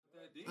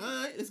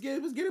Alright, let's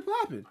get it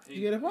popping.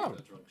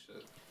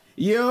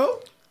 Yo,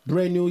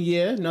 brand new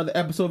year, another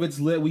episode of It's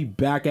Lit. We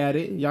back at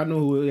it. Y'all know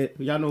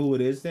who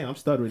it is. Damn, I'm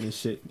stuttering this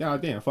shit.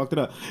 God damn, fucked it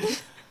up.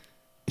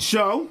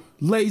 Show,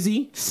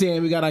 Lazy,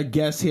 Sam, we got our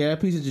guests here.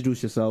 Please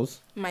introduce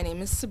yourselves. My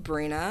name is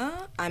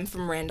Sabrina. I'm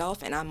from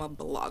Randolph, and I'm a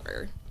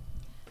blogger.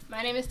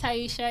 My name is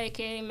Taisha,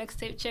 aka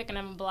Mixtape Chick, and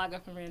I'm a blogger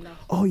from Randolph.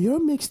 Oh, you're a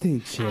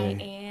mixtape chick.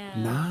 I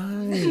am.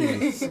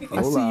 Nice.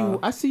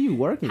 I see you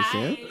working,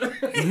 Sam.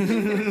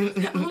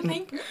 Oh,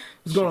 thank you.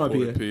 What's going on,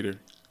 Peter? Peter.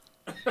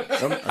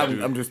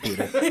 I'm just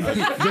Peter.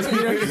 Just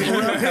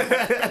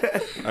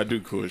Peter? I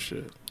do cool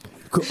shit.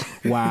 Cool.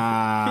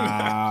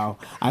 Wow.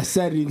 I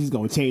said he's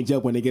going to change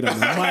up when they get on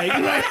the mic.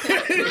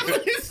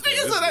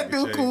 So that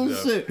do cool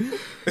shit.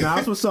 Nah,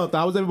 that's what's up.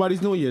 That was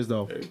everybody's New Year's,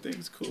 though.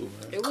 Everything's cool,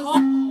 man. It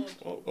was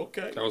Oh,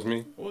 okay. That was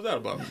me. What was that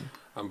about?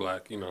 I'm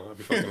black, you know. I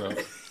be fucking up.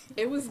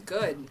 It was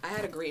good. I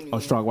had a great New Year. Oh,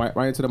 strong. Right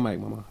into the mic,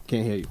 mama.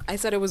 Can't hear you. I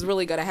said it was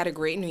really good. I had a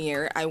great New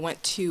Year. I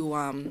went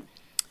to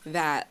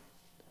that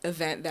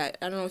event that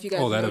I don't know if you guys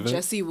know event?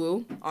 Jessie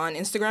Wu on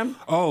Instagram.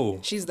 Oh,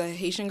 She's the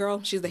Haitian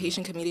girl. She's the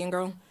Haitian comedian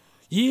girl.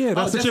 yeah,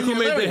 that's the chick who made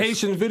the hilarious.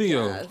 Haitian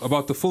video Yes.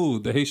 about the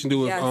food. The Haitian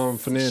dude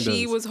with Fernandez.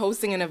 She was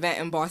hosting an event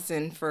in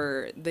Boston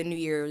for the New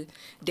Year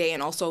Day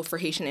and also for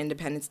Haitian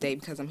Independence Day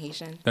because I'm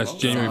Haitian. That's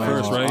January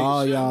 1st, right?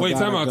 Oh, y'all Wait,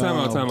 time gotta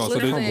out. go. So,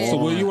 Listen. so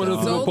were you one of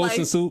those So, people posting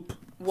like- soup?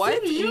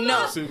 What?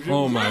 No.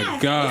 Oh my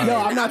god. No,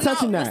 I'm not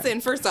touching that. Listen,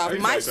 first off,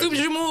 my soup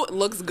jumu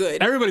looks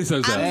good. Everybody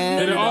says that,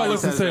 and it all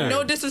looks the Everybody same.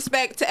 No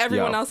disrespect to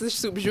everyone Yo. else's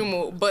soup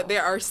jumu, but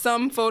there are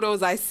some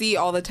photos I see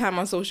all the time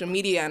on social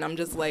media, and I'm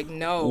just like,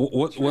 no.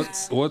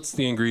 What's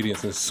the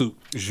ingredients in soup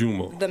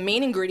jumeau? The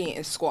main ingredient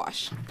is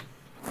squash.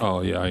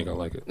 Oh yeah, I ain't gonna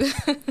like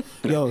it.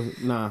 Yo,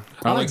 nah.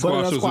 I like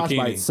butternut squash or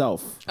by zucchini.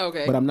 itself.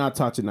 Okay. But I'm not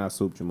touching that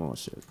soup jamal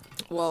shit.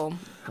 Well,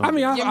 I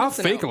mean, You're I'll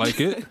missing fake out. like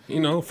it, you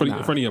know, in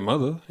front of your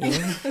mother. You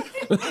know?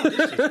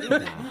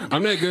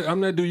 I'm that good.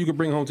 I'm that dude you can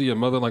bring home to your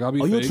mother. Like I'll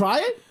be. Oh, fake. you'll try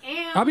it?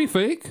 I'll be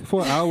fake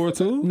for an hour or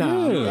two.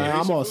 Nah, Yeah.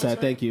 I'm all set.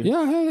 Thank you. Yeah,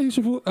 I had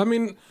Haitian food. I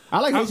mean, I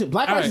like Haitian.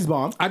 Black rice is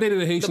bomb. I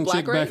dated a Haitian black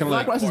chick back rice? in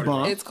Black like. rice is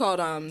bomb. it's called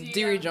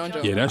Diri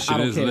Jonjo. Yeah, that I shit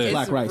don't is care. lit.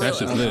 Black rice. That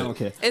shit's I lit. don't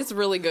care. It's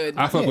really good.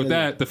 I fuck Yeah, with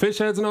yeah. that. The fish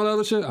heads and all that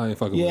other shit. I ain't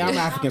fucking Yeah, with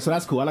I'm it. African, so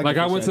that's cool. I like Like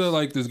the I fish went to heads.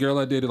 like this girl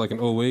I dated like in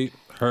 08,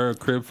 her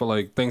crib for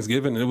like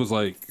Thanksgiving, and it was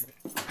like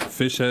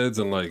fish heads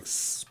and like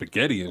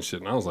spaghetti and shit.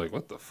 And I was like,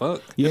 what the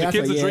fuck? Yeah, And the that's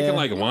kids like- are drinking yeah.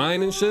 like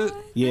wine and shit.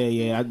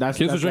 Yeah. Kids That's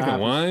were that drinking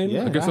happens. wine.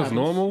 Yeah, I guess that that's happens.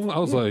 normal. I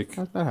was like,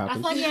 That That's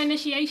happens. like your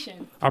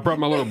initiation. I brought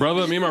my little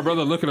brother. Me and my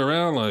brother looking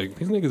around like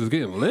these niggas is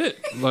getting lit.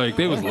 Like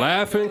they was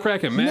laughing,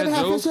 cracking You mad never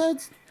had fish jokes.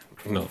 heads?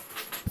 No,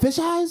 Fish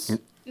eyes?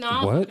 No, I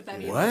don't What? know what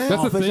that is. What? that's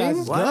Oh, a fish eyes thing.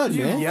 is Why good, did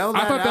you man. yell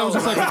I thought that was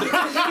just like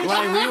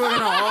like we were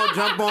gonna all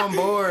jump on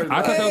board.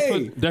 I thought that was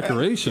Hey. for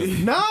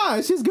decoration. Nah,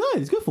 it's just good.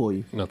 It's good for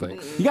you. No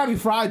thanks. You gotta be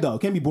fried though.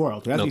 Can't be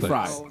boiled. It has No to be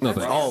thanks. fried. No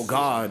thanks. Oh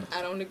God.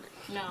 I don't agree.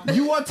 No.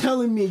 You are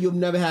telling me you've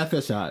never had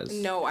fish eyes?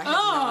 No, I have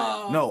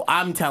not. No,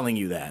 I'm telling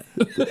you that.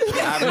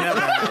 I've never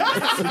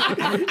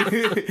had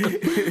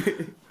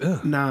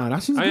Nah,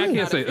 that shit's I good.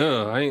 can't say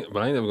but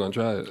I ain't never gonna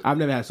try it. I've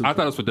never had soup. I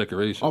thought it was for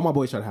decoration. All my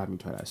boys tried to have me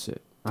try that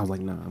shit. I was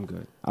like, nah, I'm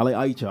good.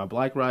 I eat y'all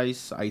black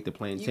rice. I eat the You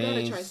gotta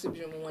plantains. try soup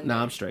jumu one day.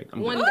 Nah, I'm straight. I'm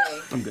One good. day.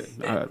 I'm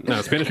good.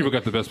 Nah, Spanish people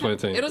got the best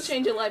plantains. It'll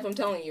change your life, I'm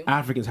telling you.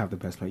 Africans have the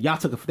best play. Y'all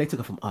took it. They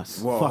took it from us.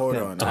 Whoa, Fuck hold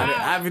them. on.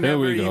 I've There never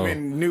we go.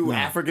 even knew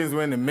Africans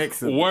were in the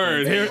mix of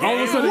Word. Here, all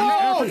of a sudden, he's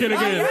African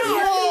again.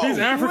 He's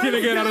African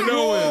again out of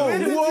nowhere. When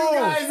did you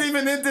guys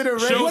even into the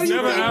race? Shows Where do you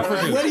never think-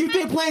 African. Where do you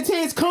think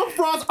plantains come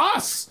from?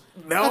 Us.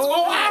 No, That's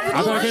all African.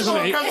 I thought it came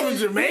from the- comes from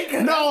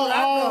Jamaica. No,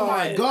 oh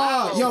my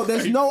God. Yo,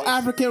 there's no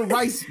African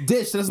rice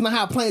dish that does not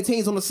have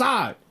plantains on the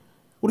side.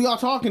 What are y'all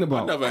talking I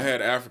about? never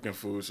had African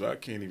food, so I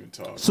can't even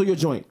talk. So your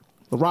joint,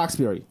 the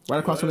Roxbury, right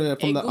across from the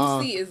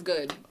Egusi is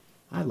good.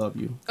 I love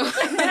you.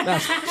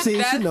 See,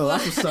 you know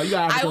that's what's up. You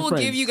got I African will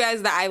friends. give you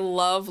guys that I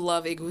love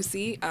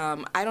egusi.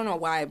 I don't know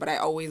why, but I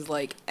always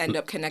like end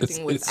up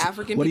connecting with it's-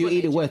 African What do you people.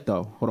 eat it in with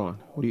though? Hold on.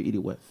 What do you eat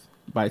it with?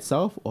 By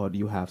itself, or do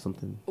you have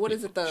something? What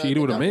is it? The She eat it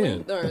with a dumpling?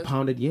 man. Or- The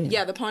pounded yam.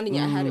 Yeah, the pounding.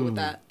 Yeah, I had it with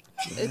that.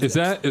 Is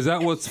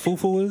that what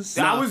fufu is?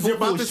 I was just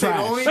about to say the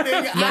trash. only thing.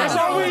 That's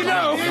all we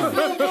know.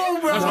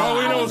 That's all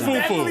we know is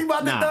Definitely fufu. about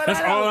to Nah. throw that That's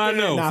all out I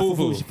there. know. Nah,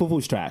 Fufu.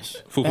 fufu's trash.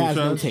 Fufu's It has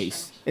no trash?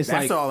 taste. It's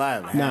That's like, all I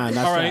ever had. Nah, that's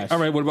All right, trash. all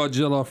right. What about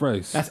jollof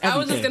rice? That's I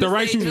was just everything. The gonna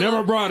rice say you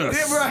never brought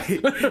us. Yeah, right. He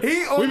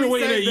only We've been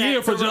waiting said a year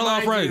that for to jollof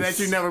remind you rice.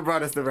 That you never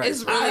brought us the rice.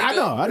 It's really I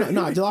good.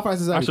 know. No, jollof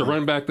rice is I everything. should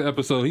run back the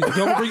episode. He's like,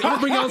 yo, I'm gonna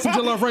bring out some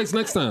jollof rice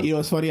next time. You know,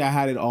 it's funny. I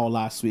had it all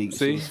last week.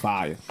 See? It was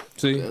fire.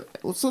 See?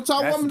 So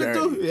y'all That's want me to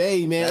dirty. do?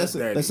 Hey, man, That's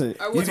dirty. listen.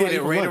 Are You we- did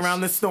it right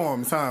around the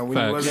storms, huh? When you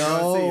Facts. wasn't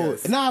gonna Yo, see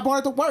us. nah, I brought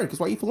it to work. That's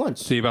why I eat for lunch.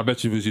 See, I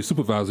bet you was your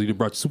supervisor. You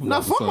brought your supervisor.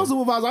 Nah, fuck my son.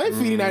 supervisor. I ain't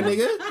feeding that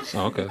nigga.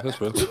 Oh, okay,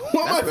 that's real.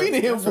 What am I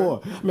feeding him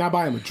for? I mean, I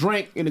buy him a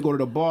drink and to go to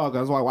the bar.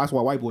 That's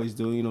what white boys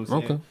do. You know what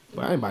I'm saying? Okay.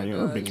 But I ain't buying him.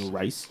 I'm bringing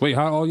rice. Wait,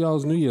 how all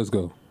y'all's New Year's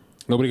go?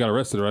 Nobody got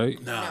arrested,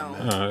 right? No. All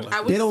right.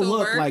 I was They don't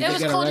look sober. like It they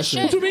was get cold as arrested.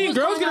 shit. What you mean? It was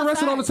Girls cold get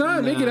arrested all the outside.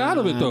 time. They get out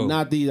of it though.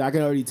 Not these. I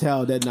can already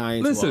tell that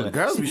nine. Listen,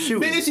 Girls be shooting.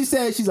 Minute she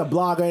said she's a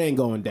blogger, it ain't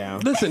going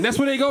down. Listen, that's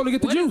where they go to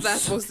get the What is juice. that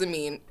supposed to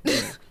mean?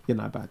 You're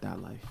not about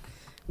that life.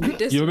 The You ever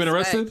been disrespect-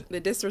 arrested? The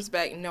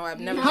disrespect. No, I've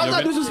never. How's You that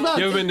ever been- disrespect?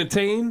 You ever been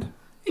detained?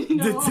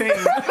 Detained.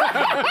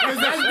 'Cause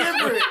that's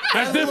different.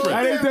 That's different.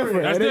 That is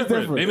different. That's That is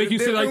different. They make you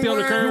sit like that on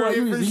the Different curb. word.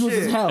 You was Different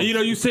as hell. And you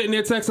know you sitting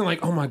there texting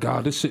like, oh my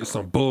god, this shit is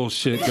some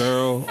bullshit,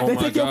 girl. Oh They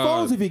my take your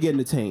phones god. if you're getting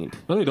detained.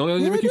 No, they don't. They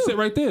Yeah, make they you do. sit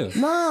right there.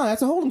 Nah,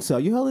 that's a holding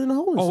cell. You held it in a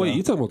holding Oh cell. wait,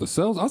 you talking about the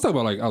cells? I was talking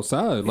about like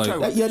outside. Like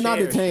talking You're not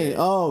Share detained. shit.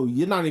 Oh,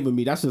 you're not even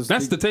me. That's just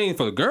that's detained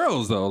for the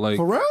girls though. Like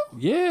for real.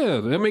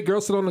 Yeah, they make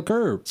girls sit on the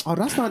curb Oh,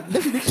 that's not.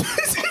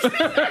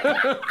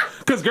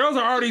 because girls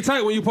are already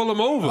tight when you pull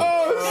them over.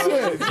 Oh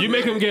shit. You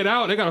make them get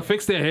out. They gotta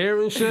fix their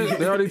hair and shit.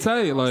 They're already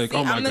tight. Like See,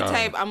 oh my I'm the god.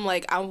 type. I'm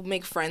like, I'll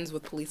make friends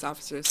with police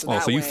officers. So Oh,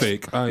 that so you way-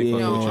 fake? I ain't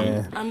fucking with Yeah.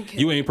 you. I'm kidding.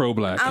 You ain't pro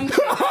black. I'm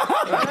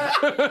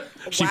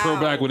She pro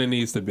black when it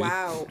needs to be.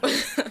 Wow.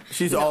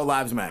 She's all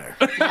lives matter.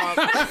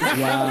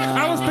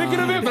 I was thinking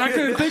of it, but I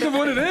couldn't think of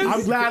what it is.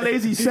 I'm glad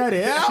Lazy said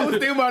it. I was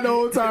thinking about it the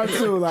whole time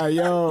too. Like,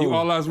 yo. You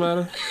all lives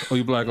matter, or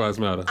you Black Lives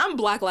Matter? I'm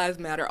Black Lives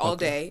Matter all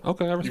day.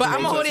 Okay, I respect But I'm that.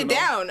 gonna hold it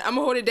down. I'm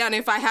gonna hold it down.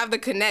 If I have the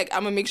connect,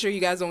 I'm gonna make sure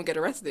you guys don't get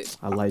arrested.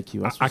 I like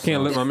you. That's I what's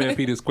can't up. let my man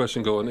Peter's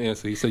question go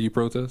unanswered. He said you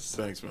protest.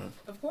 Thanks, man.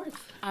 Of course.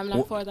 I'm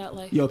not for that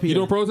life. Yo, You Peter,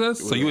 don't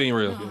protest, so you ain't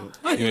real.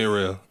 You ain't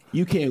real.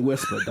 you can't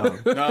whisper,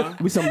 dog. Nah.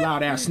 We some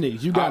loud ass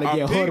niggas. You gotta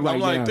get hood right I'm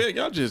like, now. Dick,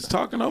 y'all just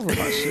talking over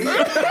my shit.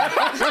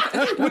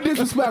 We're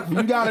disrespectful.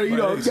 You gotta, you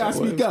gotta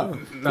speak up.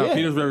 No, Yeah.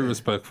 Peter's very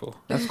respectful.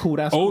 That's cool.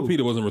 That's Old cool.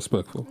 Peter wasn't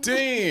respectful.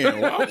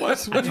 Damn. Why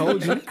was I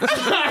Told you.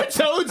 I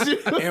told you.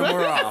 And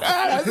we're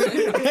off.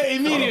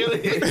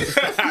 Immediately.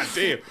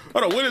 Damn.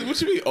 Hold on.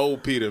 What you mean,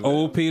 old Peter? Man?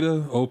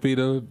 Old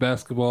Peter,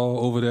 basketball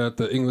over there at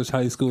the English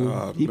high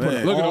school. He put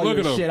Man. Look at all him, look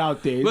your at him. shit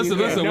out there. Listen,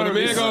 He- when a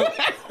man go,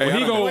 when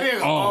he go,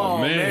 oh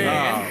man.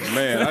 Oh,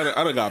 man.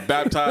 I done got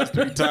baptized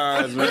 3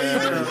 times,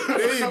 man.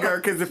 There you go.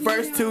 Because the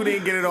first two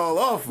didn't get it all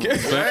off.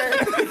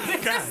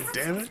 Right? God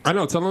damn it. I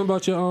know. Tell him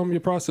about your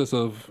process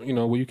of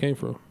where you came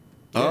from.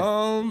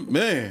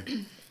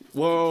 Man.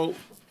 Well,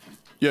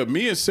 yeah,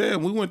 me and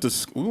Sam, we went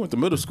to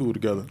middle school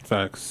together.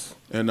 Facts.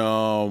 And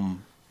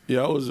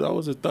yeah, I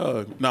was a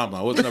thug. Nah, man,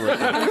 I was never a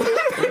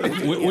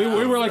thug. We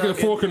were like a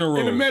fork in the road.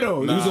 In the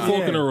middle. It was a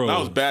fork in the road. I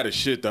was bad as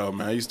shit though,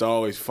 man. I used to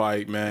always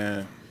fight,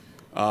 man.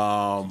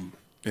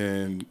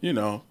 And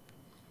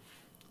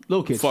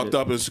Little kid fucked shit.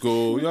 up in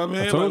school. You know what I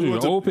mean? I told Like, we you,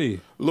 went the to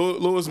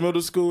OP. Lewis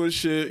Middle School and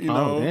shit. You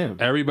know, Oh, damn.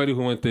 Everybody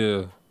who went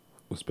there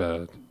was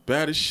bad.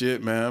 bad as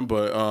shit, man.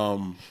 But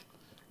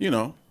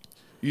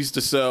used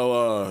to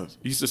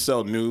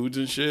sell nudes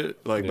and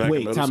shit like back in Wait,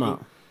 middle time school.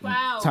 out.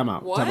 Wow. Time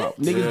out. What? Time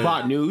out. Niggas Yeah.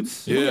 bought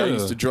nudes. Yeah, I Yeah.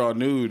 used to draw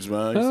nudes,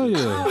 man. I Hell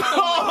used to- yeah.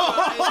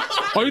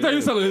 Oh, you thought he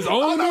was selling his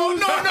own news?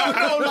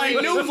 No,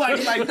 like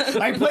news,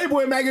 like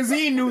Playboy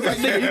magazine news. Like,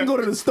 nigga, you can go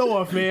to the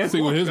store, man.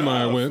 See where his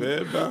mind went.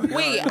 Yeah, man.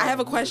 Wait, I have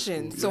a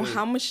question. So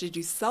how much did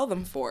you sell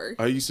them for?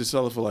 I used to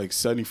sell it for like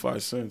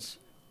 75 cents.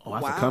 Oh,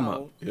 that's a come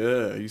up.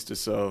 Yeah, I used to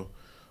sell.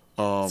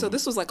 So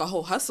this was like a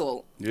whole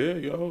hustle. Yeah,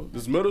 yo,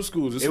 this middle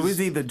school. This It is,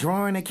 was either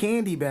drawing or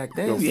candy back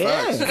then. yo,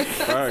 Yeah. facts,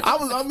 facts.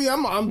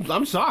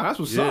 I'm sorry. That's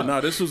what's Yeah, up. no,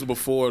 this was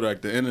before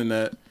like the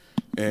internet,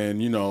 and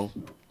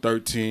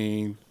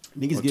 13,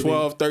 Niggas or giving-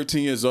 12,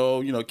 13 years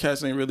old.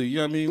 Cats ain't really, you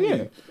know what I mean?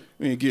 Yeah.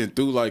 We ain't getting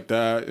through like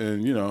that,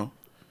 and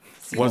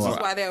See, What's this is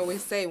up? why they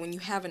always say when you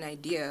have an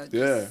idea, just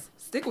Yeah.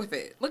 stick with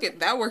it. Look at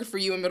that worked for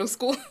you in middle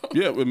school.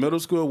 yeah, with middle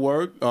school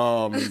work.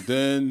 And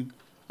then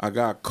I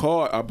got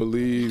caught, I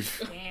believe.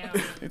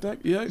 Damn.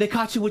 Yeah, They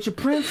caught you with your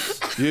prints.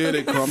 yeah,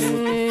 they caught me.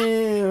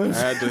 Damn. I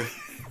had to.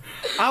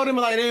 I would have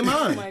been like, they ain't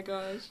Oh mine. my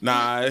gosh.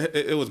 Nah,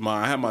 it was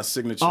mine. I had my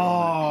signature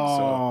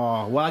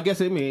on Oh, well, I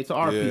guess it's an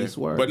art it. So, yeah. piece.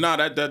 Word. But nah,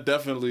 that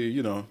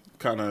definitely,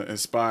 kind of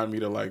inspired me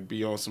to like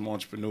be on some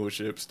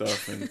entrepreneurship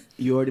stuff, and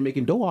You already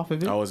making dough off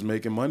of it. I was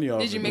making money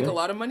off. Did you it. make a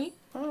lot of money?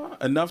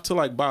 Enough to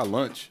like buy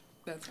lunch?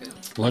 That's good.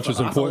 Lunch was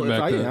That's important the-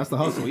 back yeah, then. that's the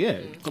hustle. Yeah.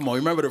 Come on,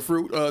 you remember the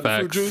fruit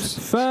Facts. juice?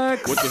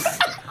 Facts. With the,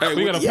 hey,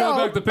 We with gotta the- peel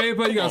back the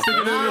paper. You gotta stick it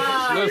in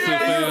there. Listen, You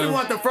fam.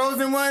 want the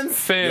frozen ones?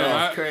 Fam,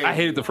 That's crazy. I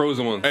hated the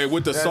frozen ones. hey,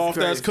 with the That's soft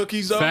ass crazy.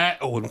 cookies though. Fat.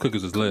 Oh, them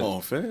cookies was lit. Come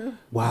on, fam.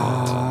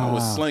 Wow. I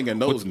was slinging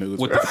those nudes.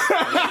 With bro. the,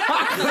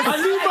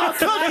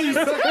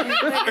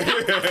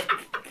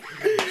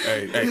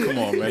 hey, come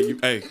on, man.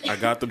 I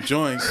got them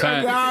joints.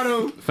 facts. Got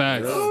him.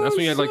 Facts. That's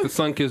when you had like the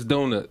sun-kissed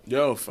donut.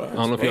 Yo, I fam.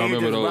 don't know if y'all He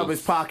remember just rub his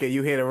those. pocket.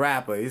 You hear the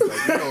rapper. He's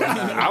like, you know what's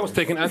not I was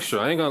taking extra.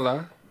 I ain't gonna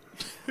lie.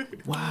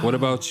 Wow. What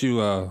about you,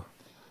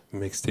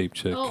 mixtape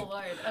chick? Oh,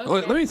 Lord. Okay.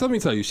 Wait, let me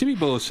tell you. She be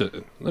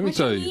bullshitting. Let me What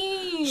tell you you.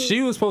 mean?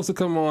 She was supposed to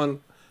come on.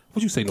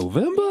 What'd you say?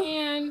 November?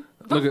 Man,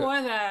 Look at-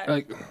 before that,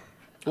 Like,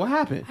 What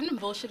happened? I done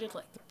bullshitted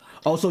like.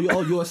 Oh, so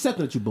you accept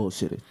that you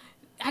bullshitted.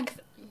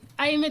 I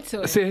I admit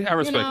to it. See, I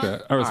respect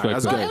that. I respect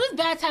that's that. Well, it was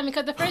bad time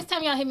because the first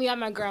time y'all hit me up,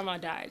 my grandma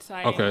died. So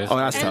I Okay. Oh,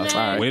 that's and tough. then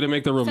All right. Way to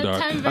make the room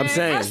dark. September, I'm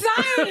saying. I'm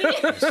sorry.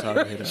 Sorry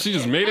to hear that. She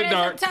just made it And in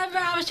dark. September,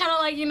 I was trying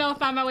to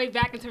find my way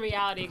back into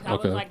reality because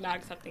Okay. I was like not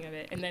accepting of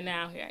it, and then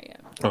now here I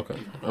am. Okay,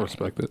 I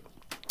respect it.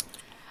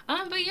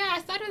 But yeah, I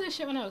started this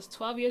shit when I was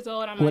 12 years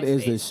old. On What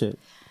is MySpace. this shit?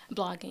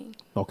 Blogging.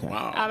 Okay.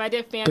 I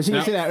did fan. Because she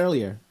didn't say that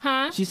earlier.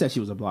 Huh? She said she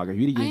was a blogger.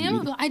 You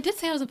didn't. I did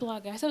say I was a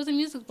blogger. I said I was a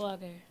music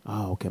blogger.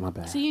 Oh, okay, my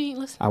bad. So you ain't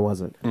listening. I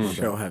wasn't.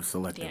 She'll have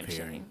selective Damn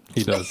hearing. shame.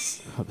 He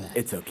does. My bad.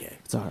 It's okay.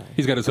 It's all right.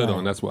 He's got his hood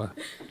on. That's why.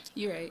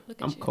 You're right. Look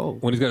at I'm you.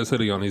 cold. When he's got his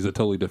hoodie on, he's a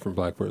totally different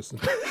black person.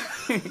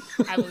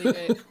 I believe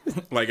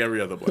it. Like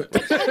every other black.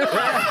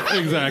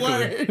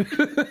 Exactly.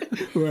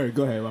 Word,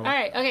 go ahead, Mama. All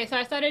right. Okay. So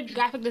I started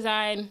graphic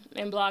design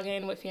and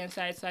blogging with fan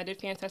sites. So I did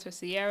fan sites for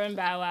Sierra and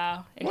Bow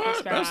Wow and What?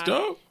 Chris Brown. That's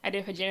dope. I did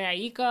it for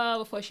Jenny Aiko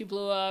before she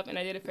blew up, and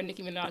I did it for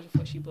Nicki Minaj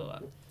before she blew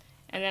up.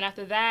 And then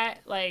after that,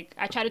 like,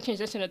 I tried to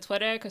transition to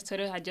Twitter because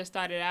Twitter had just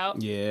started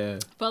out. Yeah.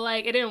 But,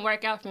 like, it didn't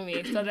work out for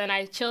me. So then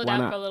I chilled Why out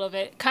not? for a little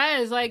bit.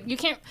 Because, like, you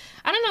can't...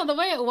 I don't know. The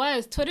way it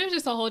was, Twitter is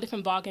just a whole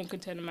different ballgame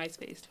compared to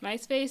MySpace.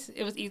 MySpace,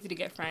 it was easy to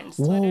get friends.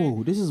 Whoa,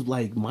 Twitter, this is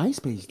like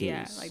MySpace days.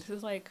 yeah. Like, this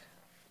is, like,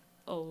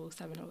 07,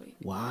 08.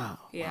 Wow.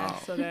 Yeah.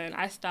 So then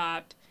I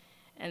stopped.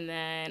 And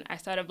then I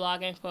started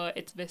blogging for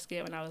It's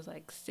Biscuit when I was,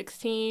 like,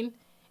 16.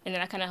 And then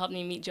that kind of helped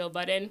me meet Joe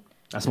Budden.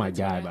 That's my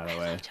guy, by the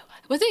way.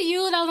 Was it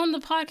you that was on the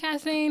podcast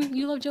saying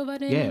you love Joe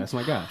Budden? Yeah, that's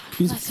my guy.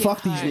 Bless your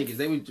Fuck these heart.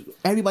 niggas.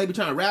 Everybody be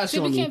trying to rash See,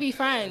 on we me. can't be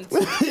friends.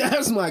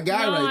 That's my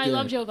guy No, right I there.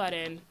 love Joe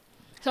Budden.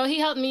 So he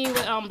helped me with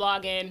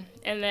blogging,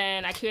 and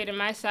then I created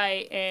my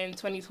site in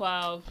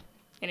 2012,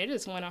 and it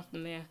just went off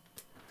from there.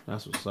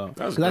 That's what's up.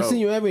 That's Because I dope. seen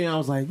you every day, and I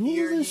was like,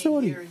 who's this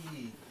shorty?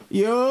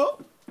 Yo,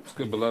 It's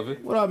good,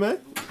 beloved. what up, man?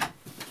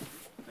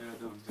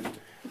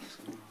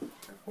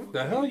 What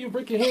the hell? You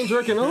break your hand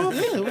jerking off?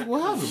 Yeah,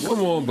 what happened? Come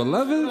on, What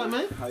beloved. up,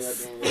 man?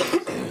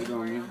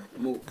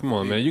 Come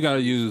on, man. You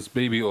gotta use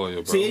baby oil,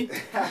 bro. See?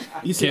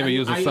 You see, Can't be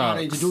using I know how to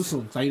socks. introduce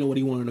him, so you know what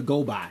he wanted to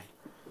go by.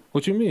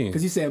 What you mean?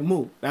 Because he said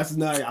mook. That's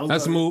not.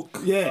 That's mook.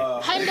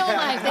 Yeah. I know,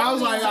 like, I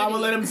was like, I'm going to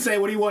let him say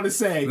what he wanted to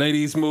say.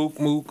 Ladies,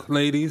 mook,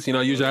 ladies. You know,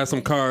 I usually have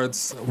some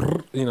cards.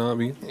 You know what I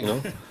mean? You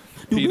know.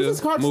 Do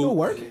business cards still mook.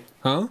 work?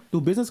 Huh?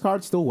 Do business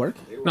cards still work?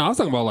 No, I was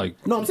talking about like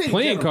No, I'm saying in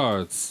playing general.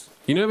 cards.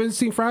 You never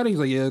seen Friday? He's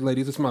like, yeah,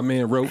 ladies, this is my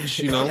man Roach,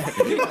 you know?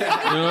 You know what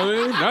I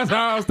mean? That's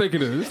how I was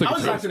thinking it. I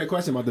was asking a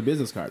question about the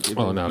business cards.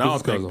 Oh, no. I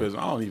don't think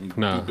business. I don't even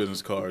Nah. do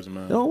business cards,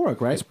 man. They don't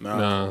work, right?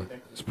 Nah,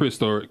 it's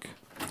prehistoric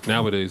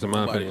nowadays, in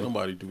my Nobody, opinion.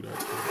 nobody do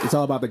that. It's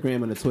all about the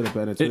gram and the Twitter.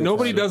 But the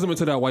Nobody does them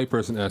until that white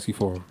person asks you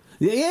for them.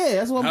 Yeah,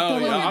 that's what I'm Hell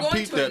talking yeah. When about. you're I going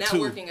peeped to a that too.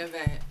 networking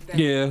event, then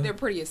Yeah. they're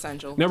pretty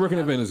essential. Networking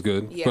event is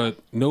good, Yeah. but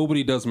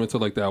nobody does them until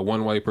like that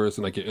one white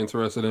person like you're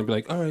interested in. Be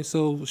like, all right,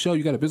 so show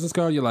you got a business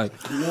card? You're like,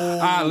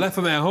 I left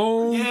them at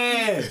home.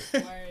 Yeah.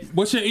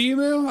 What's your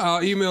email?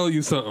 I'll email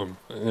you something.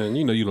 And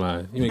you know you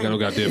lying. You ain't got no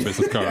goddamn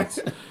business cards.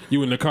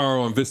 You in the car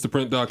on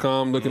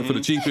Vistaprint.com looking for the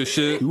cheapest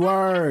shit.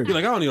 Word. You're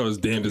like, I don't need all this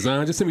damn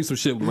design. Just send me some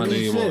shit with my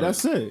name on Shit, it.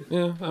 that's it.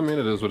 Yeah, I mean,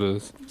 it is what it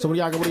is. So what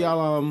are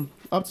y'all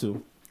up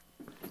to?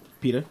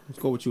 Peter, let's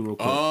go with you real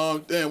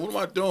quick. Damn, what am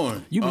I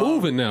doing? You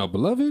moving now,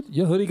 beloved?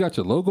 Your hoodie got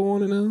your logo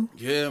on it now?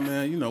 Yeah,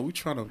 man. You know, we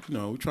trying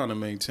to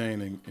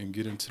maintain and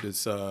get into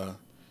this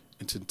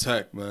into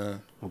tech,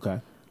 man.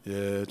 Okay.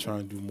 Yeah,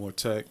 trying to do more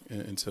tech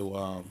into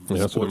Yeah,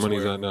 that's where the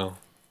money's sportswear. at now.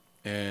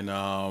 And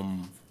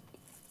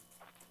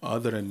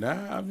other than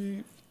that, I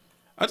mean,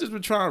 I just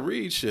been trying to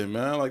read shit,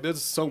 man. Like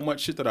there's so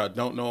much shit that I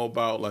don't know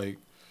about, like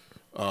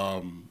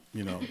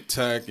you know,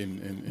 tech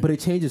and But it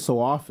changes so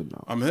often,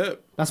 though. I'm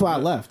hip. That's why I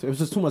left. It was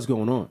just too much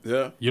going on.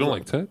 Yeah. You don't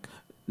like tech?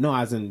 No,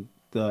 as in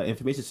the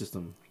information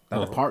system, that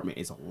Oh. department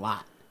is a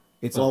lot.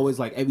 It's always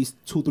like every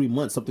 2-3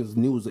 months something's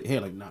new is here.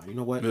 Like, nah, you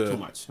know what? Yeah. Too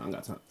much. I ain't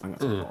got time. I ain't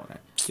got time for all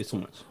that. It's too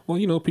much. Well,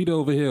 you know, Peter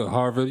over here at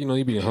Harvard, you know,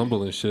 he being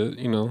humble and shit.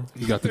 You know,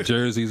 he got the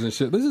jerseys and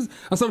shit. That's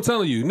what I'm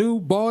telling you. New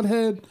bald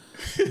head,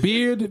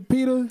 beard,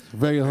 Peter,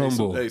 very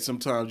humble. Hey,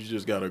 sometimes you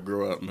just gotta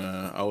grow up,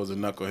 man. I was a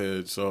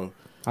knucklehead, so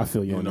I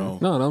feel you, you on know.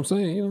 No, I'm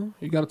saying, you know,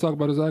 you got to talk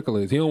about his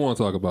accolades. He don't want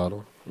to talk about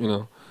them, you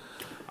know.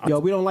 that. Yo,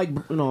 we don't like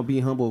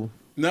being humble.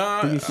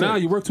 Nah, Now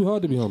you work too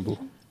hard to be humble.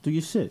 Do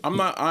your shit. I'm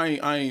not. I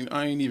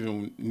ain't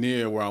even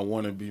near where I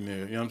want to be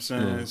near. You know what I'm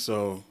saying?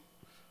 So,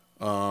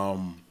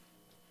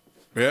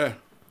 yeah.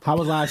 How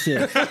was last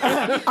year?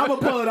 I'm gonna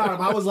pull it out.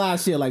 How was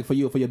last year like for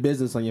you, for your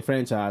business and your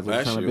franchise? What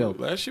you trying to build?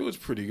 Last year was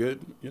pretty good.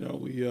 You know,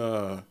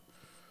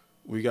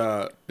 we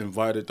got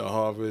invited to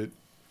Harvard,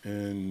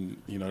 and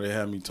you know they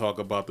had me talk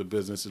about the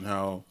business and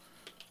how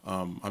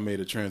I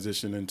made a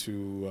transition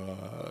into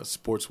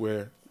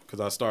sportswear because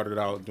I started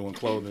out doing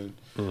clothing,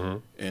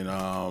 and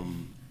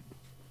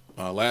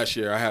last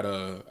year I had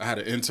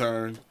an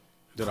intern,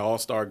 did an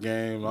all-star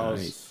game. I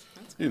was, Nice.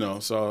 you know,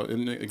 so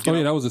and again, Oh,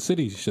 yeah, that was a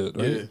city shit,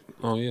 right? Yeah.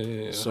 Oh,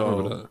 yeah. So- I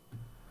remember that.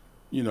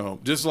 you know,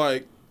 just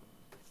like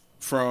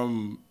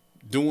from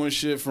doing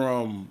shit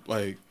from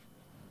like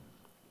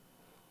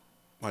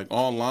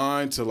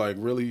online to like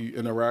really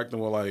interacting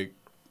with like,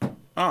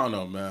 I don't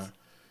know, man.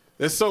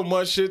 there's so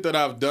much shit that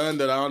I've done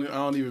that I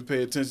don't even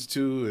pay attention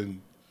to,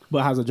 and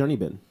But how's the journey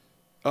been?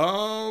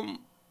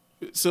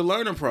 it's a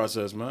learning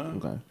process,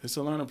 man. Okay. It's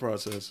a learning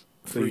process.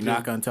 So you're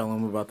not gonna tell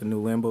them about the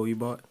new Lambo you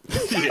bought?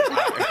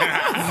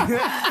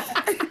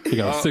 You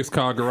got a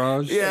 6-car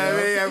garage.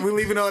 Yeah, we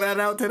leaving all that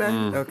out today.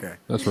 Okay.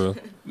 That's real.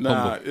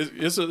 Nah,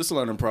 it's a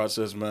learning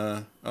process,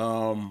 man.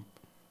 Yeah.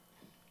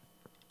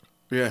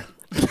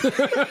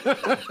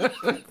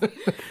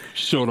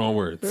 Short on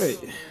words. Right.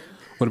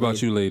 What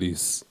about you,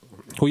 ladies?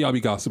 Who y'all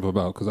be gossiping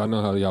about? Because I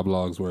know how y'all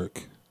blogs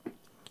work.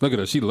 Look at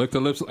her. She licked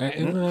her lips. All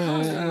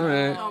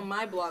right. Oh,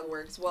 my blog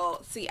works.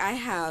 Well, see, I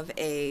have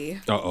a...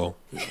 Uh-oh.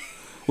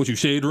 What, you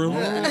shade room?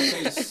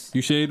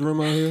 You shade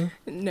room out here?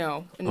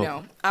 No.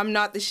 I'm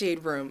not the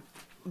shade room,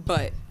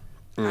 but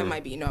I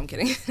might be. No, I'm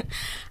kidding.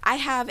 I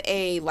have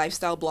a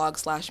lifestyle blog /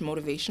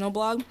 motivational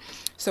blog.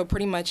 So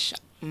pretty much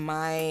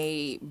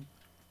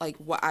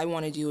what I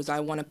want to do is I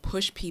want to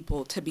push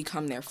people to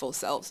become their full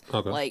selves,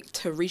 like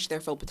to reach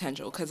their full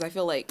potential. Because I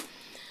feel like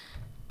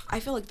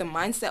the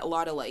mindset a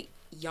lot of like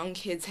young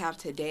kids have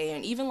today,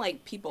 and even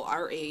like people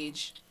our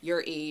age,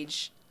 your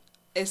age,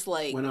 it's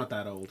like We're not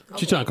that old.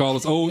 She trying to call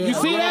us old. You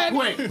see that?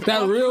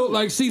 That real,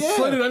 like, she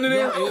slid it under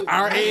there.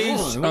 Our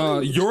age,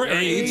 your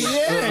age.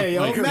 Yeah,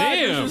 yo, like,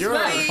 damn.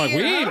 Like,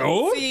 we ain't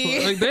old.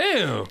 See? Like,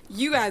 damn.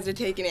 You guys are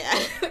taking it.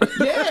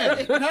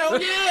 Yeah,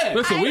 hell yeah.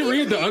 Listen, we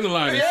read the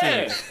underlining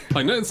shit.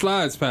 Like, nothing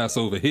slides past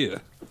over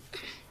here.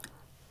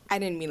 I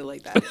didn't mean it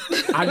like that.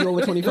 Are you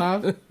over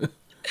 25?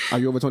 Are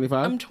you over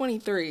 25? I'm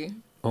 23.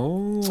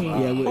 Oh,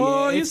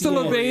 yeah, you're still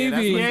a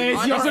baby. Yeah,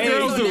 it's That's what your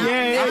girls do.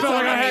 age. I feel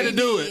like I had to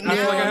do it. I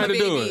feel like I had to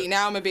do it.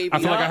 Now I'm a baby. I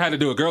feel like I had to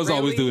do it. Girls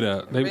always do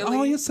that. They, Really?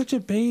 oh, you're such a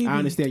baby. I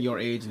understand your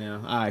age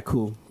now. All right,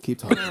 cool. Keep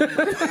talking.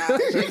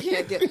 I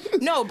can't do it.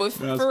 No, but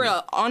for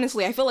real,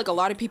 honestly, I feel like a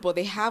lot of people,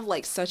 they have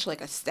like such like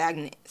a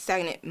stagnant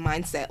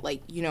mindset.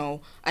 Like, you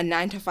know, a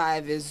 9 to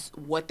 5 is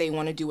what they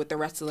want to do with the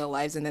rest of their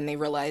lives, and then they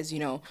realize, you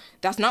know,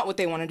 that's not what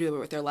they want to do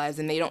with their lives,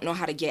 and they don't know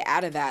how to get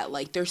out of that.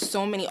 Like, there's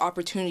so many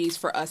opportunities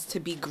for us to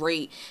be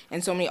great,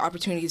 and so many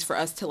opportunities for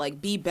us to like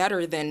be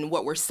better than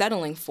what we're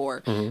settling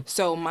for.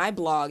 So my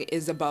blog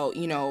is about,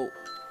 you know,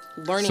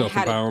 learning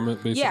how to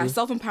basically.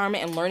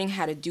 self-empowerment and learning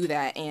how to do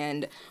that.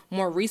 And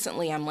more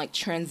recently I'm like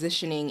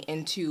transitioning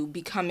into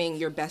becoming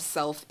your best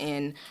self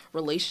in a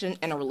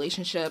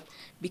relationship,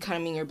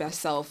 becoming your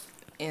best self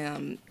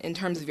in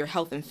terms of your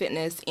health and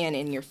fitness and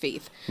in your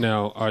faith.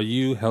 Now, are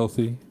you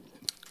healthy?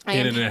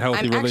 In a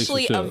healthy I'm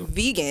actually relationship? a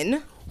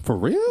vegan. For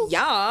real?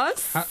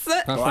 Yes.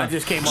 Well, I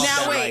just came off Now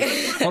that. wait.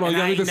 Hold on, you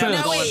got me the never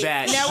sense. going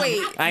back. Now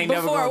wait. I ain't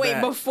never going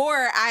back.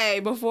 Before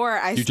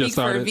I You speak just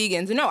for started?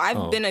 vegans. No,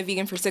 I've been a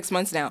vegan for 6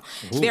 months now.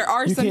 There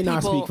are You some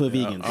cannot people. speak for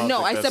vegans.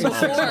 No, I said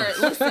before.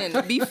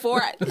 Listen,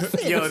 before.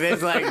 Yo,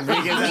 there's like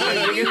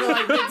vegans are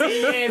like 15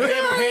 years.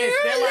 They're pissed.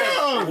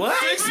 They're like, what?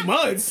 6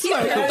 months.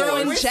 They're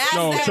throwing jabs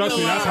No, at trust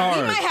me, that's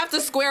hard. We might have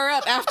to square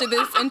up after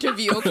this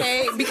interview,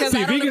 okay? Because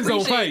See, I don't vegans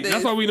don't appreciate fight. this.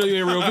 That's why we know you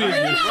ain't real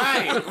vegan.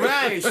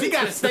 Right. She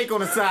got a steak on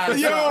the side.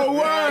 Yo,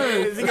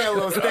 word. She got a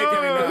little steak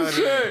every now and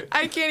then.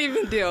 I can't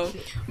even deal.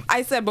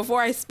 I said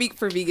before I speak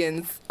for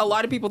vegans, a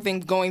lot of people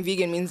think going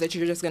vegan means that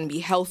you're just going to be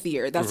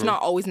healthier. That's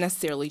not always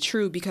necessarily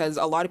true, because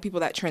a lot of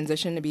people that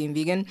transition to being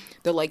vegan,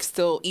 they'll like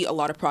still eat a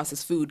lot of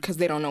processed food because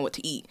they don't know what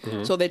to eat.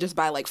 So they just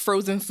buy like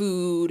frozen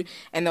food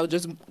and they'll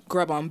just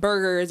grub on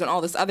burgers and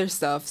all this other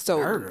stuff. So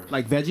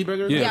Like veggie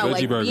burgers? Yeah. veggie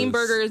like burgers. bean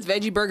burgers,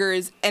 veggie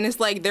burgers, and it's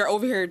like they're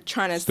over here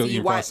trying to Still see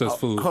eating why. processed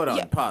food. Hold on,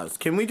 Yeah. pause.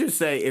 Can we just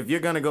say, if you're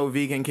gonna go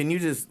vegan, can you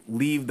just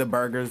leave the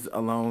burgers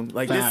alone?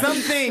 Like, there's some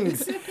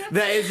things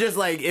that it's just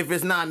like, if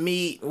it's not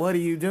meat, what are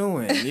you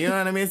doing? You know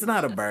what I mean? It's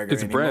not a burger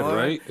It's bread, anymore.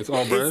 right? It's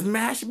all bread? It's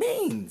mashed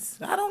beans.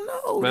 I don't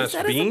know. They Mashed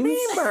said beans?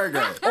 It's a bean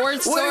burger. Or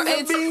it's What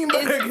is a bean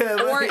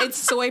burger? or it's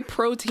soy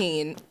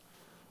protein.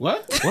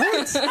 What?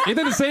 What? Ain't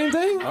that the same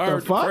thing? I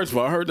heard, fuck? first of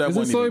all, I heard that Is it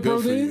wasn't soy even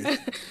good protein? for you.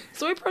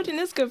 Soy protein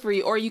is good for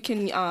you, or you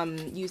can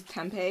use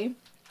tempeh.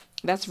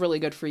 That's really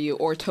good for you,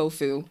 or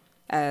tofu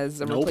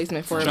as a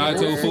replacement for Fried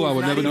tofu, I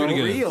would never do it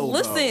again.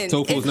 Listen,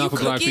 Tofu is if not you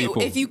for black cook it,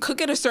 people. if you cook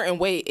it a certain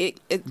way,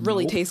 it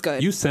really tastes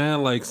good. You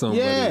sound like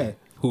somebody Yeah.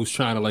 who's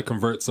trying to like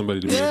convert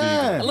somebody to be a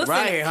Yeah. vegan. Listen,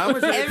 Right, how much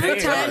are they every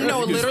paying? time, no,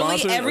 You literally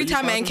sponsored? every Are you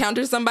time I sponsored?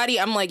 encounter somebody,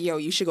 I'm like, yo,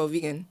 you should go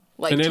vegan.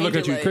 Like, And they change look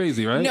at your you life.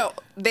 crazy, right? No,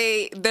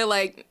 they're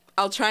like,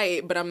 I'll try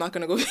it, but I'm not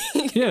gonna go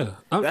vegan. Yeah.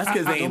 That's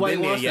because they ain't nobody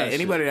been there wants yet. that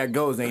Anybody that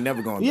goes ain't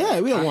never going back.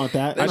 Yeah, we don't want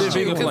that. I did That's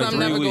true, vegan for because like I'm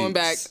 3 never going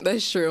back. weeks.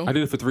 That's true. I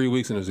did it for 3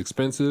 weeks and it was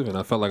expensive and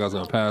I felt like I was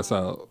gonna pass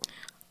out.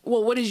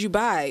 Well, what did you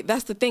buy?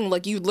 That's the thing.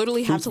 Like, you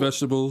literally have Fruits, to.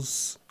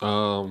 vegetables,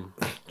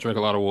 drink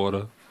a lot of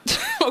water.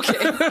 Okay.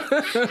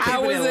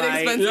 How was it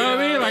light. expensive? You know what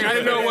I mean? Like I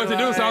didn't know what to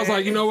do, so I was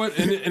like, you know what?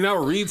 And I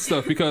would read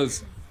stuff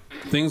because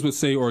things would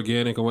say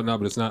organic and whatnot,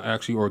 but it's not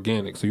actually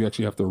organic. So you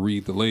actually have to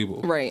read the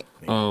label. Right.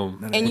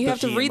 And you have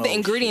to read the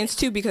ingredients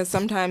too, because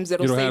sometimes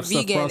it'll say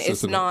vegan.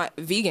 It's not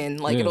vegan.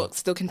 Like it'll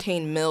still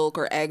contain milk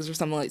or eggs or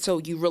something like. So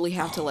you really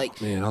have to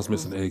like. Man, I was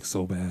missing eggs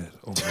so bad.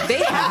 Oh my They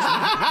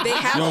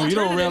have. Yo, you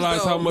don't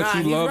realize how much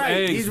you love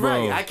eggs, he's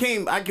bro.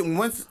 Right.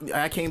 Once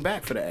I came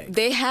back for the egg.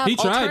 They have He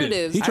tried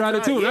alternatives. it. He tried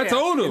it too. Yeah. I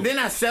told him. And then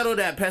I settled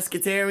at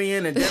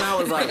pescatarian, and then I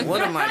was like,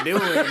 "What am I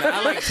doing?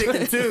 I like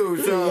chicken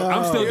too." So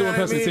I'm still doing what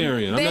I mean?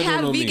 pescatarian. They I'm not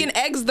have doing no vegan meat.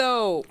 eggs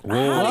though. How do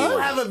Whoa. you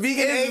have a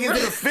vegan egg into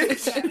the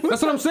fish?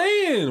 That's what I'm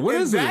saying. What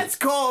is That's it?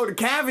 called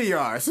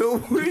caviar. So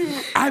what do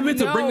you? I meant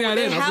to bring that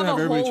they in. I was have gonna have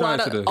a everybody whole try lot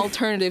it of today.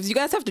 alternatives. You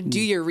guys have to do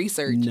your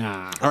research.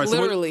 Nah. All right, so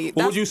Literally, what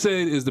that's- would you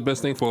say is the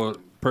best thing for a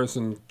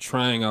person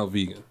trying out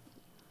vegan?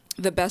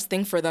 The best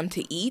thing for them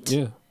to eat.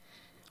 Yeah.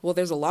 Well,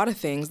 there's a lot of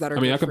things that are. I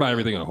mean, good I could for buy you.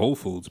 everything at Whole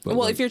Foods, but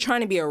Well, like, if you're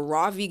trying to be a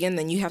raw vegan,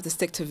 then you have to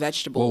stick to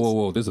vegetables.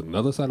 whoa, there's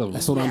another side of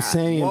That's what I'm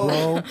saying, Whoa.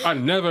 bro. I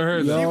never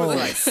heard She that. was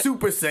like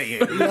Super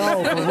Saiyan. Yo,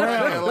 for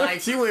real. Like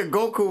she went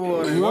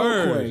Goku on it.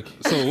 Word. quick.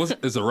 So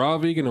is a raw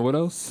vegan and what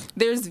else?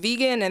 There's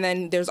vegan, and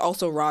then there's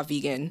also raw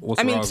vegan. What's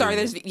I mean, raw sorry,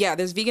 vegan?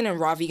 there's vegan and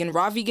raw vegan.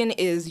 Raw vegan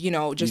is You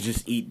just.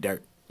 just eat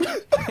dirt.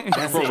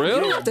 That's For it. real?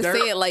 You don't have to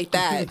say it like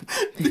that.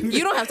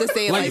 You don't have to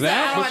say it Like like,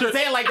 that? I don't have to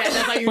say it like that.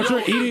 That's how you But know.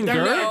 you're eating They're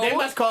dirt? not- They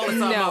must call it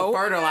something No. about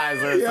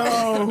fertilizer.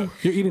 Yo.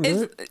 You're eating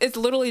dirt? It's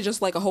literally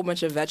just like a whole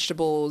bunch of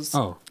vegetables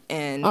Oh.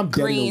 and I'm dead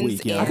in a greens.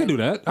 week, yeah. and I can do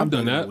that. I've done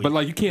done that. that But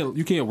like you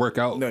can't work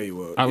out. No, you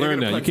will. I You're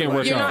learned gonna that. You punch can't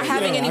work somebody. You're out. not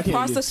having Yeah, any I can't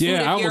processed do- food. Yeah,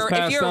 I if almost you're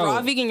passed raw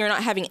out. vegan, you're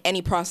not having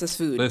any processed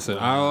food. Listen,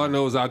 all I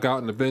know is I got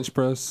in the bench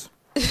press.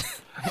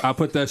 I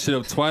put that shit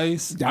up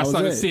twice. I was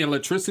started it. seeing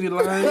electricity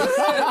lines.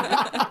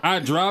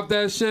 I dropped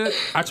that shit.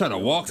 I tried to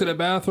walk to the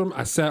bathroom.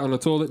 I sat on the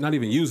toilet, not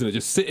even using it,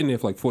 just sitting there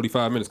for like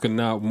 45 minutes, could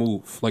not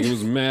move. Like it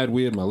was mad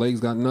weird. My legs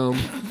got numb.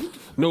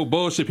 No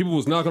bullshit. People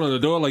was knocking on the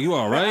door like, "You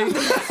all right?"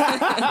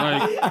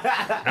 Like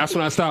that's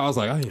when I stopped. I was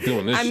like, "I ain't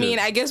doing this." I shit. mean,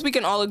 I guess we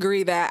can all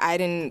agree that I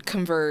didn't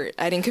convert.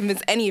 I didn't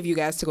convince any of you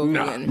guys to go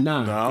vegan.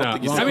 Nah. No, I don't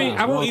think you I said mean,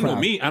 that. I won't eat no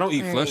crowd. meat. I don't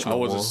eat flesh no I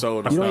wasn't more.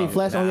 sold. You don't eat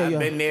flesh? Oh, yeah, I've yeah.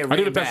 been there. I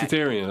do the ran back.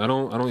 pescatarian. I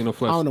don't eat no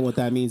flesh. I don't know what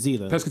that means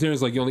either. Pescatarian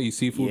is like you only eat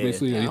seafood, Yeah.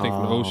 basically, anything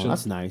from the ocean.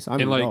 That's nice. I And,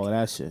 mean, like, all of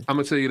that shit. I'm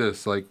gonna tell you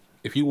this: like,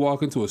 if you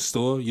walk into a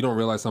store, you don't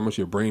realize how much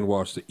you're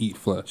brainwashed to eat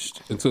flesh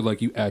until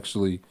like you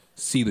actually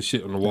see the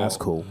shit on the wall. That's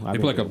cool. I've They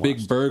been put like a big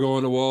brainwashed. burger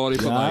on the wall. They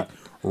put Yup. like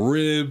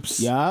ribs,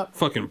 Yup.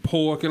 fucking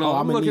pork, and all. Oh,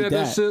 I'm I'ma looking need at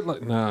that that. shit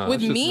like, nah.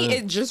 With that's just me, it.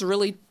 it just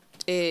really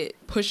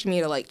pushed me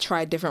to like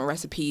try different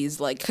recipes,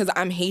 like because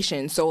I'm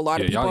Haitian, so a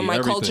lot of Yeah, y'all people in eat my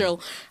everything.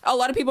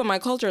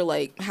 culture,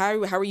 like how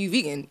are you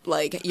vegan?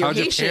 Like you're How'd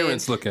your Haitian.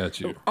 parents look at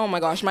you? Oh my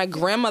gosh, my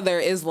grandmother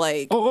is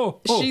like, Oh.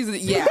 she's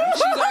already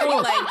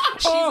like,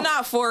 she's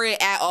not for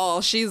it at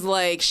all. She's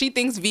like, she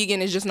thinks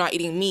vegan is just not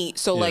eating meat.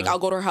 So like, Yeah. I'll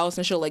go to her house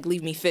and she'll like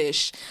leave me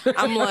fish.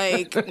 I'm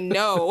like,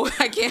 no,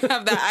 I can't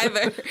have that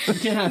either. You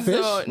can't have fish?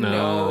 So, Nah,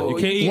 no, you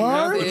can't eat.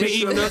 Word? You can't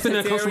eat nothing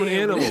that comes from an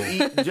animal.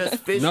 Eat just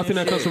fish Nothing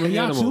and that comes shit. from an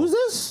Y'all animal. choose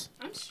this?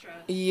 I'm stressed.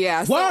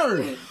 Yeah. So, Word.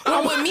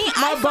 with me,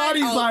 My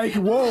body's like,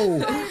 whoa,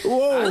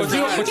 whoa. But you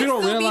don't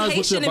still realize be what your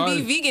Haitian and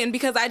body. be vegan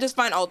because I just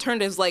find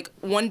alternatives. Like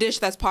one dish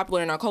that's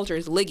popular in our culture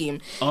is legume.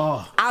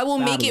 Oh, I will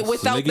make it fabulous.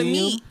 without the Legume?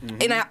 meat,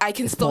 and I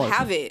can still pork.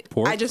 have it.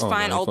 Pork? I just Oh, no, I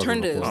find ain't fucking with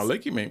alternatives. Nah,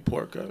 Licky ain't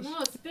pork, cuz. No,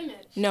 it's spinach.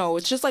 No,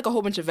 it's just like a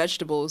whole bunch of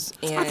vegetables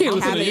and I can't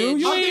listen to you.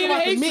 You cabbage. ain't I'm thinking about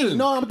the Haitian. meat.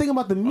 No, I'm thinking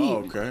about the meat. Oh,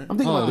 okay. I'm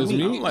thinking Oh, about the there's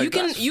meat. meat? Like, You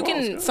can, that's you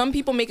can. false, Some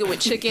people make it with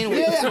chicken,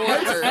 with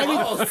pork.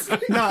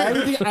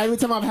 or- Every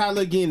time I've had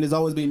legume, there's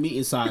always been meat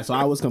inside. So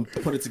I always can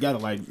put it together.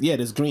 Like, yeah,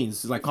 there's greens.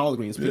 It's like collard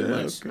greens, pretty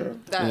Yeah, much. okay.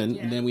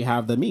 And then we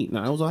have the meat.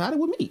 Now I was like, how did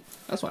we meat?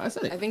 That's why I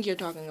said I it. think you're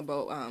talking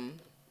about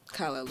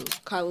kalaloo.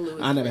 Kalaloo.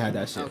 is I never great. had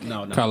that shit. Okay.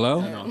 No.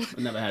 Kalo? No,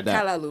 I never had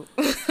that. Kalaloo.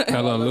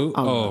 Kalaloo?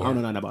 I don't Oh,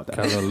 know nothing about that.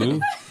 kalaloo.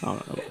 I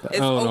don't know about that. It's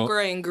don't know.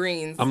 okra and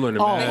greens. I'm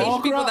learning Oh, mad. Haitian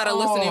okra? people that are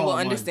listening will Oh,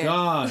 my understand.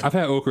 God. I've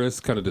had okra. It's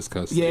kind of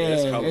disgusting. Yeah,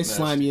 it's hella it's nasty.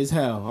 slimy as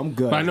hell. I'm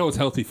good. But I know it's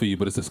healthy for you,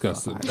 but it's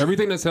disgusting.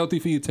 Everything that's healthy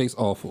for you tastes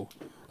awful.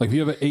 Like if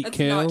you ever ate That's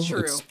kale, not true.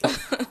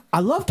 it's- I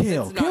love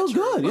kale. It's not Kale's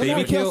true. good. You ever baby had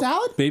a kale kale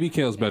salad? Baby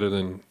kale's better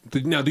than.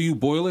 Now, do you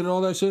boil it and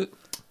all that shit?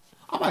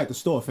 I buy it at the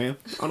store, fam.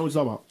 I don't know what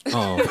you're talking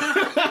about.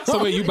 Oh,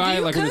 so wait, you buy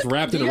it like when it's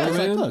wrapped in a Yes,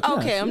 I rubber band? cook.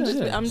 Okay, Yes, I'm yeah, just.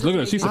 yeah. I'm just Look at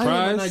her. She's making- I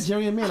am a surprised.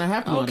 Nigerian man. I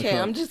have to know how to Okay, cook.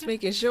 I'm just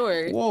making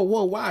sure.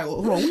 Whoa, why?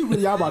 Hold on, we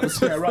really are about to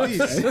swear up.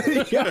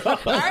 I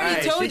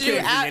already told you.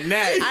 I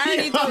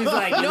already told She's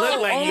like, you no,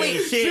 look like you only, ain't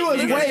shit. She was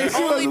nigga. waiting. She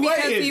only was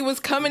because waiting. he was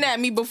coming at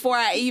me before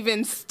I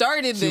even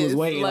started this. She was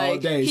waiting all like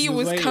day. he She was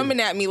was waiting. coming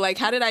at me like,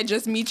 how did I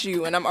just meet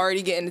you and I'm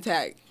already getting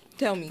attacked?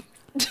 Tell me.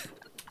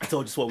 I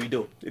told you it's what we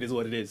do. It is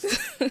what it is.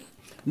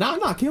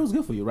 Nah, kale's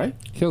good for you, right?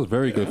 Kale's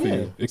very good for Yeah.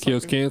 you. It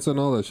kills cancer and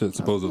all that shit,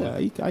 supposedly.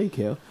 Yeah, I eat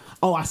kale.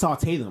 Oh, I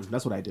saute them.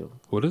 That's what I do.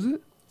 What is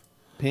it?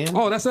 Pan.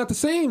 Oh, that's not the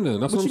same then.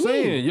 That's what, What I'm you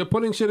mean? saying. You're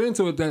putting shit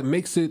into it that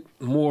makes it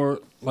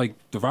more like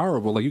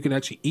devourable. Like you can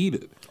actually eat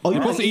it. Oh, you're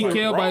you supposed to eat like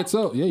kale raw? by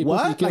itself. Yeah, you're What?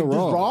 supposed to eat Like kale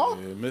just raw. raw? Yeah,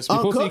 miss You're me.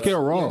 supposed to eat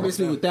kale raw. Yeah, miss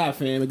me with that,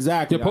 fam.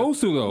 Exactly. You're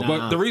supposed to though. Nah.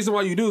 But the reason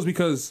why you do is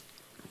because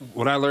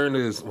what I learned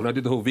is when I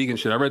did the whole vegan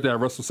shit, I read that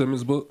Russell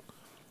Simmons book.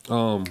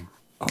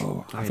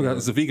 I forgot,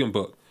 it's a vegan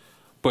book.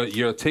 but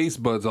your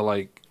taste buds are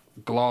like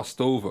glossed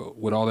over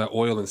with all that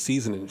oil and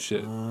seasoning and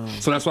shit.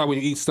 So that's why when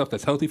you eat stuff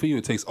that's healthy for you,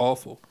 it tastes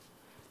awful.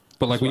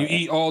 But like when you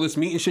eat all this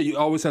meat and shit, you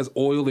always has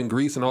oil and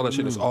grease and all that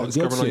shit. It's all it's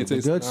good covering all your shit,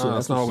 taste. the good shit, That's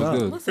that's not what's always up.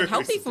 good. Listen,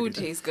 healthy food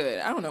tastes good.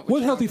 I don't know. What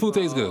you're healthy food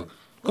talking tastes about. good?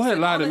 Go ahead,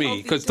 lie All to the me,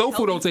 healthy- because tofu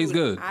healthy don't taste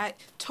food. good.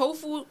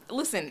 Tofu.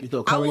 Listen,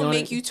 throw I curry will on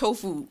make it? you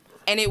tofu,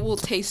 and it will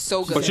taste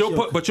so good.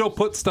 But you'll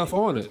put stuff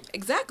on it.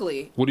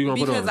 Exactly. What are you gonna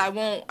put on Because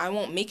it? I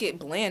won't make it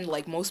bland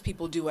like most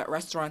people do at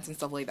restaurants and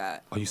stuff like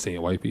that. Are you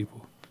saying white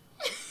people?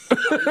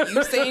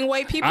 You saying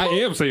white people? I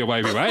am saying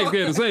white people. I ain't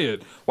scared to say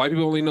it. White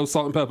people only know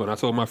salt and pepper, and I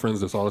told my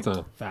friends this all the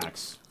time.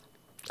 Facts.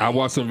 I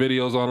watch some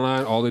videos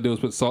online. All they do is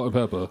put salt and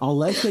pepper.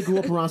 Unless they grew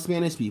up around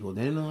Spanish people,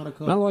 they didn't know how to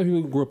cook. Not a lot of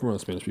people grew up around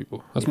Spanish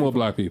people. That's more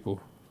black people.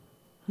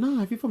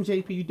 No, if you're from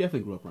JP, you definitely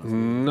grew up around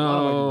Spanish. A lot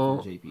of No,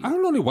 white people from JP. I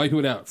don't know any white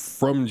people that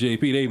from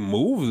JP. They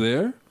moved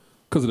there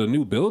because of the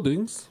new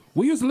buildings.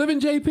 We used to live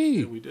in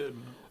JP. We did,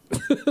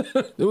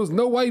 man. There was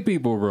no white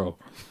people, bro.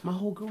 My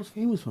whole girl's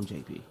family was from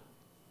JP.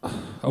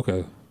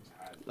 Okay,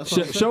 That's what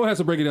I'm saying. Show has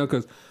to break it down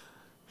because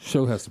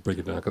Show has to break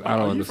it down because I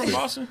don't Are you from understand.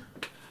 Boston?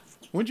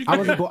 When'd you I get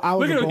wasn't, here? I Look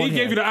wasn't at him. born He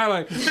here. gave you the eye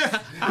like.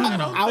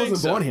 I wasn't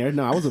so. born here.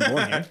 No, I wasn't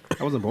born here.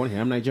 I wasn't born here.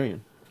 I'm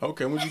Nigerian.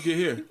 Okay, when'd you get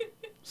here?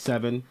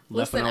 7.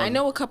 left Listen, an hour. I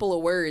know a couple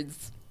of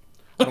words.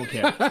 I don't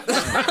care.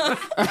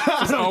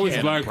 It's always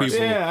black people.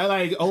 Yeah, I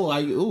like. Oh,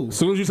 like ooh. As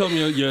soon as you tell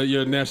me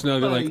your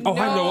nationality, they're like, oh,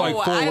 I know like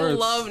 4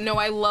 words.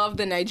 I love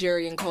the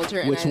Nigerian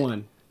culture. Which and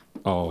one?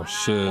 Oh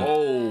shit!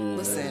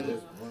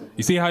 Listen,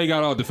 You see how he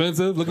got all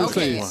defensive? Look at his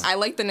okay, face. I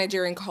like the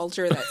Nigerian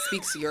culture that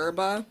speaks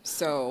Yoruba,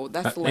 so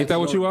that's the Ain't that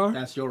what you are?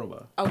 That's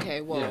Yoruba.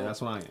 Okay, well, Yeah,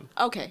 that's what I am.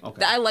 okay.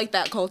 Okay. I like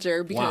that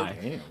culture because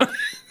Why?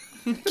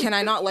 can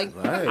I not like?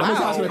 I'm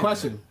just asking a Wow.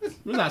 question. I'm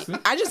just asking.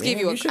 I just gave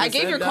you should've I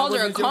gave said your that culture a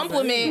wasn't your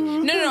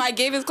compliment. No, I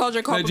gave his culture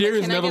a compliment.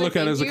 Nigerians Can I never get look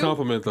at it as a thank you?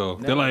 compliment though.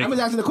 They're I'm like,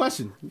 just asking a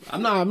question.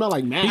 I'm not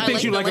like mad. He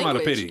thinks you the like him out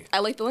of language. pity. I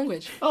like the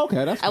language.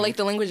 Okay, that's I like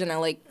the language, and I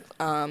like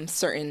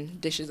certain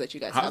dishes that you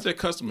guys How's have. their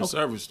customer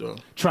service though?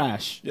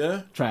 trash.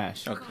 Yeah.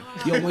 Trash. Okay.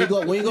 Yo, when you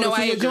go No, to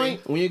I see a agree.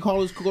 joint, when you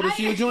go to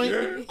see a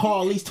joint,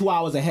 call at least 2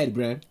 hours ahead,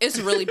 bruh. It's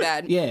really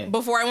bad. Yeah.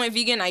 Before I went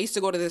vegan, I used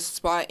to go to this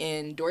spot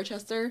in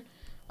Dorchester.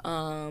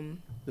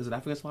 Is it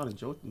African spot in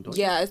Jordan?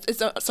 Yeah, it's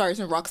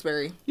in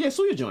Roxbury. Yeah,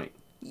 suya joint.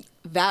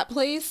 That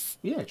place,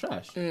 Yeah,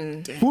 trash.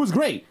 Food's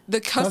great. the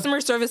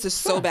customer service is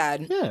so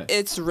bad. Yeah.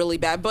 It's really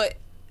bad. But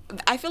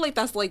I feel like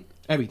that's like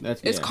Everything.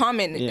 That's it's yeah.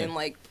 common Yeah. in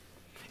like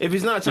If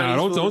it's not Chinese nah,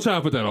 don't food, try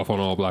to put that off on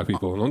all black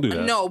people. Don't do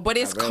that. no, but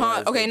it's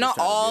realized okay. they Not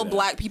were trying to all do that.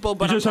 black people,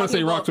 but You're I'm just trying to talking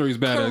say about Roxbury's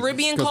bad at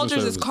Caribbean customer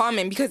cultures is service.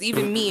 common because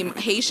even me,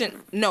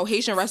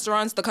 Haitian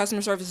restaurants, the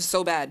customer service is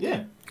so bad.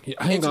 yeah.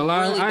 I ain't It's gonna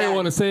lie. really I didn't bad.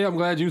 want to say it. I'm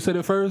glad you said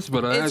it first,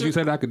 but It's as you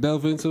said, I could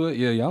delve into it.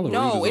 Yeah, y'all are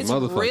No, rude as it's a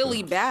motherfucker.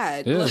 really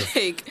bad. Yeah.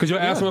 Like, Because you'll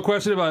ask them a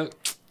question about.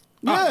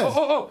 Yeah.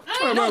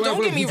 no,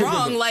 don't get me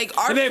wrong. Like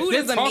our And they- food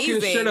they're is talking shit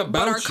amazing, about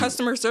but our you.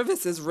 customer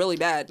service is really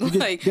bad. they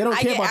Like don't I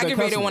care get about their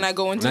aggravated when customers. I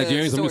go into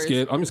Nigerians, I'm stores. just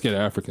scared. I'm just scared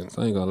of Africans.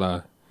 I ain't gonna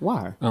lie.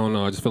 Why? I don't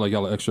know. I just feel like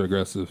y'all are extra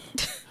aggressive.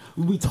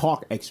 We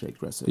talk extra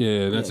aggressive.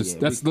 Yeah, that's a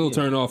little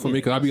turn off for me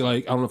because I'd be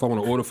like, I don't know if I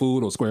want to order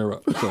food or square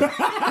up. So. You know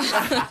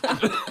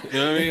what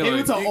I mean? Even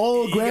Like, to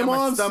old you got my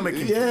grandmas. stomach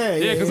confused. Yeah,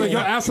 yeah, because like you'll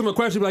ask them a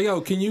question, be like,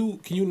 "Yo, can you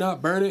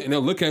not burn it?" And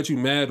they'll look at you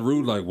mad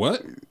rude, like,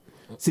 "What?"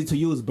 See, to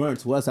you it's burnt.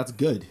 To us, that's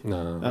good. Nah,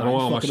 I You don't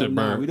want my fucking shit up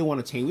now. burnt. We don't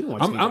want to change. We don't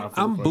want to change our food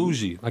I'm for you.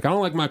 bougie. Like I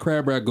don't like my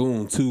crab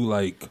ragoon too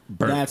like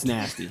burnt. That's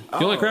nasty. You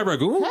don't like crab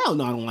ragoon? Hell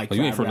no, I don't like. Oh,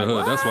 you ain't from the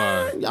hood. That's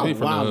why. You ain't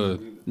from the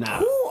hood. Nah.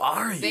 Who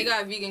are They you?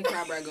 got vegan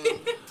crab ragoon.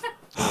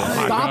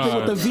 Stop it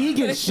with the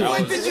vegan shit.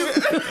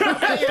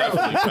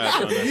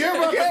 You're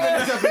gonna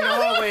finish up in the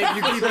hallway if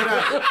you keep it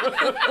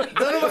up.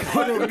 Don't nobody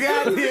want no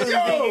goddamn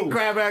vegan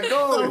crab What the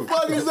ragoon.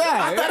 fuck is I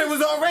that? thought it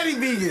was already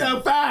vegan.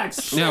 The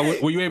facts. Now,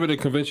 were you able to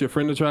convince your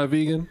friend to try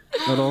vegan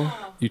at all?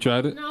 You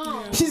tried it?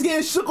 No. She's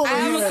getting shook over I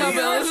have a here.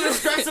 couple. You're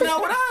stressing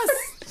out with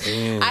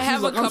us. I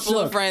have like, a I'm couple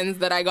of shook. friends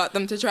that I got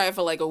them to try it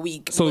for like a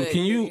week. So but-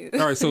 can you? All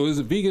right. So is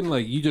it vegan?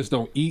 Like you just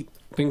don't eat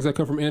things that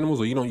come from animals,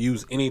 or you don't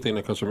use anything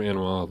that comes from an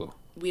animal either?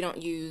 We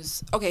don't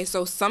use. Okay,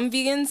 so some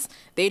vegans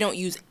they don't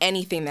use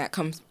anything that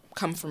come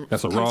from.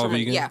 That's a comes raw from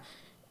vegan? Yeah.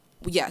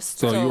 Yes.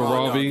 So you a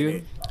raw no,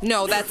 vegan?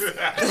 No, that's.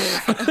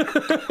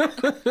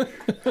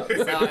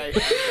 Sorry.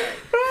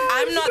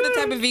 I'm not the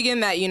type of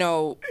vegan that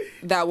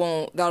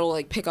that'll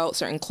like pick out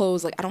certain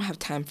clothes. Like I don't have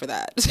time for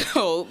that.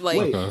 So like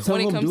Wait, Okay. some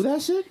when of it them comes, do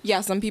that shit?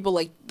 yeah, some people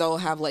like they'll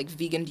have like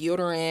vegan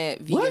deodorant,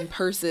 vegan What?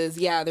 purses.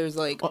 Yeah, there's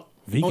like.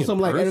 Vegan On some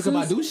like Erica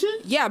purses? Badu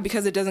shit? Yeah,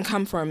 because it doesn't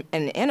come from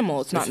an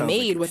animal. It's not sounds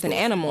made like with an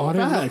extortion. animal. Oh, I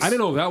Facts. didn't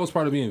know that was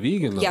part of being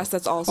vegan. Though. Yes,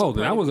 that's also Oh,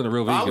 then I part of- wasn't a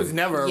real vegan. I was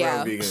never a Yeah.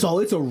 real vegan. So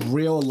it's a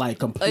real like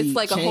complete. It's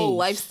like a whole change.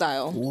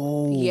 lifestyle.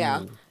 Whoa.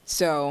 Yeah.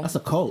 So That's a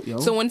cult, yo.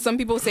 so when some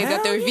people say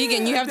that they're Hell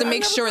vegan, you yeah. have to I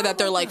make never sure thought that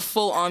they're about like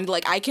full on.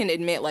 Like I can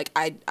admit, like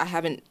I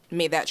haven't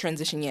made that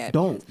transition yet.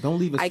 don't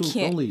leave it. I Don't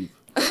can't- leave.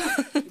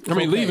 I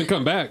mean, leave and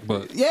come back,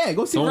 but Yeah,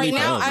 go see. Don't Right leave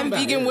now, forever. I'm Come back.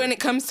 vegan when it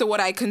comes to what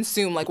I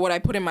consume, like what I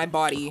put in my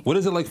body. what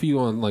is it like for you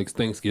on like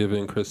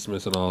Thanksgiving,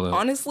 Christmas, and all that?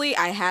 Honestly,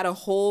 I had a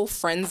whole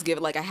Friendsgiving,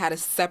 like I had a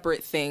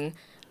separate thing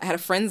I had a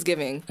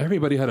Friendsgiving.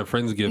 Everybody had a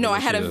Friendsgiving. No, I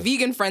this had a year.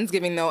 vegan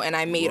Friendsgiving though, and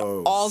I made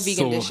all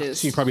vegan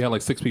dishes. You probably had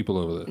like 6 people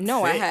over there.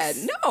 No, I had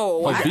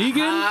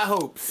vegan? High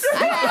hopes.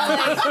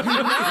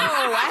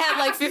 I had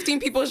like 15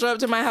 people show up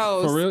to my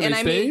house. For real? And They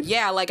I made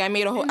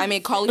stayed? I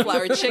made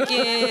cauliflower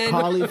chicken.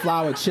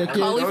 Cauliflower chicken.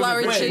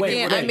 Cauliflower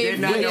chicken. I made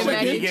vegan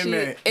mac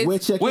and cheese.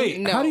 With chicken. Wait,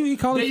 No. how do you eat You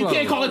cauliflower?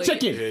 can't call it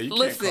chicken. Yeah, you can't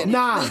Listen.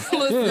 Nah.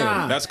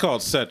 Yeah. That's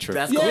called Cetric.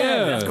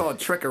 That's called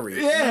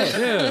trickery.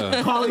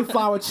 Yeah.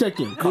 Cauliflower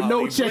chicken with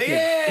no chicken.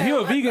 If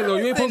you're a vegan though,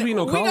 you ain't supposed to eat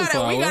no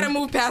cauliflower. We gotta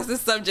move past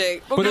this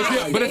subject. But if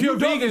you're You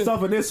dumped vegan,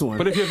 yourself in this one.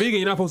 but if you're vegan,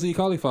 you're not supposed to eat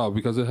cauliflower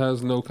because it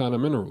has no kind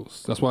of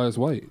minerals. That's why it's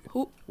white.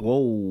 Whoa.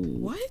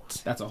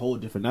 What? That's a whole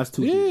different. That's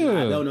too Yeah. deep.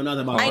 I don't know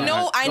nothing about I that.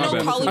 know My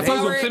bad. cauliflower I is thought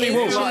you were Sydney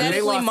Wolf. They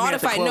genetically lost me at the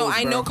modified. No, close,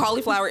 I bro. know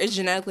cauliflower is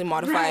genetically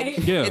modified. Right.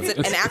 Yeah, It's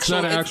it's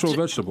not an actual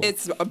vegetable.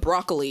 It's a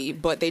broccoli,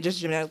 but they just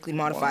genetically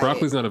modified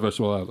Broccoli's it. not a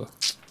vegetable either.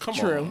 Come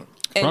True. on.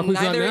 And Broccoli's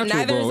not neither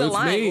natural, is bro. a It's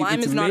lime. made. Lime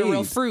It's is not a real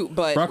made. fruit,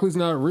 but Broccoli's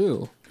not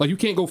real. Like you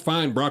can't go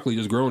find broccoli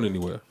just growing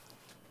anywhere.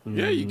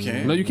 Yeah, you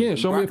can. No, you can't.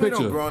 Show me a Broccoli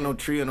picture. don't grow on no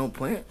tree or no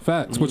plant.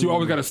 Facts, but you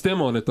always got a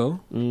stem on it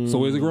though. So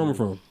where's it growing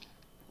from?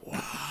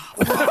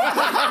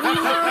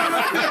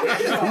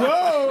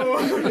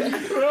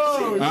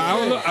 I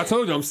don't know. I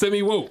told you I'm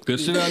semi woke.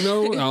 This shit I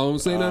know. I don't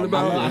say nothing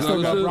about I it. still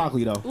Other got shit.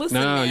 broccoli though. listen,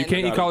 Nah, man. you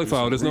can't eat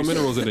cauliflower. There's no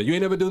minerals in it. You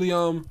ain't never do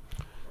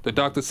the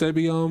Dr.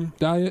 Sebi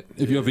diet.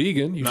 If you're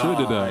vegan, you should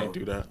do I that. ain't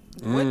do that.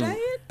 What diet?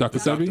 Dr. Dr.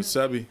 Sebi,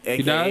 Sebi.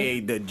 AKA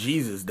the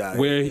Jesus diet.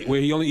 where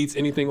he only eats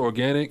anything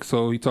organic.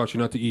 So he taught you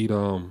not to eat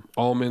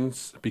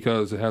almonds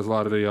because it has a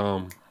lot of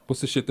the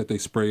what's the shit that they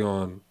spray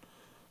on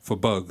for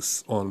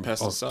bugs on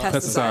Pesticide.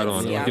 pesticide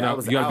on it. Yeah. Like, you I know,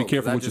 was you gotta be out,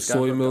 careful 'cause I with your just got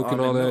soy the milk and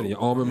all almond that, milk. and your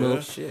almond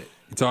milk. Shit.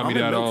 He taught me Almond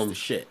that milk's the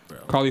shit, bro.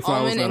 cauliflower is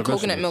Almond not and a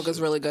coconut vegetable. milk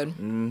is really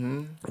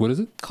good. What is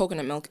it?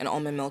 Coconut milk and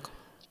almond milk.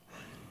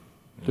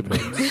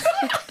 Depends.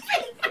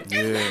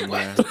 Yeah,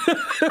 man.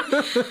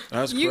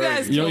 That's You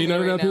guys crazy. You kill don't me eat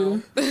none of right that,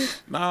 now. Peter?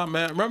 Nah,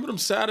 man. Remember them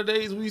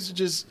Saturdays we used to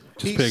just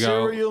eat pig out.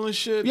 cereal and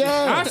shit?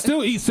 Yeah. I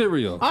still eat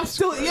cereal. I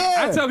still, yeah.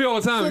 I tell people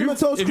all the time. Cinnamon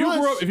Toast If you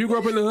Crunch. grew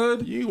up in the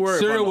hood, You worry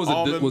cereal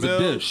about the was a almond milk.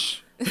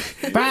 dish.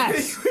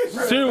 Facts.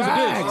 Cereal was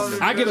a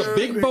dish. I get a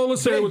big bowl of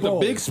cereal Big with a bowl.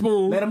 big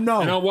spoon. Let 'em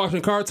know. And I'm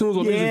watching cartoons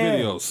or music Yeah.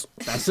 videos.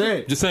 That's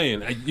it. Just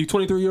saying. You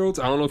 23-year-olds,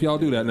 I don't know if y'all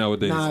do that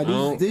nowadays. Nah, I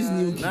don't- these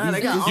new. Nah, they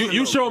got almond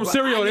you milk, show them but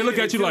cereal, I they look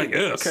need at you it like, too,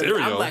 ugh, 'cause cereal.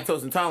 I'm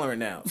lactose intolerant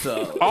now,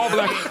 so. all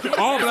black people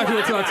are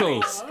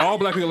lactose. All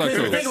black people are Think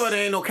about lactose. it,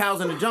 ain't no cows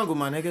in the jungle,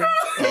 my nigga.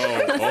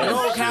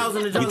 No cows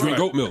in the We jungle. drink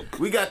goat milk.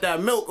 We got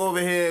that milk over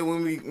here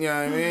when we, you know what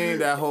I mean?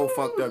 That whole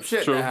fucked up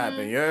shit True. that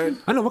happened, you heard?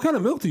 I know. What kind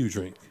of milk do you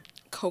drink?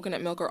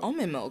 Coconut milk or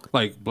almond milk.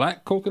 Like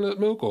black coconut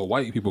milk or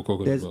white people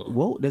coconut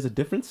milk? There's a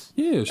difference.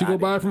 Yeah, she go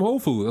buy it from Whole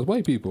Foods. That's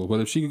white people. But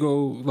if she could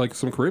go like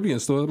some Caribbean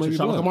store, it might To be the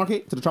tropical black.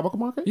 market? To the tropical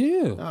market?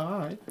 Yeah. Oh, all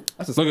right.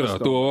 That's a Look at special her,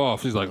 threw her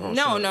off. She's like, oh,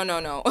 No, shit.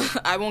 no.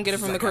 I won't get it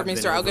from the like, Caribbean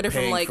I've store. been I'll get it from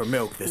overpaying like for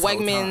milk this whole time.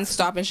 Wegmans,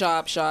 Stop and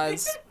Shop,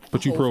 Shaw's.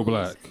 But you Whole pro Foods.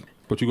 black.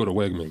 But you go to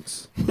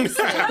Wegmans.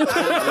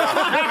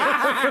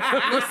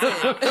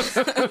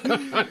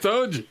 I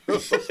told you.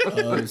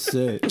 Oh,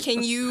 shit.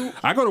 Can you?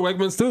 I go to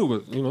Wegmans too,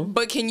 but you know.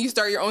 But can you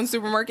start your own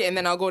supermarket and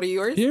then I'll go to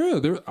yours? Yeah,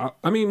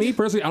 I mean, me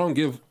personally, I don't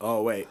care First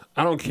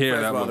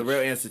that of all, much. the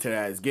real answer to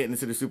that is getting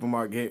into the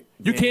supermarket.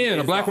 You can. A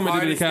It's black the woman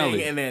did it in hardest thing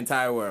Cali. in the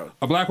entire world.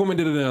 A black woman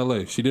did it in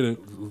LA. She did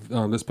it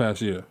this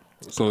past year.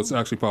 So it's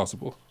actually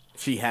possible.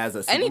 She has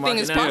a supermarket Anything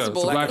is now. Yeah, it's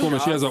possible. a black woman.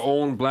 She has her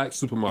own black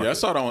supermarket. Yeah, I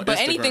saw that on But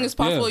Instagram. anything is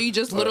possible. Yeah. You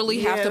just literally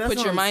have to that's put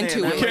what your I'm mind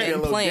saying. to That it might be a and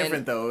little plan.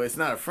 different though. It's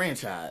not a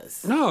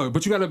franchise. No,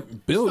 but you gotta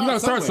build. You gotta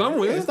start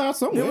somewhere. Start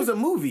somewhere. There was a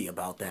movie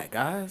about that,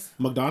 guys.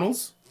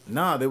 McDonald's?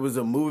 No, there was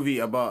a movie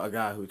about a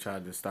guy who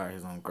tried to start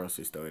his own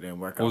grocery store. It didn't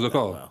work out. was it that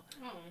called? well.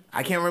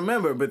 I can't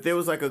remember, but there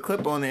was like a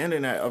clip on the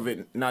internet of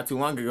it not too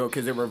long ago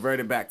because it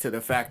reverted back to the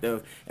fact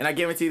of, and I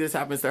guarantee this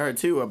happens to her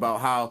too,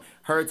 about how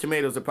her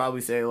tomatoes will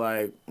probably say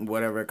like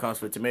whatever it costs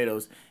for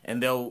tomatoes,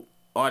 and they'll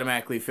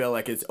automatically feel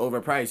like it's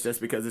overpriced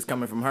just because it's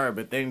coming from her,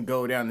 but then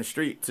go down the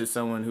street to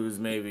someone who's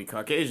maybe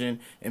Caucasian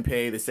and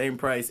pay the same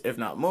price, if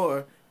not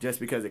more, just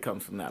because it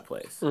comes from that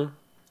place.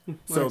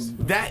 So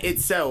that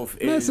itself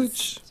is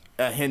Message.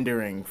 a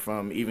hindering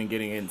from even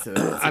getting into.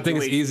 I think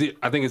it's situation. easy.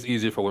 I think it's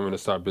easier for women to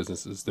start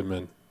businesses than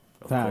men.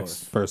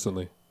 Facts.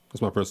 Personally,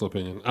 that's my personal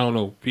opinion. I don't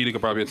know. Peter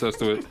could probably attest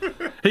to it.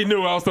 He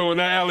knew I was throwing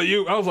that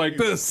alley-oop. I was like,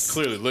 this.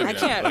 Clearly living I it.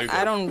 can't. Like,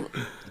 I don't.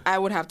 I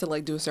would have to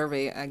like do a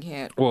survey. I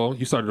can't. Well,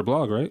 you started a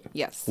blog, right?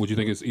 Yes. Would you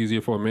think it's easier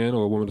for a man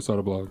or a woman to start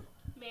a blog?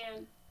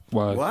 Man.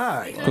 Why?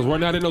 Why? Because we're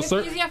not in no It's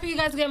search. easier for you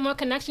guys to get more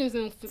connections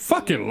and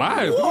Fucking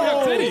lies. We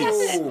have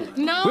titties.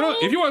 No. We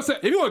don't, if you want to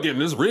get in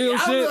this real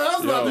shit, we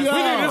need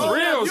this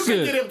real You can get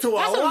shit. him to a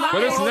That's a lot lie.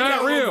 But it's more not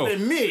hotels real.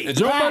 than me. And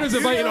Joe Budden's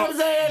inviting You know what I'm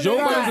saying? Joe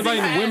Yeah. Budden's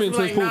inviting He women to his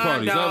acts pool like, party.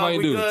 He's nah, not inviting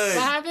we dudes. good.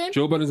 What happened?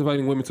 Joe Budden's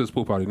inviting women to his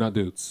pool party, not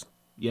dudes.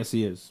 Yes,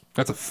 he is.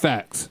 That's a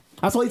fact.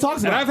 That's what he talks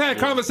And about. I've had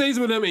conversations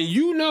with him, and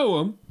you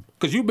know him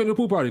because you've been to a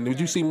pool party. Did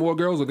you see more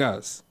girls or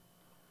guys?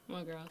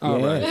 My girl. All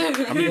Yeah.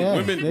 right. I mean,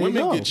 Yeah, there women you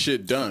go. get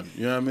shit done.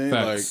 You know what I mean?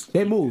 Facts.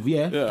 They move,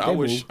 yeah. Like, yeah, They I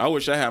move.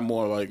 wish I had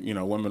more like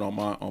women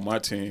on my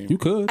team. You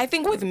could. I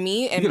think with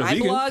me and get a my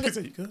vegan. blog,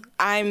 You could.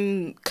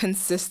 I'm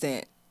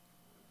consistent,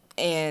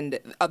 and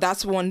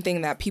that's one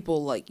thing that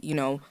people like.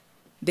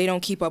 They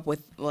don't keep up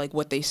with like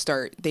what they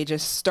start. They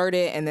just start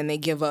it and then they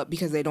give up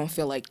because they don't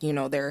feel like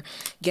they're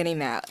getting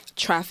that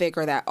traffic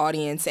or that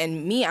audience.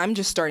 And me, I'm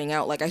just starting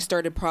out. Like I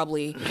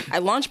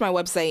launched my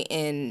website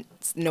in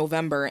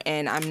November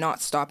and I'm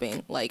not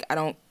stopping. Like I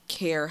don't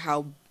care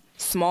how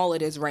small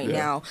it is right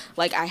now.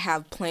 Like I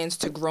have plans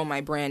to grow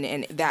my brand,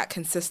 and that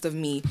consists of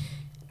me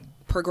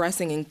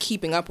progressing and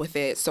keeping up with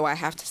it. So I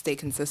have to stay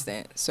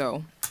consistent.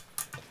 So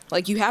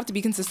like you have to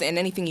be consistent in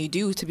anything you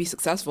do to be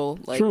successful.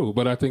 Like True,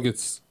 but I think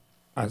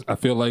I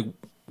feel like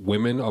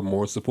women are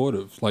more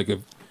supportive. Like if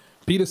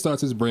Peter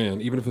starts his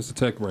brand, even if it's a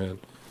tech brand,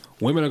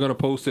 women are going to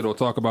post it or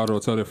talk about it or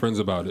tell their friends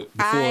about it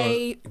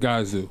before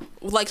guys do.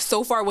 Like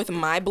so far with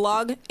my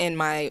blog and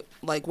my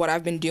like what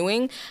I've been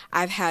doing,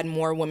 I've had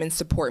more women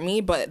support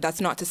me, but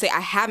that's not to say I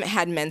haven't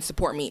had men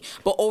support me.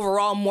 But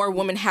overall, more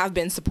women have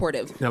been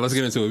supportive. Now let's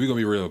get into it. We're going to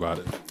be real about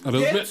it.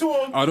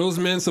 Are those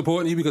men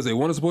supporting you because they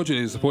want to support you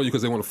or they support you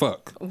because they want to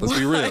fuck? Let's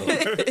be real.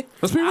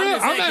 Let's be real.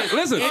 I'm not,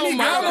 listen, I don't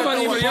know about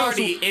anybody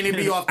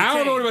else. I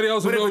don't know anybody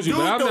else who knows you,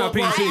 but I'm not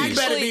PC. You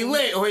better be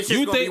lit or his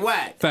shit's gonna be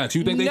whack. Facts.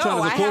 You think they No, trying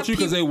to I support have you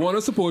because they want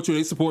to support you?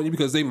 They support you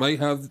because they might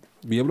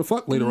be able to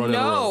fuck later on down the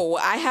road. No,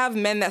 I have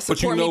men that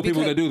support But you know me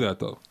people because that do that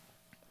though.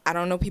 I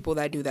don't know people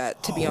that do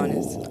that, to be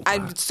honest.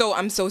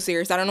 I'm so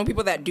serious. I don't know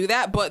people that do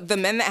that, but the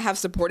men that have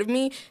supported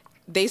me,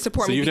 they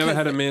support So me. you've never because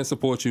had a man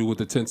support you with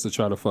the intents to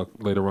try to fuck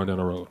later on down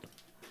the road?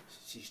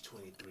 She's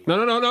 23.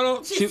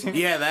 No.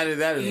 Yeah, that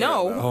is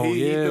No. real, though. Oh,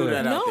 He threw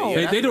that out No.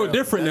 there. Yeah, They do it that's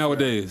different real.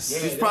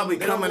 nowadays. He's probably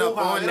coming up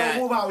on They that.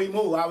 don't move how we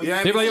move. How we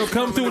Yeah, They be like, yo,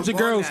 come through with your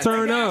girls,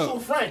 turn Like, actual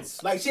up. friends.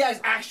 Like she has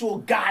actual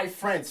guy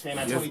friends, man.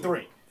 At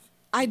 23,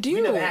 I do.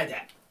 we never had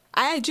that.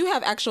 I do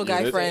have actual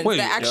guy Yeah, friends Wait.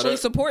 that actually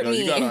support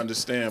me. You gotta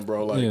understand,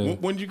 bro. Like, Yeah.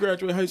 when did you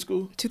graduate high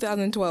school?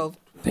 2012.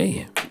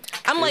 Damn.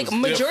 I'm like, was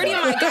majority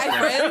of my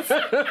guy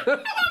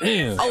friends,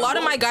 Damn. a lot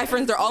of my guy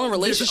friends, they're all in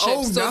relationships.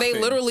 owe So they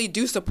nothing. literally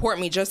do support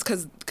me just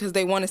because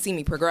they want to see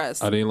me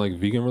progress. Are they in like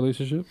vegan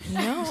relationships?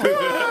 No. You're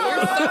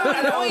so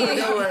annoying.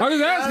 I'm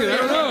just asking. I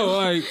don't know.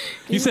 Like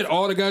you said,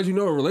 all the guys you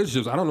know are in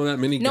relationships. I don't know that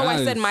many No,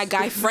 guys. I said my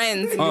guy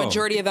friends, Oh.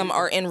 majority of them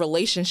are in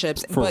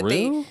relationships. For but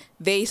real?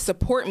 they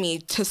support me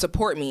to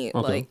support me.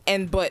 Okay.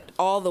 But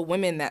all the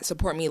women that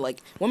support me,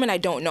 like women I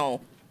don't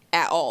know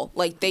at all.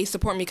 Like they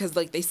support me because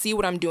like they see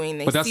what I'm doing.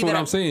 They But that's see what that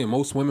I'm saying.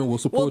 Most women will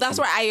support Well, that's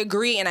you. where I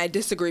agree and I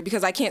disagree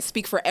because I can't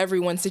speak for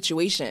everyone's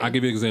situation. I'll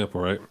give you an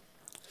example, right?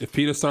 If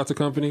Peter starts a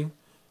company,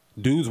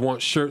 dudes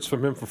want shirts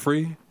from him for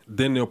free,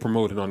 then they'll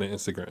promote it on their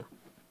Instagram.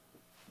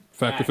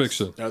 Fact or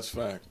fiction? That's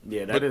fact.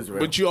 Yeah, that is real.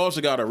 But you also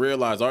gotta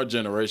realize our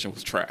generation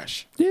was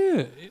trash.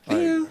 Yeah.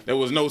 Yeah. There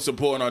was no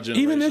support in our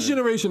generation. Even this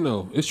generation,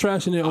 though, it's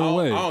trash in their I own don't,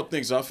 way. I don't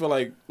think so. I feel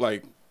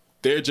like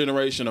their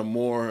generation are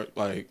more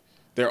like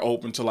they're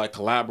open to like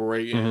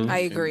collaborating. I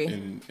agree.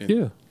 And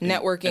Yeah.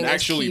 Networking and is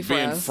actually key for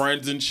being us.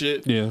 friends and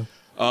shit. Yeah.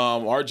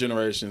 Our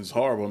generation's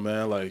horrible,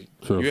 man. Like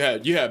True. you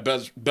had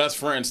best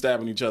friends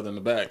stabbing each other in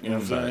the back. You know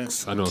what I'm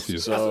saying? I know a few.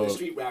 That's where So the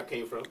street rap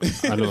came from.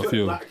 I know a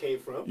few. Block came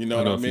from. you know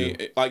I what know I a mean?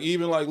 few. Like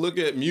even like look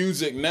at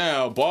music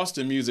now,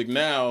 Boston music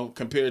now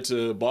compared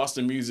to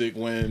Boston music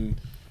when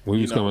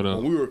We was coming up.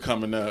 When we were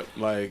coming up,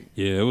 like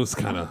Yeah, it was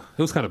kind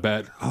of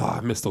bad. Oh,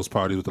 I missed those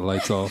parties with the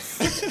lights off.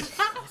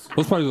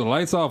 Those parties with the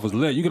lights off was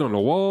lit. You get on the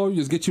wall, you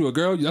just get you a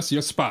girl, that's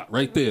your spot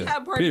right there.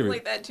 have parties Period.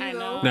 like that too, I though.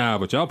 know. Nah,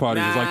 but y'all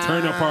parties is like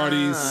turn up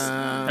parties.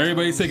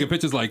 Everybody's taking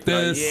pictures like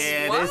this.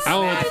 Yeah, What? this I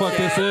don't know what the fuck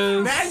this is.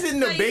 Imagine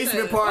the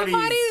basement parties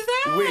What party is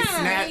that? with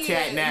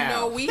Snapchat now.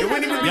 No, we It wouldn't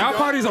even have be Y'all dark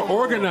parties are no more.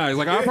 organized.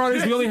 Like our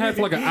parties, we only have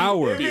for like an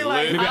hour, It'd be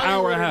like maybe an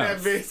hour and a Hollywood half.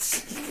 in that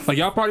bitch. Like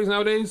y'all parties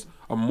nowadays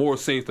are more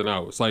safe than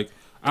ours. Like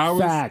ours,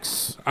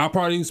 Facts. our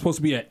party is supposed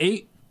to be at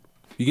 8.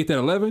 You get there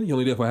at 11, you're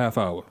only there for a half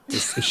hour.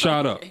 It's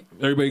shot up.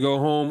 Everybody go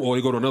home or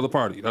they go to another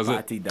party. That's it.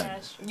 Party done.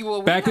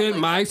 Back then,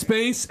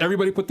 MySpace,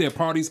 everybody put their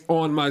parties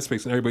on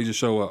MySpace and everybody just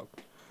show up.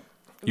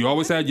 You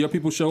always had your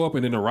people show up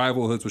and then the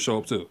rival hoods would show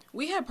up too.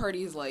 We had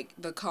parties like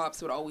the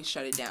cops would always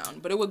shut it down,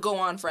 but it would go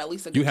on for at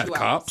least a good You had 2 hours.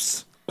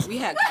 cops? We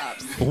had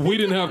cops. We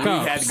didn't have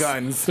cops. had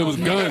guns. It was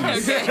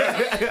guns.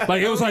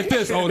 Like it was like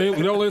this. Oh, they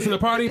don't listen to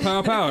the party?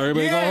 Pow, pow.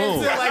 Everybody Yeah, go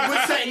home. so like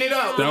we're setting it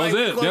up. That was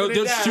Like, it. we're They'll closing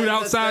it just down. shoot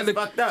That's- outside that's the.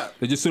 fucked up.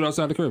 They just shoot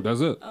outside the crib. That's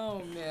it.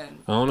 Oh man.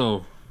 I don't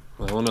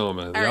know,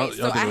 man. All right,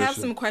 so I have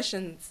generation. some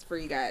questions for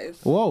you guys.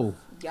 Whoa.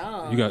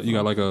 Yeah. You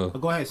got like a.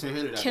 Go ahead, say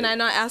hit it. Can I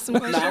not ask some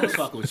Nah, I was questions?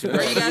 fucking with you.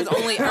 Are you guys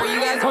only? Oh, you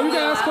can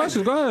ask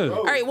questions. Go ahead.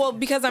 All right, well,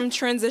 because I'm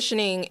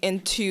transitioning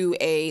into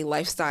a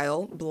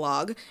lifestyle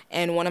blog,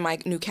 and one of my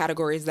new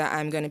categories that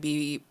I'm going to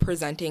be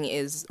presenting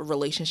is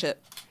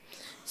relationship.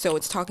 So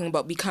it's talking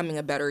about becoming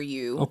a better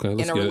you Okay,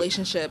 let's in a get it.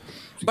 relationship.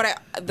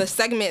 But the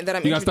segment that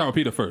I'm You gotta start with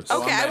Peter first.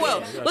 Okay, I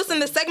will. Listen,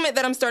 the segment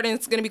that I'm starting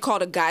is going to be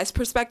called A Guy's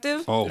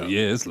Perspective. Oh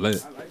yeah, it's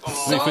lit.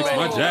 Let me fix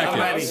my jacket.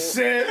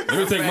 Let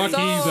me take my So-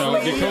 keys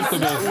out. Get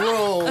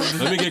comfortable.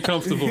 Let me get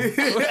comfortable.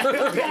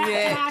 Can I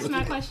Yeah. ask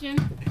my question?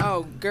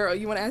 Oh, girl,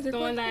 you want to ask your The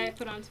one question? that I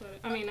put on Twitter.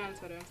 I mean, not on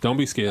Twitter. Don't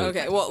be scared.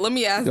 Okay, well, let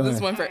me ask Go this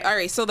ahead. one first. All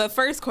right, so the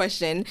first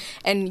question,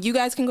 and you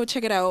guys can go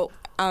check it out.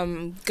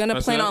 I'm gonna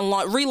That's plan it? on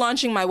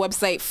relaunching my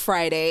website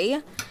Friday.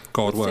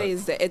 Called what? Today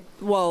is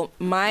well,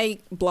 my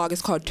blog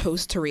is called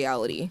Toast to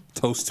Reality.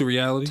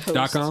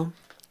 ToastToReality.com?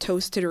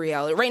 Toast to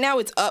Reality. Right now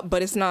it's up,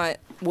 but it's not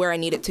where I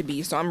need it to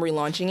be, so I'm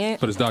relaunching it.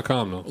 But it's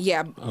 .com though.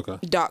 Yeah. Okay.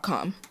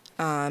 .com.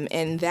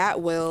 And that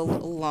will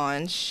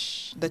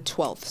launch the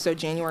 12th. So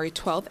January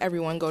 12th,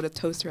 everyone go to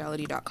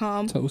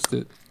toastreality.com. Toast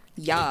it.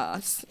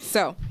 Yes.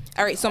 So,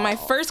 all right. So my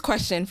first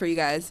question for you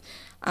guys,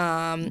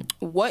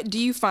 what do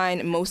you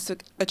find most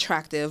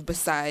attractive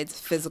besides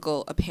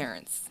physical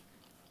appearance?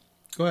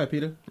 Go ahead,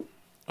 Peter.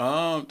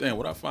 Damn,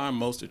 what I find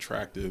most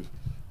attractive,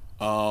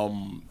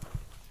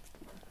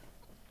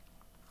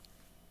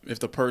 if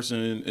the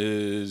person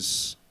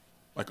is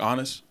like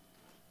honest,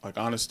 like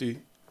honesty,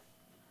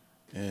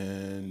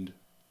 and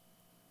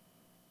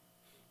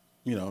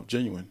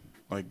genuine.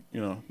 Like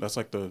that's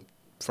like the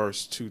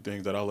first two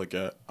things that I look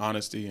at: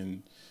 honesty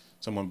and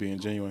someone being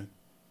genuine.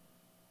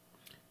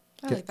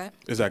 I like that.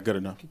 Is that good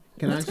enough?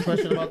 Can I ask a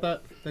question about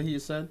that he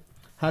just said?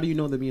 How do you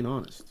know they're being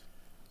honest?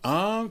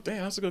 Damn,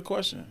 that's a good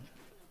question.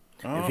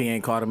 If he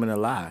ain't caught him in a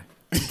lie.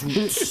 I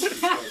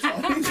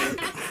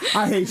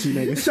hate you,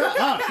 nigga. Shut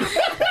up.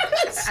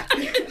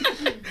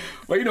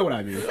 Well, you know what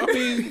I mean. I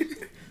mean,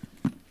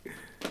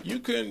 you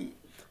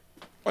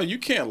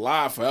can't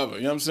lie forever.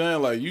 You know what I'm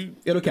saying? Like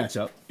It'll catch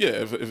up.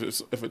 yeah.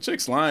 If a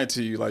chick's lying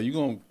to you, like you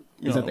gonna,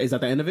 Is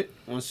that the end of it?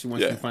 Once Yeah,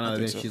 you find I out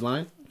think that so. she's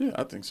lying? yeah,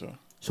 I think so.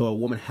 So a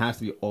woman has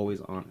to be always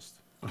honest.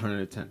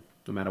 110,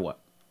 no matter what.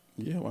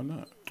 Yeah, why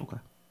not? Okay.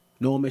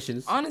 No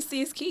omissions.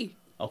 Honesty is key,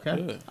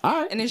 Okay. Yeah.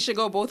 All right. and it should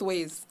go both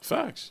ways.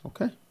 Facts.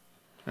 Okay.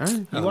 All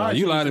right.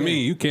 You lie to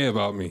me. You care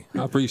about me.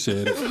 I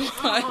appreciate it.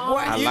 I I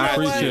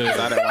appreciate it.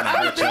 I don't want to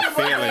hurt your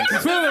feelings.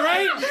 Feel it,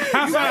 right?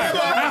 High five.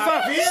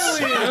 High five.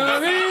 You know what I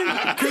mean?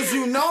 Because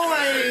you know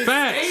I ain't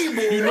Facts.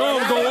 able. You know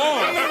I'm gonna go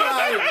off.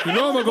 You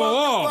know I'm gonna go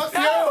off.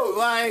 Fuck you.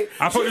 Like,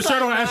 I put the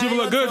shirt on, ask you if it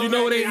look good. You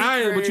know it ain't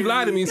iron, but you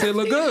lied to me and said it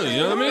look good. You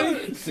know what I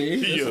mean?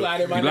 See? You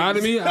lied to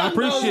me. I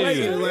appreciate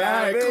it. You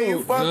yeah, cool.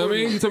 You fuck know what I with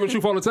mean? me. You tell me the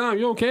truth all the time.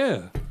 You don't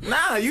care.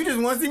 Nah, you just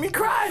want to see me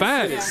cry.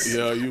 Facts.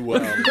 Yeah, you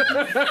wild. Can I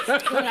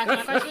ask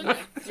my question?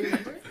 Do you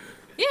remember?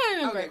 Yeah, I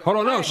remember. Hold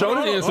on, no. Show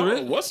didn't answer Oh,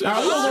 it. what's it? All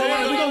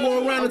right, we're gonna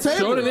go around the table.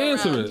 Show didn't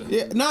answer it.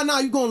 Yeah, no,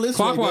 you gonna listen.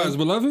 Clockwise,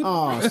 beloved.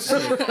 Oh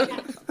shit.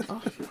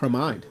 Her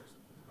mind.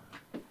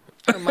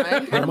 Her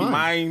mind, Her mind.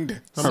 Mind.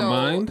 Her So-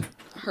 mind.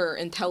 her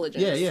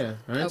intelligence. Yeah.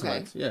 Her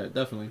intellect. Yeah,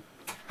 definitely.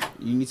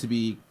 You need to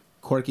be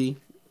quirky,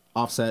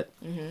 offset.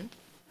 Mm-hmm.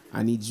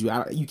 I need you.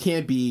 You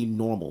can't be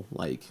normal.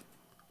 Like,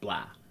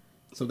 blah.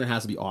 Something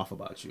has to be off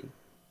about you.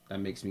 That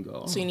makes me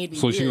go. Oh. So you need to be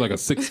So she weird. like a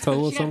six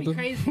toe or She gotta be something?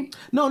 crazy.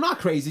 No, not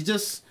crazy.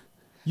 Just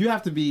you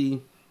have to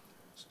be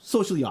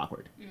socially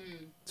awkward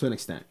to an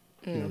extent.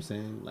 You know what I'm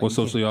saying? Like, What you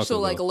socially awkward? So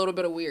like a though? little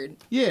bit of weird.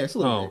 can't- Yeah, it's a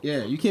little Oh. bit.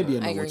 Yeah, you can't be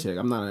a normal agree. chick.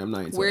 I'm not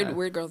into Weird, that.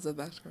 weird girls are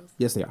the best girls.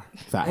 Yes, they are.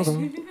 Facts.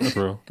 That's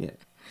real. Yeah,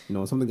 you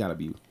know something got to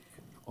be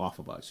off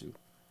about you.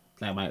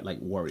 That might like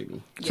worry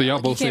me. So y'all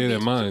like, both you can't say their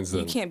be- minds You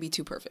then. can't be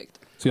too perfect.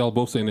 So y'all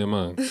both saying their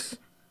minds,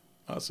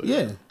 I'll say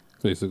Yeah. that.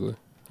 basically.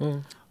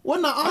 Well,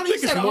 no, I think he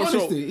said it's more so-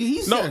 honesty. He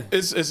No, said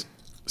it's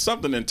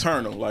something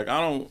internal. Like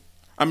I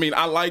mean,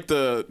 I like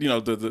the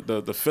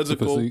the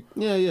physical. Physique.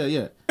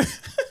 Yeah.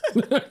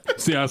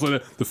 See, I saw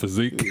that the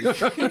physique.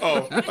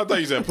 Oh, I thought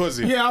you said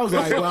pussy. Yeah, I was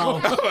like, well,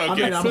 I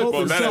Okay, mean, I'm well,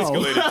 hoping that so.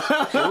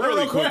 escalated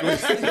really quickly.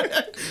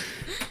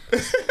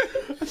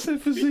 I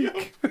said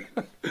physique.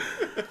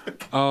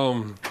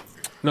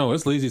 No,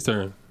 it's Lazy's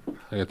turn.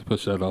 I got to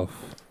push that off.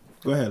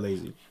 Go ahead,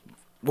 lazy.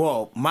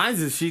 Well,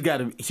 mine's is she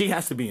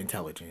has to be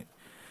intelligent.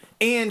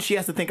 And she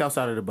has to think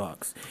outside of the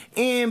box.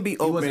 And be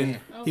open wasn't-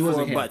 he for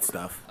wasn't here. butt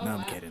stuff. No,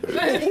 I'm kidding.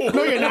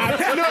 No, you're not.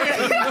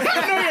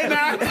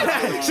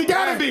 She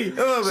gotta be. She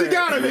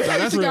gotta be.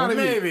 that's She real. gotta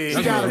be. Maybe.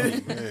 She gotta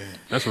be.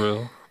 That's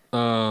real.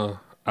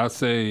 I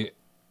say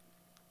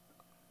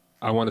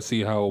I want to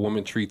see how a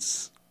woman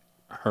treats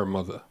her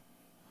mother.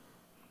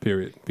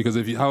 Period. Because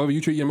however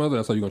you treat your mother,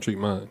 that's how you're gonna treat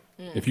mine.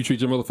 If you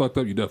treat your mother fucked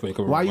up, you definitely ain't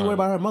coming. Why are around you worried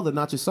mine. about her mother,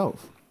 not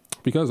yourself?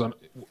 Because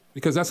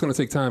that's gonna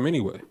take time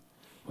anyway.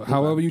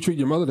 However you treat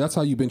your mother, that's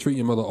how you've been treating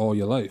your mother all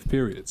your life.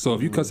 Period. So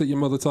if you cuss at your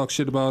mother, talk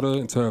shit about her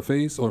into her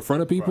face or in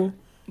front of people,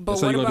 But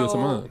that's how what you gonna do it to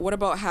mine. about what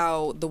about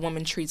how the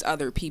woman treats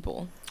other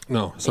people?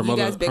 No, so You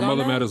guys big her on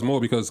mother that? matters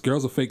more because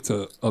girls are fake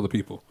to other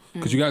people.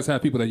 Because you guys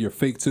have people that you're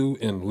fake to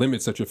and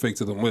limits that you're fake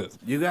to them with.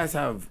 You guys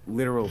have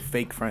literal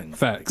fake friends.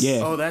 Facts.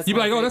 Yeah. Oh, that's You be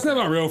my like, oh, fake that's not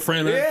my real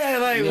friend. Yeah,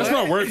 like, that's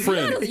what? my work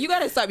friend. You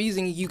gotta stop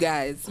using you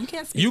guys. You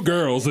can't. You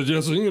girls are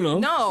just,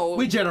 No.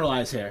 We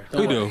generalize here.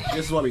 We do.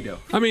 This is what we do.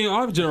 I mean,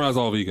 I've generalized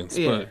all vegans,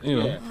 but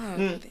Yeah. I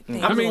mean,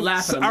 gonna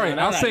laugh at him all right.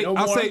 now. I'll say, No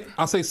I'll more. say,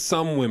 I'll say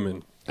some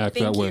women act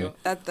Thank that way. you.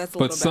 That's a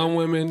But little some better.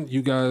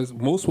 women,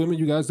 most women,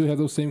 you guys do have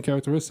those same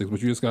characteristics,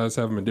 but you just guys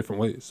have them in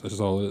different ways. That's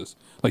just all it is.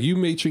 Like you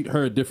may treat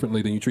her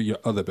differently than you treat your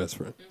other best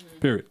friend.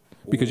 Period.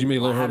 Because you may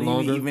love How her do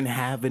longer. you even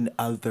have an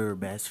other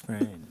best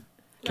friend?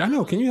 I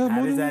know. Can you have How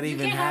more does than that that? You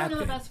even can't have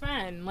another happen? best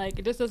friend. Like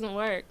it just doesn't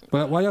work.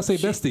 But why y'all say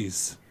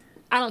besties?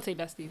 I don't say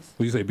besties.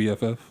 Would you say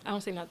BFF? I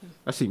don't say nothing.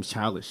 That seems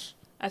childish.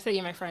 I say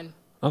you're my friend.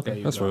 Okay,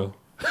 you that's go. real.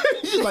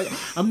 She's like,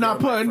 I'm not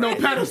putting no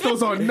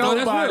pedestals on No,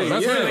 that's nobody. real.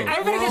 That's Yeah. real.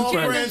 Everybody We're all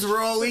gets friends.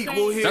 We're all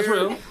equal here. That's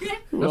real.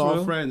 We're all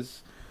real.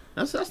 friends.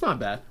 That's not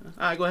bad. All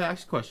right, go ahead.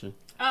 Ask your question.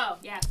 Oh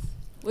yes.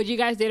 Would you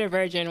guys date a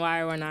virgin?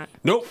 Why or not?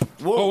 Nope.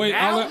 Whoa, Oh wait,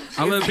 now?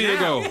 I'll let Peter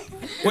go.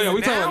 Wait, are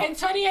we talking? In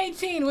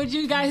 2018, would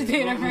you guys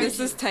date a virgin? This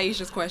is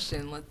Taisha's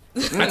question. Wait.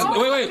 Hold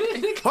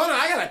on,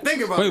 I gotta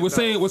think about it. We're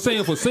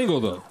saying for single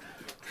though.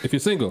 If you're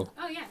single,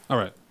 Oh yeah. all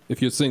right.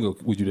 If you're single,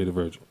 would you date a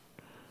virgin?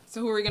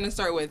 So who are we gonna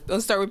start with?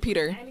 Let's start with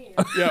Peter.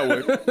 Yeah,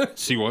 wait.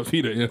 She wants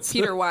Peter. Yes.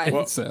 Peter, why?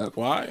 Well, Sad.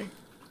 why?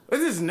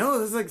 This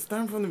is like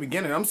starting from the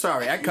beginning. I'm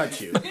sorry, I cut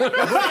you. this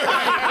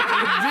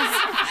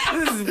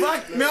is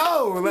fuck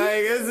no.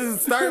 Like this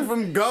is starting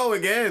from go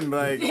again.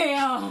 Like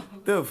Damn.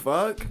 the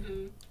fuck.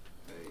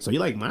 So you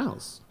like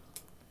Miles?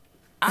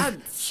 I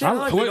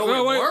like to Wait, know wait,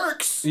 it wait.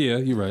 works. Yeah,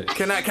 you're right.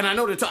 Can I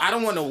know the? I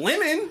don't want no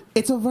women.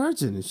 It's a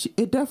virgin.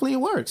 It definitely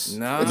works.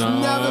 No. It's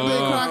never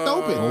been cracked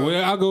open.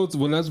 Well, I'll go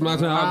when that's my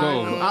time.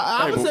 I'll go.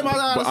 I would say my But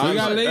last. you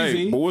got honestly,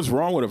 lazy. But what's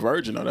wrong with a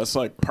virgin though? That's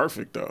like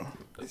perfect though.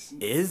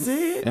 Is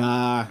it?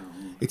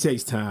 It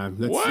takes time.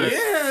 Let's What?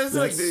 Yeah, it's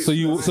like So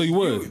you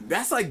would.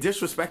 That's like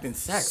disrespecting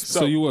sex.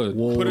 So you would.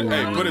 Put it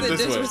The this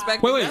way.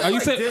 disrespect. Wait, are you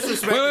like saying?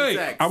 disrespecting Wait,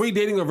 sex. are we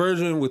dating a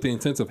virgin with the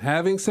intent of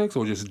having sex,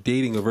 or just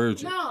dating a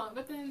virgin? No,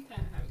 but then.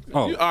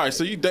 Oh, All right,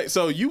 so you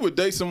would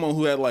date someone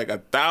who had like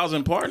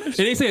 1,000 partners?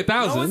 it ain't say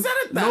 1,000. No, it's not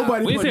a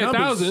Nobody We ain't put say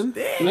numbers. 1,000.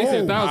 We ain't say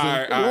 1,000. All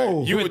right, all right.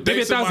 Whoa. You Maybe would date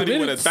 1,000 somebody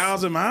with minutes.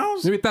 1,000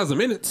 miles? Maybe 1,000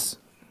 minutes.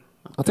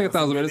 I'll take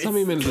 1,000 minutes. How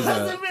many minutes is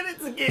that? 1,000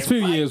 minutes again. It's a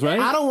few years, right?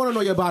 I don't want to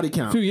know your body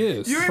count. A few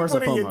years. You ain't First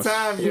and putting your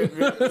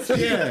foremost. time.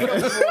 Yeah.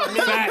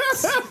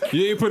 Facts.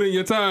 You ain't putting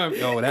your time.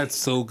 Oh, that's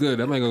so good.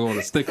 That might go on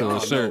a sticker or a Oh,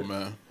 shirt. no,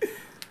 man.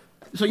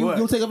 So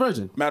you'll take a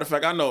virgin? Matter of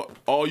fact, I know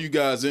all you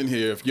guys in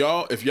here. If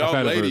y'all I've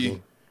had a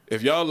virgin.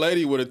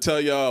 lady were to tell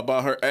y'all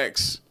about her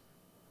ex,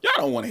 y'all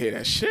don't want to hear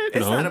that shit.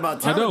 It's No, not about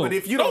I telling, don't. but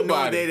if you don't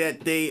Nobody. know that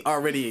they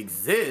already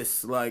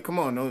exist, like, come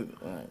on, no,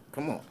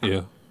 come on,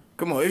 Yeah.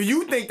 come on. If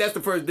you think that's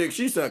the first dick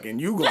she's sucking,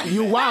 you go.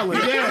 You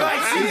wildin'. Yeah,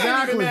 Like she ain't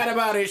exactly. even mad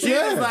about it. She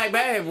Yeah. was like,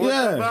 "Babe, what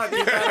Yeah. the fuck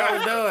you thought I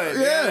was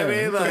doing?" Yeah. You know what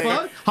I mean? Like,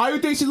 Fuck? How you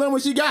think she learned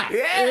what she got?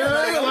 yeah,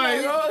 like,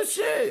 like, oh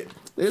shit.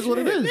 it's what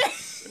it is.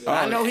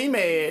 I know he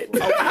mad.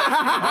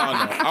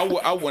 I don't know.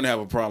 I wouldn't have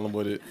a problem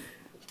with it.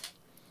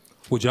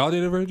 Would y'all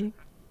date a virgin?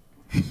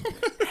 You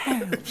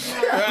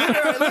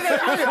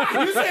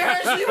see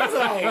her? She was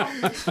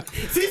like,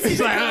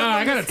 She's like,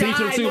 I gotta teach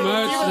him too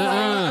much.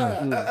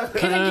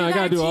 I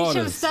gotta do all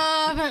this.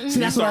 Stuff. That's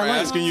what I Start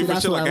like. asking you See, for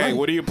that's shit what like, I hey, like.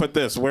 where do you put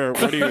this? Where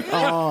do you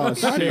Oh,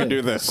 how do you shit.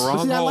 do this?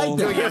 Wrong See, I like hole.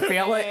 that. "Do you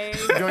feel it? Do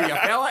you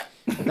feel it?"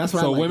 That's what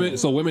I So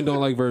like. women don't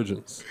like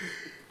virgins.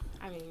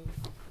 I mean,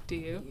 do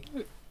you?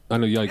 I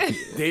know you like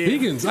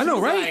vegans. I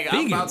know, right? Like,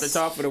 I'm about to Vegans.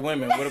 talk for the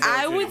women. What about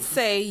I you? would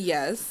say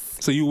yes.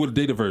 So you would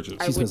date a virgin?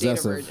 I She's would date a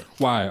possessive. virgin.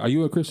 Why? Are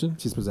you a Christian?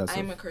 She's possessive.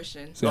 I'm a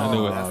Christian. See, I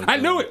knew it. I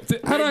knew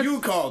it. How do I?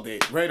 You called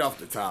it right off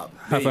the top.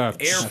 High five.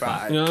 Air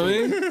five. You know what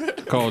I mean?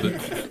 Called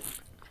it.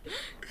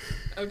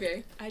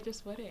 Okay. I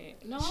just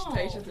wouldn't. No.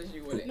 Taisha says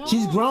you wouldn't. No.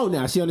 She's grown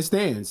now. She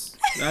understands.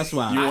 That's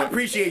why. I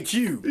appreciate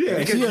you. Yeah,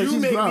 because she's you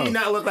make me grown.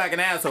 not look like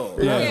an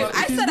asshole. Yeah.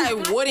 I said I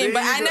wouldn't,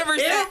 but I never Air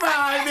said.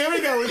 five. There we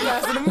go. We're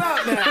passing them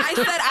out now. I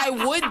said I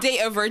would date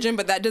a virgin,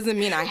 but that doesn't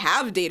mean I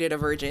have dated a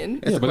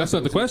virgin. Yeah, but that's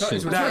not the question.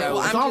 It's No, rhetorical.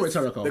 well, It's I'm all just-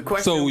 rhetorical. The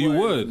question So you was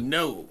would?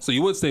 no. So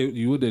you would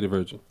date a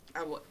virgin?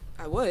 I would.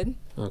 I would.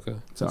 Okay.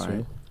 It's all That's right.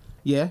 real.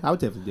 Yeah, I would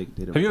definitely date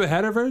her. Have you ever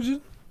had a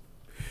virgin?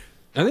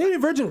 Are they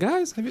even virgin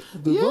guys? Have you,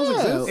 do those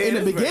exist? In the It is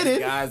very beginning.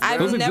 guys, I've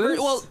Those never.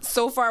 exist? Well,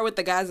 so far with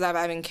the guys that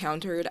I've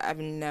encountered,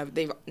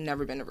 they've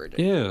never been a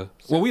virgin. Yeah.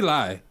 Well, we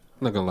lie.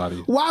 I'm not gonna lie to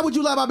you. Why would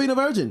you lie about being a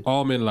virgin?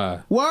 All men lie.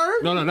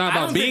 Word? No, not I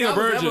about don't being think a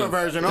I was virgin. ever a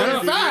virgin. No, no,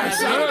 honestly.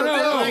 facts. No,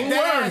 Like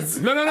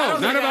that. no, no, I don't not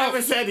think I about.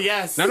 ever said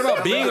yes. Not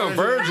about being a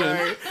virgin,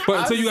 Right. but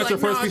I until you was got your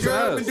like, first nah, piece of girl,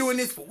 I've ass. been doing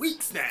this for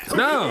weeks now.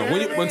 No,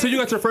 until you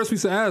got your first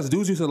piece of ass,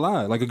 dudes used to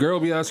lie. Like a girl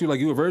be asking you, like,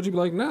 you a virgin? Be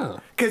like, nah.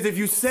 Because if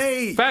you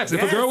say Facts.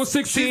 If a yes, girl was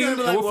she's 16, gonna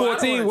be and like, we're well, I don't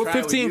 14, wanna we're try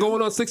with 15, you.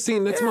 going on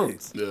 16 next Yeah.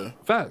 month. Yeah.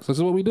 Facts. That's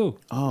what we do.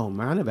 Oh,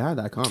 man, I never had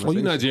that conversation. Well,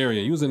 you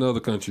Nigerian. You was in other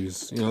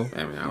countries, you know.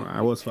 I mean,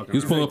 I was fucking. You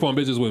was pulling up on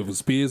bitches with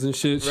spears and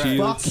shit,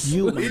 Fuck shields.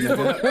 you,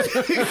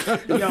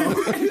 nigga.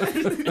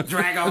 Yo.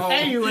 drag a hole.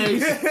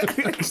 Anyways,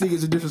 these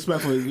niggas are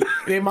disrespectful. It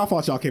ain't my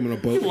fault y'all came on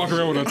a boat. Walking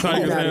around with a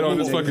tiger's head on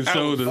his fucking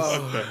shoulders.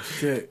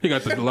 Shit. He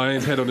got the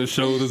lion's head on his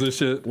shoulders and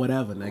shit.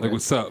 Whatever, nigga. Like,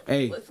 what's up?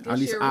 Hey, Let's get at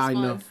least your I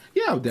know. response.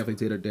 Yeah, I would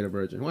definitely date a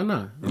virgin. Why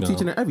not? I'm No.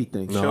 teaching her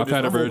everything. No, I've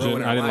had a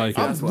virgin. I didn't like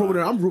I'm it.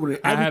 ruining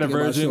I had a everything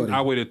about virgin. shorty.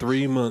 I waited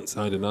 3 months.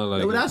 I did not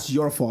like Well, it. that's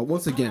your fault.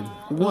 Once again.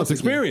 It's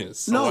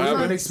experience. No, it's not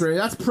happens?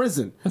 experience. That's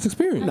prison. That's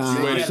experience. Nah,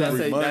 You waited that's,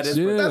 3 months?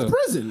 Yeah. that's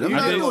prison. I'm I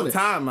not did. doing it.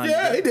 Time, man.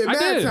 Yeah, he did. I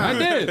Mad did. time.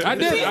 I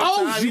did. He owes you, I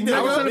was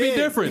nigga. trying to be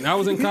different. I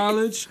was in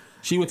college.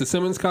 She went to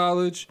Simmons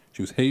College.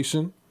 She was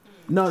Haitian.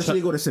 No, she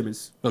didn't go to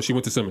Simmons. No, she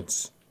went to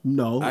Simmons.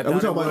 No, I we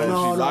thought talking it about was.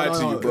 no, She lied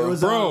to you, bro. It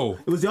was, Bro.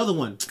 it was the other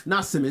one,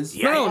 not Simmons.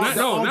 No, not,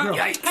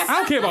 Yikes. I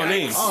don't care about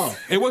names.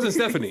 It wasn't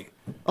Stephanie.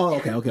 Oh,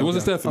 okay. It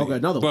wasn't Stephanie. Okay,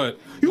 another one. But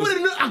You would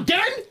have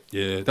again?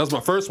 yeah, that was my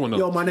first one though.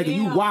 Yo, my nigga,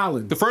 you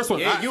wildin'. The first one,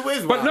 Yeah, you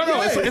is but no,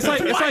 wild. it's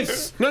like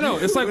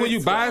it's like when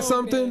you buy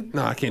something.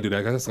 No, I can't do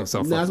that. That's gonna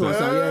sound That's fucked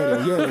what I'm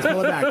up. saying. Yeah,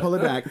 pull it back, pull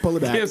it back, pull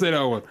it back. Can't say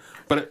that one.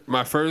 But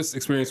my first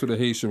experience with a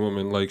Haitian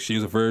woman, like she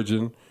was a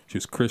virgin, she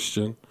was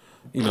Christian.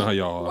 You know how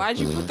y'all are. Why'd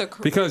you put the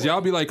Because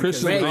y'all be like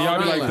Christians, and y'all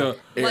be like the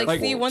like, like.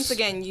 see, once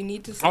again, you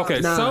need to stop.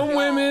 Okay, Nah. some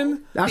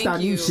women, That's Thank not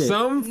new you. shit.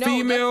 some No,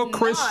 female that's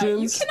not.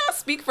 Christians. You cannot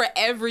speak for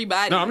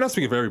everybody. No, I'm not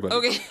speaking for everybody.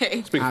 Okay.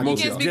 Speaking for You most You of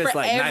can't y'all. speak Just for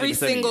like every 90%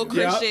 single of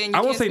you. Christian. You I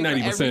won't can't say speak for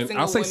 90%. every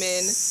I'll say single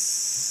woman.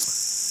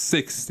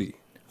 60.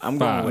 I'm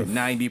going with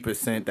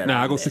 90%. That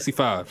Nah, I go met.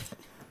 65.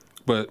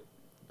 But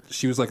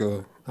she was like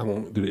a. I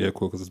won't do the air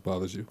quote because it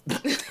bothers you.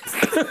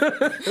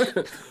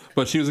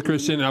 But she was a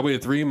Christian, and I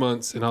waited 3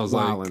 months, and I was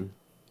like, Wildin'.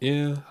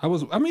 yeah, I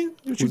was. I mean,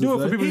 what you Was it doing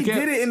for good? people He who can't?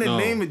 did it in the No.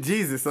 name of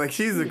Jesus. Like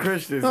she's a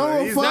Christian. Oh,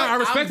 So he's fuck. No, not- I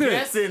respected I'm it.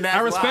 guessing that's I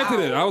respected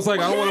why. it. I was like,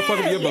 I don't want to fuck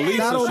up your beliefs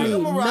That and don't shit. mean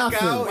I'ma rock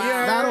nothing. out,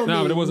 yeah. That don't Nah,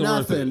 but mean it wasn't worth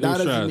nothing. it. It That was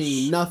doesn't trash.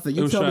 mean nothing. It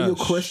You was tell me you're a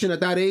trash. Christian at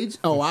that age?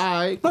 Oh, all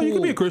right. No, you cool.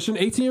 can be a Christian.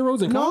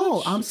 18-year-olds in No,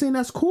 college. I'm saying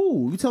that's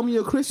cool. You tell me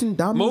you're a Christian,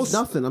 that means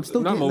nothing. I'm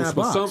still not getting most, that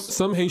but box.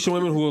 some Haitian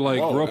women who are like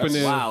Whoa, grew up in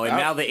there. Wow, and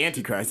now the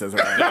Antichrist is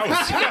around.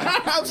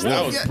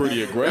 That was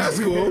pretty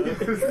aggressive.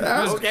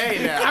 Okay,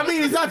 now. I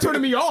mean, he's not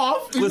turning me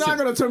off. He's Listen. not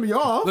going to turn me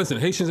off. Listen,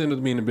 Haitians end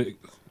up being the big.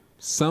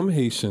 Some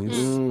Haitians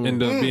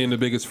end up being the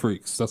biggest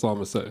freaks. That's all I'm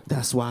gonna say.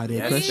 That's why they're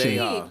Yes, Christian. they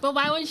are. But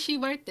why was she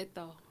worth it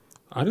though?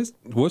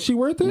 Was she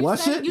worth it? What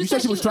shit? You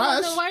said she was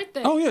trash? wasn't worth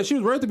it. Oh yeah, she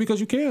was worth it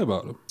because you care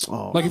about them.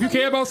 Oh. Like if you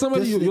care about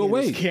somebody, This you'll nigga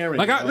is wait. caring,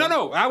 Like bro.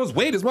 no, I was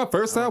waiting. It's my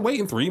first time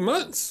waiting 3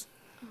 months.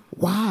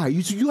 Why?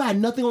 You had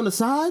nothing on the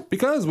side?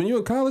 Because when you're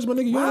in college, my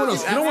nigga, you don't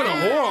want to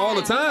whore all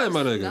the time,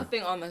 my nigga.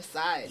 Nothing on the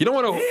side. You don't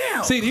want to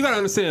see. You gotta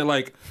understand.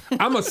 Like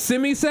I'm a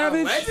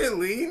semi-savage.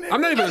 Allegedly. I'm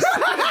not even.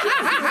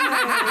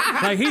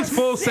 Like he's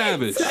full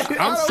savage.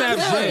 I'm Are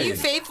savage. you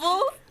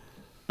faithful?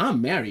 I'm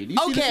married. You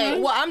see this Okay,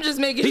 ring? well, I'm just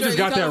making He sure just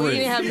you got tell that me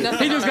you ring. didn't have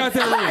nothing. He just got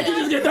that ring.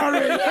 Just get that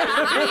ring.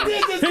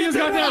 He just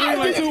got that ring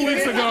like 2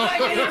 weeks ago.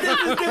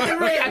 Just get the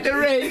ring. Get the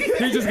ring.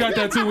 He just got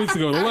that 2 weeks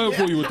ago. Don't let him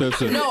fool you with that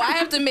shit. No, I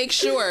have to make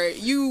sure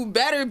you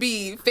better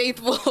be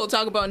faithful.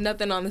 Talk about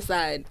nothing on the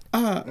side.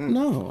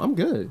 No, I'm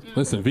good.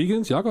 Listen,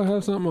 vegans, y'all gonna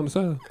have something on the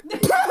side.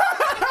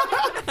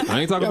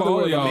 I ain't talking about all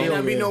of May y'all.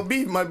 not be no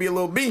beef, might be a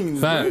little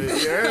beans.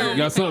 Facts. Yeah. You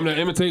got something that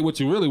imitate what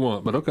you really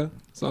want, but okay,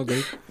 it's all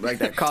good. Like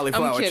that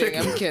cauliflower I'm kidding,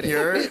 chicken. I'm kidding. You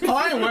heard? Oh,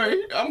 I ain't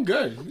worried. I'm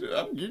good.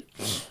 I'm good.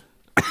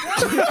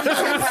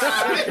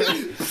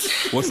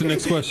 What's the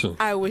next question?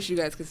 I wish you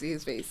guys could see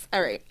his face.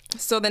 All right.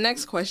 So the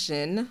next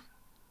question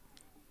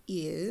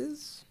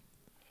is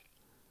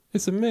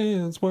It's a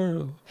man's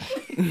world.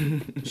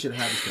 You should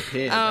have this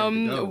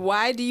prepared.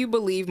 why do you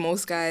believe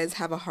most guys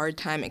have a hard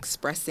time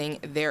expressing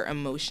their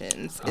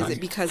emotions? Is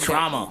it because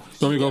Trauma.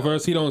 So let me go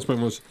first. He don't express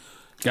much.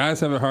 Guys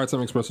have a hard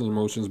time expressing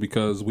emotions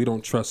because we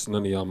don't trust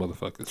none of y'all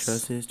motherfuckers.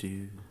 Trust his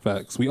dude.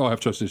 Facts. We all have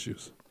trust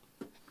issues.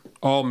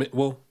 All men.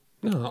 Well,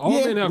 no. All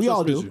Yeah, men have we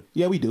all trust do. issues.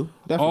 Yeah, we do.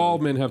 Definitely. All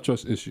men have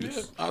trust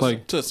issues.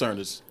 Like. To a certain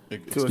extent.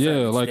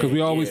 Yeah, like because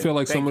we always Yeah. feel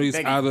like Thank you- somebody's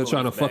thank you either for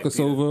trying to pulling fuck us us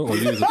back, over or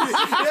use us.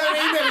 Yeah,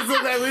 they made us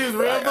look like we was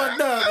real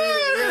fucked up.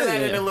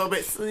 Yeah, a little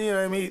bit. You know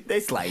what I mean? They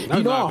slight. You know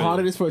That's how my hard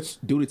opinion. it is for a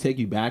dude to take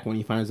you back when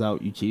he finds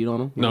out you cheated on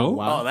him? You No. know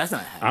why? Oh, that's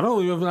not. I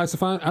don't even like to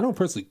find. I don't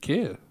personally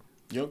care.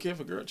 You don't care if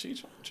a girl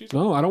cheats?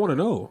 No, I don't want to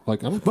know.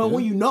 Like I don't. But care.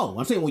 when you know,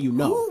 I'm saying when you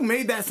know. Who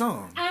made that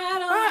song?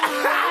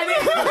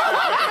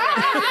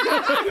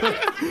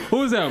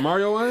 Who is that?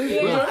 Mario Wayne?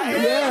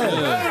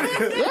 Yeah.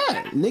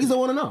 Niggas don't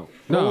want to know.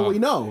 But when we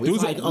know. It's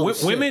Dudes, like, oh,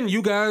 shit. women,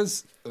 you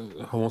guys.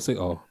 I won't say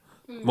all.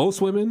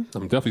 Most women.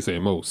 I'm definitely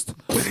saying most.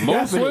 Most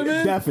Definite,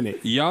 women. definite.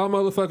 Y'all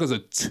motherfuckers are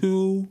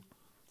too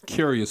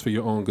curious for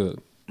your own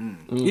good.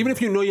 Even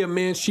if you know your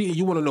man's cheating,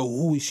 you want to know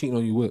who he's cheating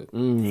on you with.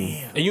 And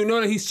you know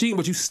that he's cheating,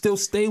 but you still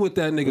stay with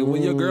that nigga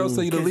when your girl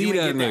tell you to Because you leave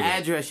ain't that get the nigga.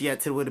 address yet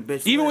to where the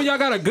bitch. Even when live.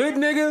 y'all got a good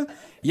nigga,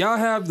 y'all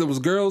have those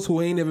girls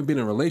who ain't ever been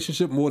in a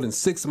relationship more than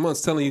 6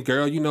 months telling you,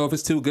 girl, you know if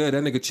it's too good,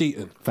 that nigga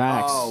cheating.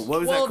 Facts. Oh,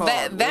 what was well,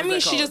 that called? that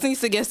means she just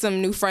needs to get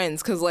some new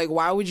friends. Because, like,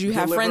 why would you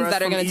have Deliver friends us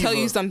that are from going to tell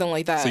evil. you something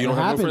like that? So you don't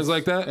It have happens. no friends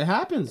like It that?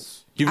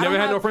 happens. You've I never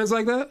don't had no have- friends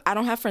like that? I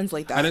don't have friends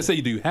like that. I didn't say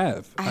you do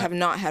have. I have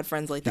not had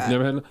friends like that.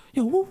 Never had no.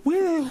 Yo,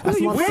 where That's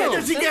you what I'm Where saying.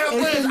 did she get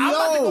her friends? I'm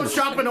about to go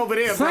shopping over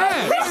there, bro.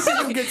 Facts. Where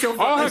did you get your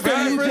All her fucking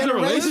guy friends? friends in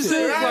relationships?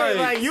 Right,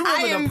 Like, like you live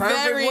I in am a perfect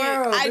very.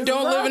 world. I This don't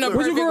is live in a awesome.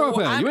 Where'd you perfect grow up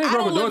world. at? You ain't I grow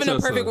up don't in live in a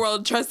Dorchester. perfect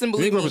world. Trust and You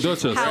believe ain't grow up me. in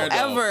Dorchester.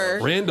 However,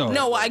 Randolph.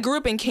 no, I grew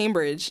up in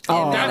Cambridge.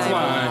 Oh. and That's I-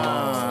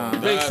 why.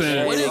 Makes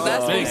sense. What is that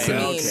That's what Makes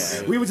it sense.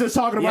 means. We were just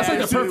talking about That's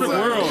like the perfect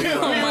world.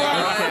 Oh my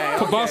god.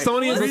 For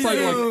Bostonians, it's like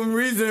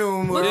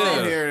Resume. We're Yeah.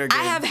 in here again.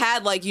 I have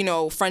had like, you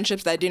know,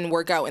 friendships that didn't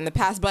work out in the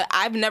past, but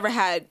I've never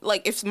had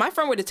like, if my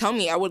friend were to tell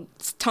me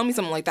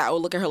something like that, I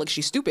would look at her like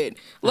she's stupid.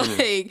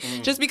 Like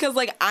just because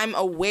like I'm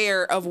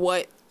aware of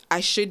what I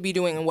should be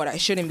doing and what I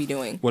shouldn't be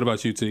doing. What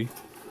about you, T?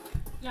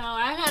 No,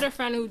 I've had a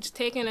friend who's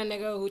taken a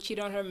nigga who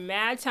cheated on her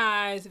mad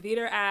times, beat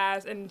her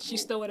ass, and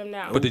she's still with him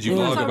now. But did you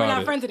blog That's why we're about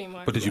not it? friends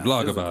anymore. But did you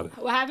blog about it?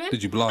 What happened?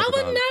 Did you blog I about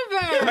it? would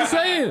never. I'm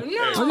saying.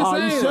 No. I'm Oh,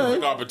 you saying. should.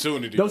 Good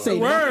opportunity. Don't say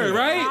Word,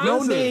 right? No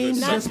Listen. names.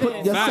 Just put.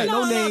 Just say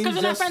no No, names. because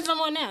we're not Just, friends no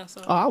more now.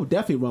 So. oh, I would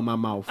definitely run my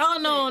mouth. Oh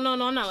no,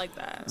 I'm not like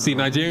that. See,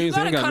 Nigerians You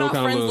gotta ain't got cut no off kind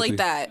of friends loyalty. like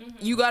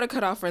that. You gotta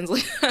cut off friends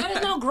like that.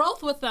 There's no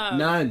growth with them.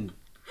 None.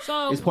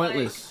 So It's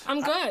pointless. Like,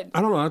 I'm good.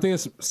 I don't know. I think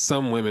it's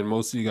some women.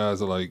 Most of you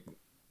guys are like,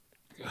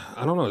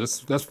 I don't know.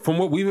 That's from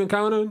what we've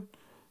encountered.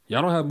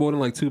 Y'all don't have more than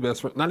like two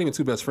best friends. Not even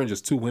two best friends.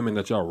 Just two women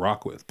that y'all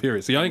rock with.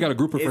 Period. So y'all ain't got a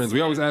group of friends. We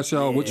always ask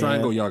y'all what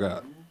triangle y'all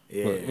got.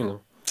 Yeah. But you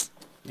know,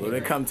 When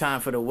it come time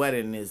for the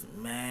wedding, is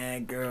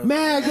mad girl.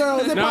 Mad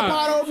girls, they pop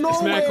out of it's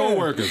nowhere. mad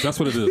co-workers. That's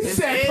what it is.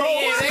 Said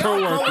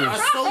Co-workers.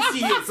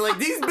 Associates. Like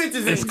these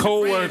bitches. It's ain't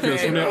co-workers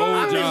friends, from man. their old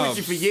I've been jobs. with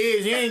you for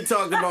years. You ain't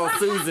talked about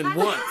Susan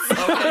once.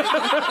 Okay?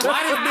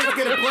 Why this bitch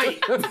get a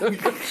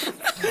plate?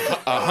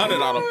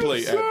 100 on a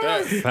plate at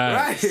that.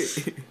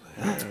 Facts.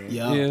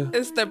 Yeah. Yeah.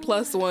 It's the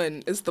plus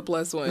one. It's the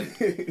plus one.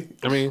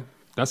 I mean,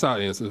 that's our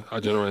answer. Our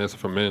general answer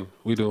for men.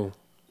 We don't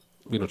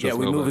trust Yeah,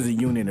 we move as nobody.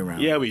 a unit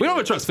around. Yeah, We don't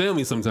even trust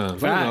family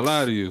sometimes. I'm not gonna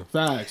lie to you.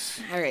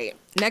 Facts. All right.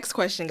 Next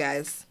question,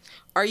 guys.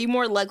 Are you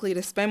more likely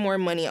to spend more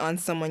money on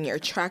someone you're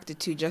attracted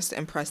to just to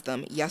impress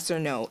them? Yes or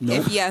no?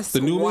 If yes,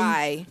 The new me?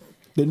 why?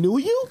 The new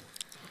you?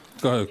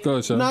 Go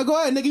ahead, Sean. Nah, go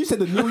ahead, nigga. You said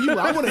the new you.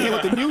 I want to hear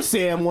what the new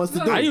Sam wants to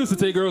do. I used to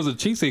take girls to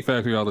Cheesecake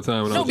Factory all the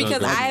time when I No, was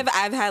because younger.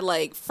 I've had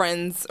like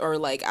friends or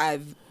like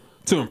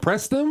To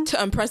impress them?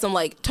 to impress them,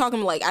 like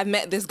talking like I've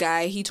met this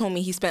guy. He told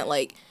me he spent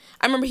like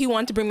I remember he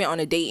wanted to bring me on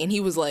a date and he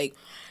was like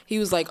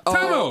oh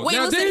Time out. wait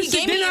Now, listen he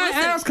gave me didn't I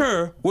ask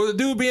her, was the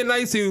dude being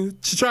nice to you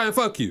to try and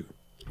fuck you?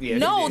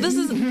 no this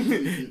is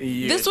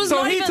this was So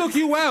not he even, took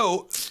you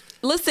out.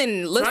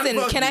 Listen,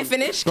 fuck can I you.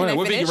 finish? Go Can ahead, I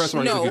what vegan finish?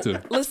 restaurant you No, took you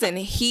to? listen,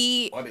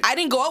 I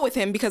didn't go out with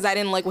him because I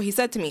didn't like what he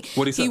said to me.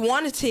 What'd he say?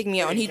 wanted to take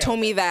me out and he told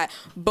me that,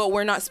 but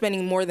we're not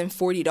spending more than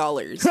 $40.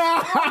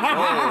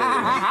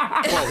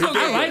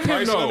 I like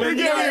him though. Wait,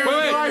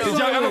 did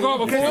y'all ever go out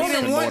He before?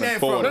 didn't want that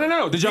for.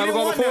 No. Did y'all He ever didn't go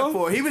out want that before?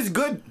 for. He was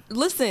good.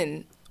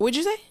 Listen, what'd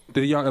you say?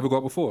 Did y'all ever go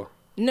out before?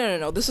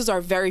 No. This was our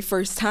very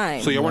first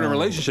time. So y'all weren't in a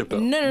relationship though?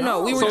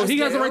 No. We were So just he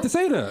has the right to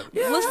say that.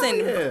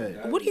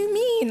 Listen, what do you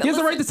mean? He has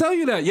the right to tell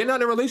you that. You're not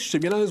in a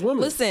relationship. You're not his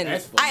woman. Listen,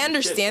 I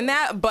understand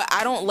that, but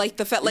I don't like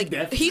the fact.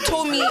 Like he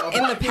told me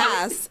in the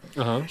past,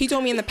 he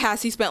told me in the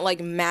past he spent like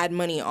mad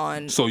money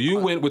on. So you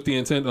went with the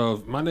intent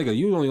of, my nigga,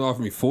 you only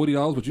offered me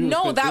 $40, but you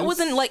No, spent that this?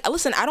 wasn't like.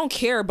 Listen, I don't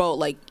care about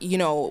like It's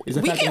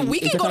the we fact can that he-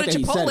 it's the go to fact that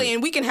he said Chipotle it.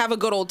 and we can have a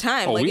good old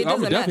time. Oh, like it I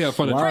would doesn't definitely have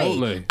matter. fun at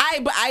Right.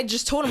 Chipotle. But I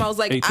just told him I was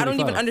like I don't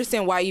even $8.25.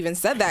 understand why you even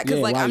said that because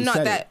Yeah, like why I'm you not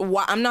said that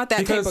I'm not that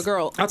Because type of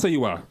girl. I'll tell you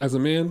why. As a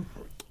man,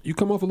 you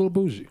come off a little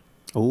bougie.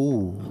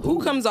 Ooh.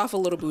 Who comes off a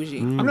little bougie?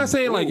 I'm not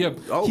saying like, yeah,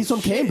 He's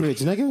from Cambridge,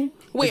 nigga.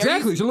 Wait,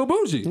 exactly. You're a little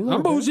bougie.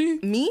 I'm bougie.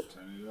 me?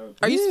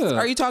 Are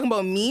Yeah. you talking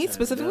about me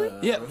specifically?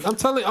 Yeah, I'm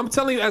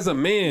telling you as a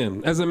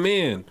man.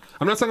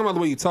 I'm not talking about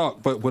the way you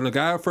talk, but when a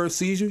guy first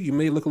sees you, you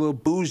may look a little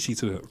bougie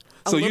to him.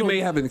 So you little- may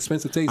have an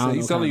expensive taste. I And don't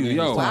he's know telling what you,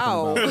 kind of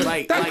yo, man he's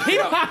Wow. talking about. Like he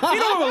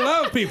don't even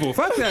love people.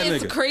 Fuck that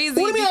It's nigga.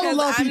 crazy What do you mean I don't because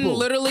love I'm people?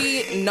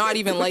 literally not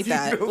even like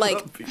that. Like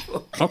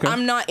Okay.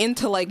 I'm not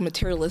into like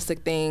materialistic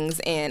things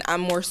and I'm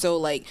more so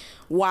like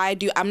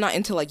I'm not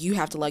into like you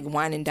have to like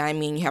wine and dine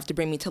me and you have to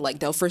bring me to like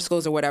Del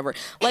Frisco's or whatever.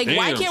 Like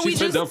why Damn, can't she we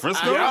said just Del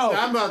Frisco?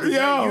 I'm about to say,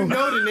 you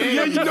know the name.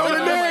 Yeah, you know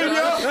the name,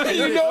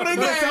 yo. You know the But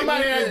name.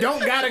 somebody that don't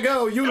gotta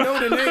go, you know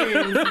the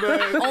name.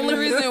 But only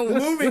reason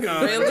moving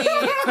on.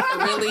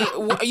 really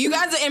you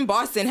guys are in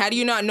Boston. How do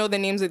you not know the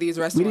names of these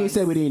We restaurants? didn't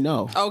say we didn't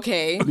know.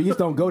 Okay. We just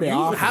don't go there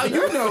often. How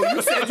you know?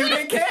 You said you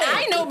didn't care.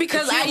 I know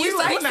because I we used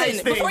like to nice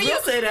listen things. before you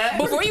We'll say that.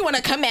 before you want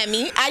to come at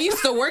me. I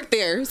used to work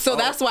there, so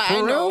that's why I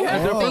for know. real? Yeah,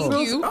 Thank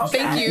Del you, Frisco's?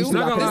 thank you. You still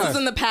got This connects? is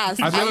in the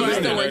past. I've I never used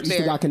been to there. work You still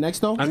there. got connects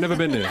though? I've never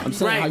been there. I'm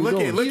saying, how Right, you look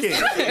doing? at, look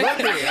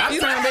at. I'm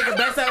trying to make a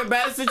best out of a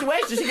bad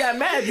situation. She got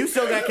mad. You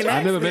still got connected.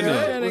 I've never been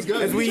there.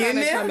 Is we in Trying to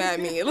there? come at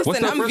me. What's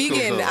Listen, Del I'm Frisco's,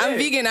 vegan. though? I'm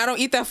vegan. I don't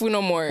eat that food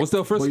no more. What's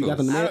Del Well, you got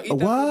the Frisco? I man. don't eat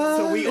that What?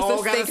 So we It's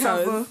all a got to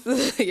suffer.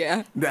 steakhouse.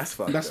 Yeah, That's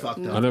fucked. That's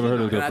fucked up. I never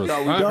heard of Del I Frisco.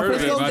 thought we- I've heard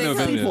of it, but I've never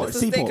been Seaport, there. It's a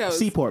Seaport, steakhouse.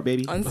 Seaport,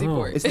 baby. on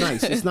Seaport. It's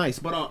nice. It's nice.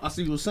 But I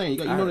see what you were saying.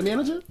 You know the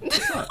manager?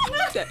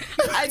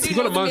 I do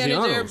go know to the manager,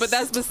 Maggiano's. but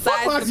that's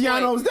besides the point.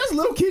 Maggiano's. That's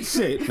little kid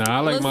shit. Nah, I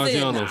like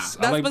Listen, Maggiano's.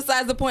 I that's like,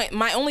 besides the point.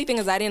 My only thing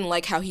is I didn't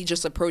like how he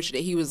just approached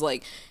it. He was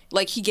like,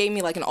 Like he gave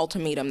me like an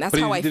ultimatum. That's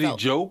But how I did felt.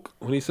 he joke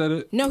when he said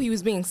it? No, he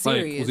was being Like,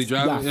 serious. was he You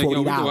driving? got Yo, we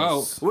go $40.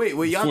 out. Wait,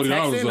 were y'all $40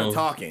 texting though. or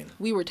talking?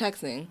 We were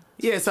texting.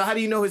 Yeah, so how do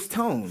you know his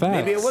tone? Facts.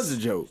 Maybe it was a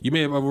joke. You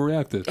may have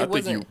overreacted. I think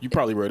wasn't- you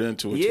probably read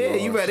into it. Yeah,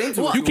 too you hard. read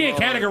into it. You can't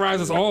categorize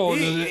us all.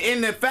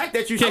 And the fact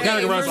that you Can't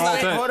said- categorize all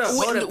Hold that. up,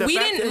 hold up. The We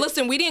fact didn't that-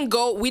 listen. We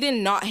did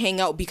not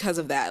hang out because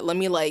of that. Let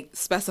me like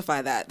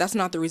specify that. That's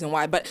not the reason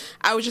why. But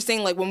I was just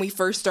saying, like when we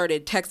first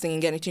started texting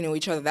and getting to know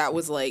each other, that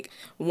was like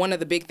one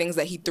of the big things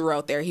that he threw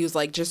out there. He was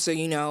like, just so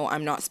you know,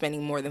 I'm not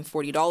spending more than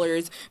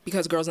 $40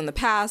 because girls in the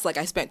past, like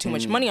I spent too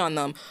much money on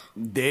them.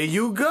 There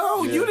you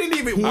go. You didn't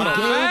even. He gave you Facts.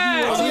 He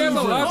has a reason.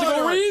 logical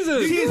Hold on.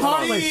 reason. He's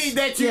heartless.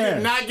 that you Yeah.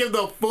 did not give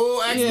the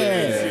full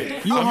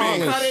explanation. You I mean,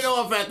 heartless. cut it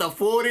off at the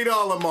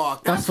 $40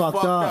 mark. That's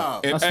fucked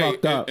up. And, That's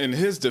fucked up. In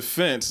his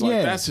defense, like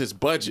Yeah. that's his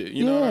budget.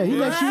 You know what I Yeah, he mean?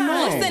 lets you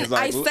know. Listen, It's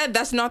like, I said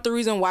that's not the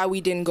reason why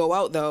we didn't go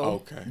out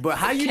though. Okay. But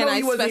how you Can know I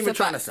he wasn't even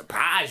specify- trying to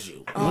surprise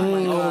you? Oh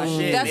my gosh.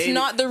 Shit, That's maybe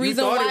not the you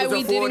reason thought it why was a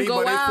we didn't 40, go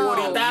but it's out.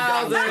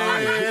 40,000.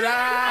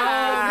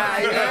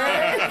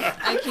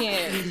 I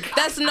can't.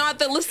 That's not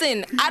the.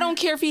 Listen, I don't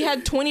care if he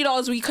had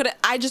 $20. We could have.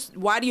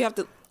 Why do you have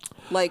to?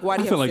 Like, why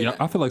do I you feel have like to say y'all,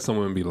 that? I feel like some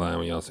women be lying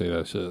when y'all say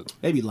that shit.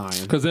 They be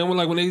lying. Cause then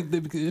when they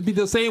it be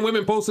the same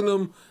women posting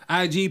them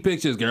IG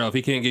pictures, girl. If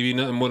he can't give you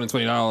nothing more than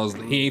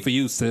 $20, he ain't for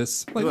you,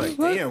 sis. Like, Like,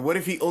 what? damn, what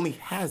if he only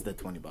has the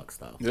 $20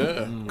 though?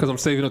 Yeah. Cause I'm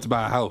saving up to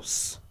buy a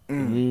house. We'll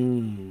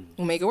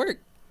make it work.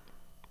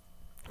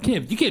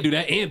 You can't do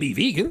that and be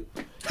vegan.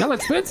 Y'all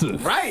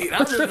expensive. Right.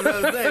 I'm just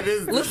gonna say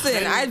this.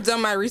 Listen, I've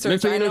done my research.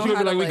 Next thing I you know, know she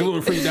how gonna be to like, we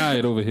gluten free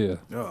diet over here.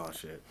 Oh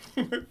shit.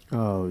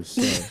 Oh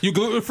shit. You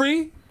gluten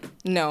free?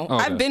 No, Okay.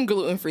 I've been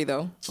gluten free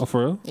though. Oh,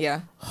 for real?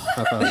 Yeah.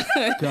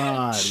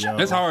 God, yo.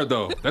 That's hard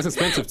though. That's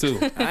expensive too.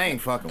 I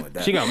ain't fucking with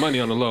that. She got money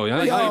on the low.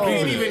 Y'all Y'all ain't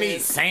can't peeping even it.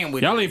 eat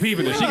sandwiches. Y'all ain't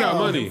peeping it. She got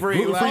money.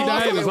 Gluten free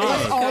diet is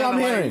That's hard. all I'm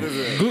hearing.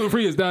 Gluten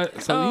free is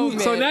diet. So, Oh,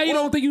 so man. now you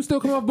don't think you still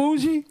come off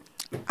bougie?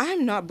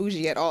 I'm not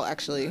bougie at all,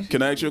 actually.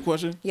 Can I ask you a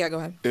question? Yeah, go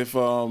ahead.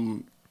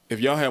 If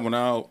y'all had one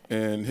out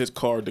and his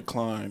car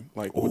declined,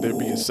 like would there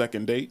be a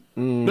second date?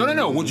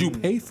 No. Would you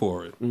pay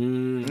for it?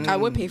 I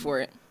would pay for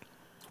it.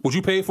 Would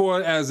you pay for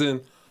it as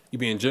in you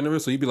being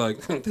generous, or you'd be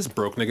like, this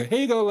broke nigga, here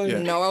you go, like.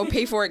 No, I would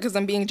pay for it because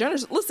I'm being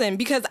generous. Listen,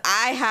 because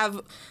I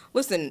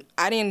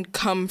didn't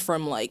come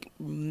from like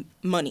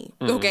money.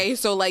 Okay,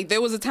 so like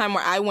there was a time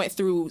where I went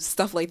through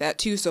stuff like that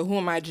too. So who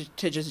am I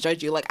to just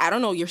judge you? Like I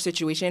don't know your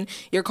situation.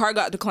 Your car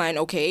got declined.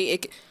 Okay,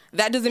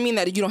 that doesn't mean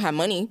that you don't have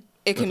money.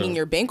 It can mean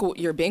your bank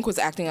was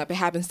acting up. It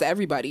happens to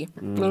everybody.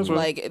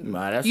 Like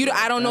Nah, that's you, right.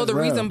 I don't know the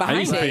That's reason real. I behind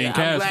used to pay it. in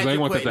cash because I didn't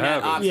want that to putting that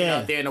happen. option Yeah.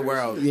 out there in the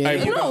world. Yeah.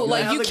 Hey, No,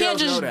 like other you can't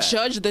girls know just that.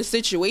 judge the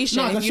situation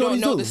No, if that's you don't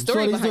shorties know do. the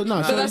story Shorties behind do. No,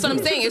 it. So that's shorties what I'm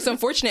do. saying. It's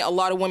unfortunate a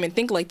lot of women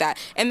think like that.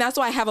 And that's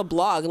why I have a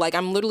blog. Like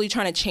I'm literally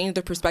trying to change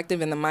the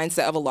perspective and the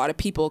mindset of a lot of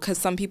people because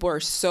some people are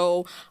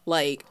so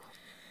like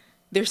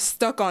they're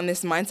stuck on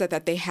this mindset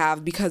that they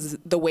have because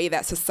the way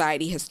that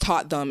society has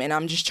taught them, and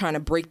I'm just trying to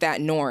break that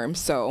norm.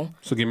 So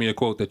So give me a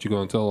quote that you're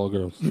going to tell all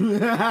girls.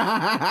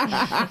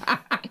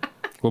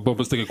 What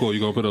bumper sticker quote you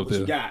going to put up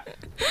there? God.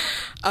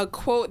 a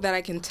quote that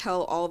I can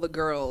tell all the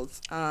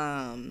girls.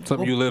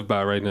 Something you live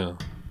by right now.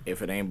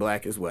 If it ain't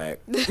black, it's whack.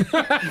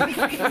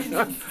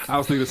 I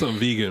was thinking something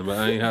vegan, but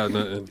I ain't had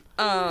nothing.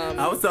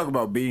 I was talking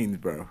about beans,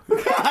 bro.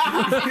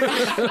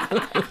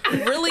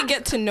 Really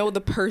get to know the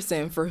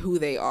person for who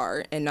they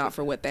are and not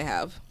for what they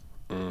have.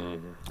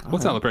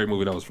 What Tyler Perry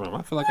movie that was from?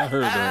 I feel like I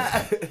heard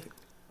that.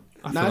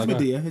 I Nah, it's feel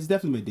like Medea. It's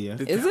definitely Medea.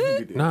 Is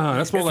it? Nah,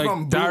 that's more It's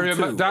from like Boo, Diary of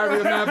too.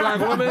 a Mad Black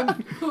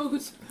Woman.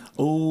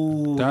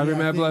 Oh, Diary of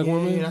a Mad Black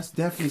Woman? Yeah, that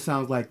definitely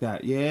sounds like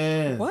that.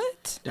 Yeah.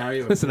 What?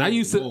 Listen, I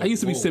used to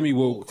be semi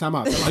woke. Time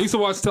out. I used to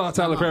watch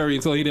Tyler Perry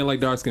until he didn't like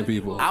dark skinned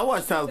people. I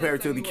watched Tyler Perry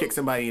till he kicked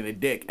somebody in the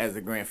dick as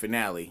the grand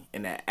finale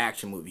in that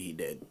action movie he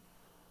did.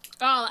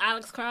 Oh,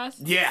 Alex Cross.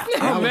 Yeah.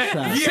 That was Man,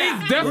 sad.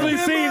 see, definitely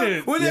seen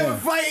it. When they Yeah. were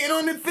fighting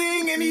on the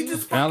thing and he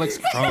just Alex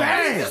Cross.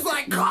 bang, just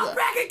like caught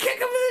back and kick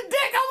him in the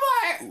dick. I'm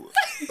like,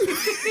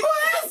 well,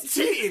 that's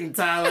cheating,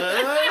 Tyler.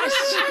 What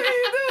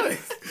are you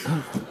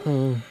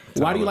doing?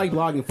 Why do you like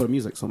blogging for the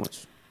music so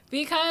much?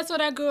 Because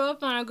what I grew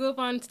up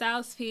on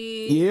Styles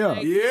P. Yeah.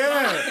 Like,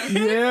 Yeah.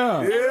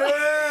 Yeah.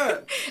 Yeah.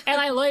 And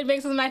like Lloyd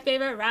Banks is my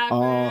favorite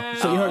rapper.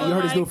 So you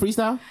heard his new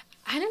freestyle?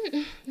 I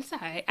didn't. It's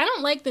alright. I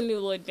don't like the new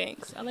Lloyd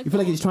Banks. I like. You feel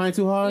like he's trying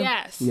too hard?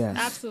 Yes. Yes.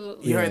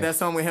 Absolutely. You Yeah. heard that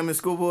song with him and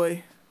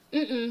Schoolboy?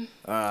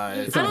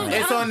 It's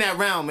alright. on that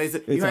realm. Is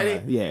it? You It's heard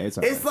alright. it? Yeah, it's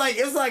alright.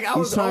 It's like I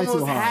was trying too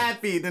almost hard.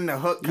 happy. Then the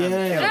hook kind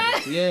Yeah.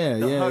 of Yeah,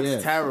 The yeah, hook's yeah.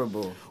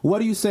 terrible. What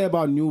do you say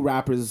about new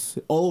rappers,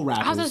 old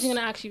rappers? I was actually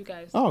gonna ask you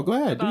guys. Oh, go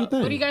ahead. Do your about-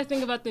 thing. what do you guys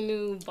think about the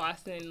new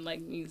Boston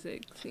like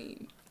music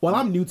scene? Well,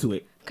 I'm new to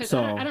it. Because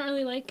So. I don't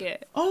really like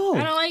it. Oh.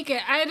 I don't like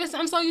it.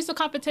 I'm so used to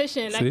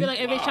competition. I See? feel like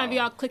everybody's trying to be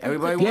all click.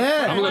 Everybody click, wants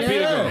Yeah. friends. I'm gonna let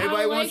Peter go. Everybody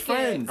I don't wants like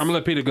it. friends. I'm gonna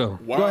let Peter go.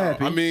 Wow. Go ahead,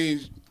 Pete. I mean,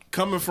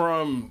 coming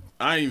from,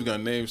 I ain't even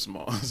gonna name some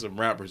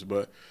rappers,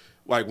 but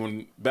like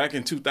when back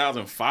in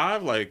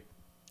 2005, like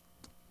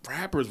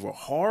rappers were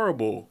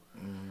horrible.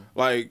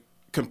 Like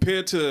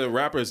compared to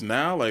rappers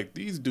now, like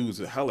these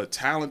dudes are hella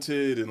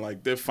talented and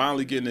like they're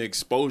finally getting the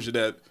exposure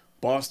that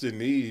Boston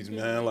needs,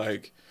 man.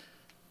 Like,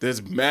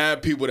 there's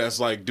mad people that's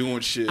like doing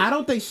shit. I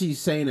don't think she's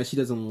saying that she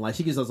just doesn't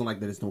like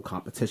that there's no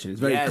competition. It's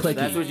very Yes, clicky.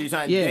 that's what she's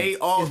trying. Yeah, They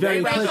all it's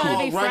very rather clicky.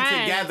 all Be run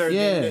friends. together.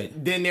 Yeah.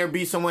 Then there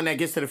be someone that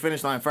gets to the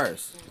finish line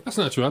first. That's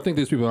not true. I think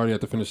these people are already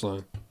at the finish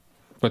line,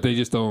 but they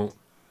just don't.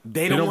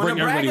 They don't don't want bring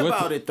to brag everybody with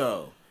about them. it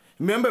though.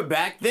 Remember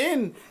back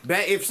then,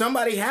 if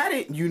somebody had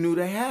it, you knew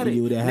they had it.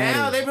 You knew they had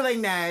now it. they be like,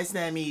 nah, it's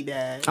not me,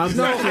 dad. I'm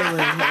chilling.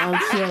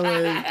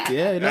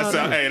 Yeah, no,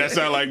 no. Hey, that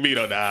sound like me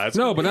though, nah. It's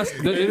No, but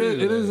it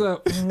is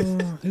a.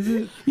 Is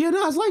it? Yeah,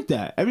 no, it's like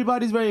that.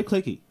 Everybody's very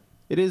clicky.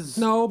 It is.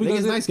 No,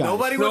 because niggas nice guys.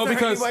 Nobody No, wants to hurt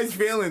because- anybody's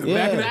feelings. Yeah.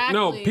 Back in the-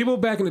 No, Exactly. people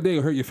back in the day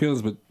will hurt your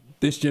feelings, but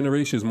this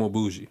generation is more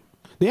bougie.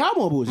 They are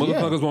more bougie.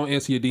 Yeah. Motherfuckers won't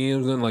answer your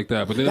DMs, nothing like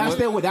that. But then, That's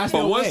their once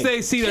way.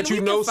 they see that Can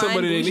you we know define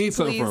somebody they bougie, need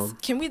something please? from,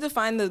 Can we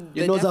define the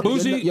Your nose up.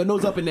 Bougie? Your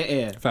nose up in the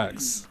air.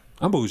 facts.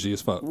 I'm bougie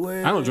as fuck.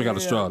 I don't drink out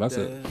of straw. That's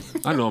it.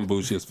 I know I'm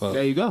bougie as fuck.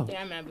 There you go.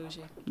 Yeah, I'm mad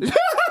bougie.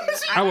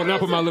 I will not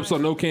put my lips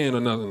on no can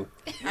or nothing.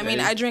 I mean,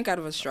 I drink out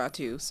of a straw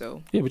too,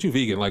 so Yeah, but you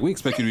vegan. Like, we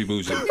expect you to be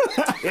bougie.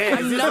 Yeah,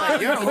 I'm not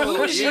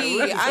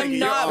bougie. I'm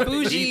not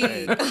bougie.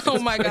 Oh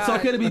my It's god.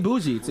 okay to be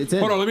bougie. It's in.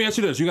 Hold on, let me ask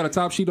you this. You got a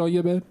top sheet on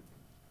your bed?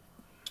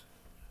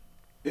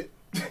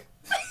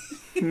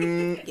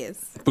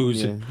 Yes.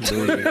 Bougie.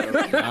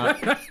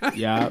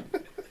 Yeah.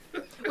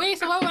 Wait,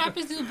 so what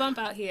rappers do you bump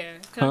out here?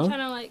 Cause Huh? I'm trying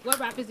to like, what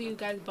rappers do you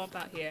guys bump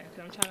out here?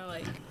 Cause I'm trying to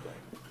like,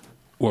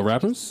 What,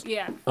 rappers?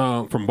 yeah,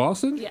 From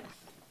Boston? yes.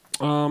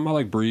 I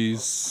like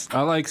Breeze.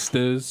 I like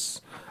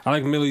Stiz. I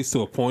like Millie's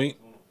to a point.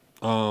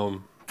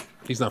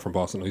 He's not from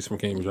Boston. Though. He's from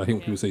Cambridge. I hate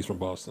when people say he's from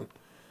Boston.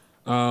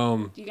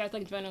 Do you guys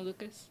like Joyner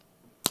Lucas?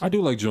 I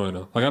do like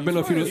Joyner. Like, I've been to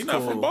a few. He's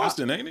not from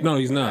Boston, ain't he? No,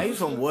 he's not. He's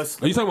from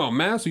Worcester. Are you talking about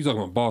Mass or you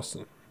talking about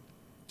Boston?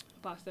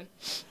 Boston.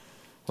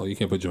 Oh, you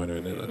can't put Joyner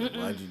in there.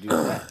 Why'd you do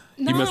that?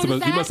 You messed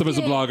up as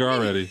a blogger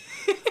already.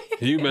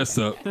 You messed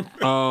up.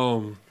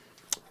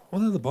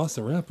 What are the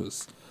Boston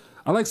rappers?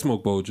 I like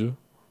Smoke Boja.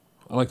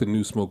 I like the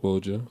new Smoke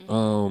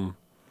Boja.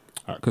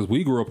 Because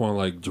we grew up on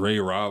like Dre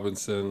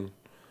Robinson.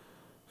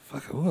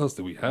 Fuck, who else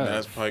did we have?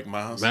 Mass Pike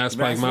Miles. Mass Pike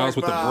Mass Miles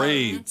Pike with the Miles.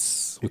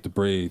 braids. With the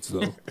braids,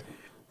 though.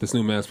 This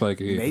new Mass Pike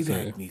here.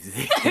 Maybach music.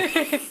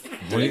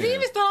 Is he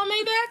even still on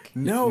Maybach?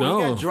 No, No.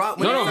 he got dropped.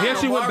 when No, they he signed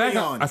actually went back.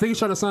 Omarion. I think he's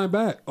trying to sign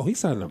back. Oh, he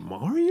signed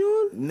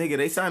Omarion? Nigga,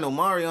 they signed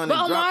Omarion. But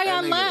and dropped that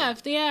Omarion nigga.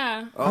 left,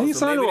 yeah. Oh, How you so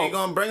signed maybe him? they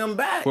gonna bring him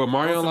back. Well,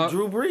 Omarion On some left.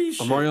 Drew Brees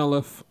shit. Omarion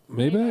left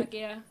Maybach?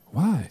 Yeah.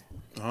 Why?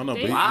 I don't know,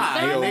 but They- he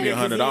Why? owe me Nigga,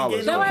 'cause $100.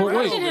 he They were getting Wait.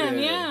 pushing him,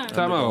 yeah.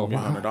 Time out.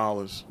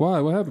 $100. Why?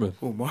 What happened?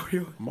 Oh,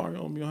 Mario.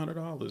 Mario owed me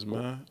 $100,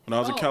 man. When I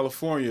was in Oh.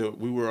 California,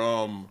 we were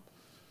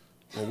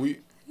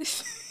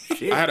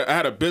I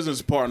had a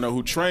business partner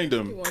who trained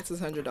him, Wants his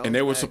 $100. and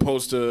they were back.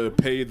 supposed to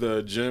pay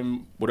the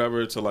gym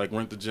whatever to like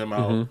rent the gym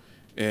out,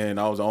 and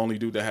I was the only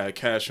dude that had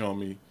cash on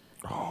me,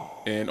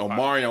 and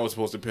Omarion was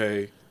supposed to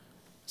pay,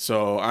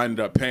 so I ended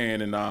up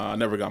paying, and I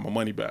never got my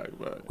money back.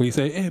 But When you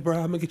say, hey, bro,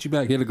 I'm going to get you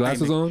back. He had the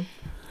glasses on?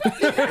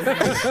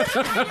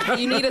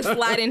 You need to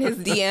slide in his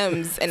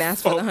DMs and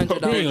ask for the $100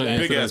 back.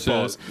 big ass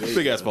balls,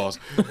 big ass balls.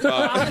 Can't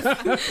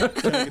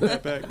get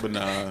that back, but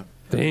nah,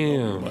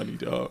 Damn. money,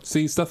 dog.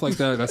 See, stuff like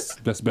that,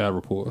 that's bad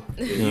rapport.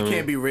 You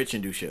can't be rich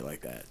and do shit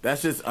like that.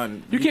 That's just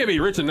You can't be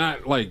rich and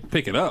not, like,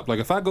 pick it up. Like,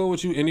 if I go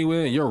with you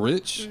anywhere and you're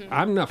rich,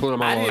 I'm not putting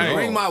my I wallet didn't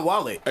bring on. my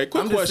wallet. Hey,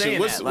 quick I'm just question. saying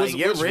What's- that. what's- Like,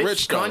 you're what's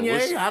rich, though? Kanye?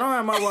 What's- I don't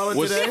have my wallet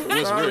What's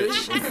today. Sorry.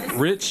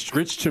 rich?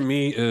 Rich to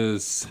me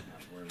is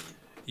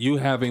you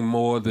having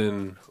more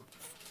than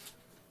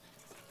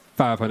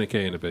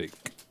 $500K in the bank.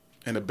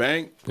 In the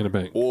bank In the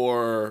bank.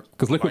 or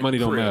Because liquid like money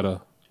don't crib, matter.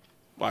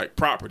 like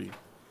property.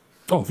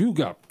 Oh, if you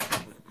got...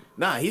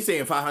 Nah, he's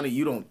saying 500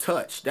 you don't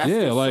touch. That's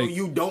Yeah, just like- so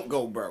you don't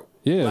go broke.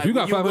 Yeah, if Like, you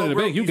got when 500 in the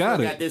go bank, broke, you got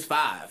still it. got this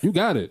 5. You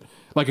got it.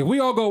 Like, if we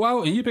all go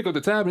out and you pick up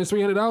the tab and it's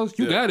 $300,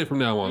 you Yeah. got it from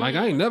now on. Like,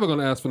 I ain't never going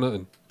to ask for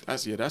nothing.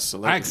 That's I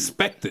celebrity.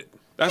 expect it.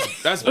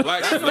 That's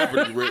black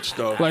celebrity rich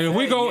though. Like, if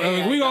we go, Yeah,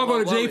 if we I all got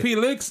go to my JP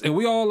Licks and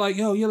we all like,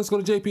 yo, yeah, let's go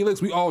to JP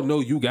Licks, we all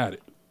know you got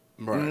it.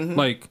 Right.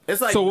 Like, It's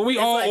like so when we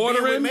it's all like being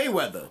ordering, with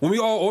Mayweather. when we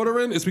all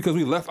ordering, it's because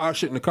we left our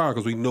shit in the car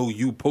because we know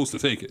you supposed to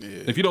take it.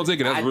 If you don't take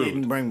it, that's I rude.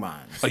 didn't bring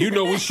mine. Like, you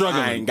know we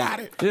struggling. I ain't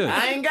got it. Yeah.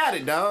 I ain't got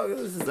it, dog.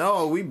 This is,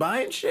 oh, we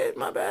buying shit?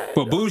 My bad.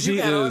 But bougie you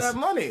got all is- that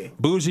money.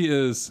 Bougie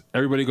is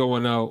everybody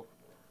going out,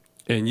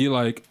 and you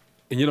like,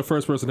 and you're the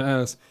first person to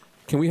ask,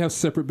 "Can we have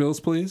separate bills,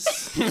 please?"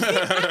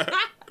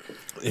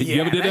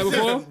 You ever did that that's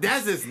before? Just,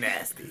 that's just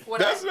nasty.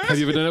 Have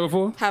you ever done that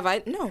before? Have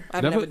I? No,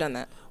 I've Never? never done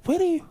that. Where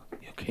do you?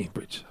 You're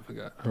Cambridge. I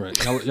forgot. All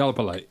right, y'all are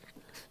polite.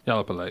 Y'all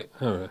are polite.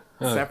 All right.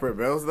 All right. Separate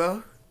bills,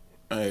 though.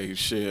 Hey,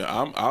 shit.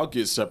 I'll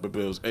get separate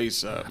bills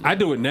ASAP. I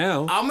do it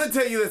now. I'm gonna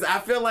tell you this. I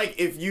feel like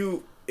if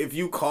you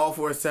call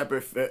for a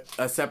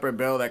separate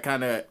bill, that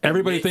kind of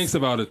Everybody thinks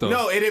about it though.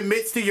 No, it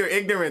admits to your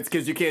ignorance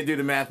because you can't do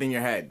the math in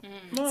your head.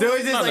 So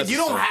it's just not like you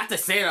don't necessarily. have to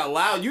say it out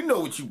loud. You know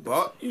what you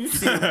bought. You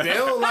see the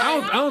bill. Like,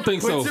 I don't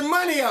think put so. your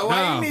money out. Why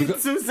Nah, you need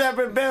because- two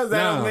separate bills?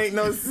 That Nah. don't make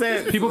no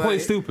sense. People play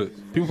Like,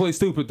 stupid. People play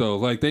stupid though.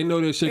 Like they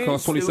know their shit Ain't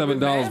costs $27,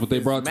 stupid. but they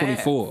brought Math is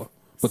math. $24.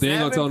 But they ain't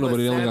gonna tell 7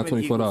 nobody they only got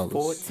plus 7 $24.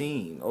 equals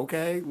 14.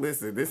 Okay,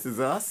 listen, this is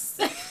us.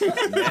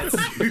 That's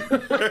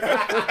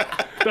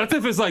That's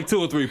if it's like 2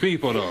 or 3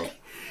 people though.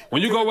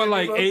 When you go with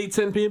like 8,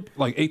 10 people,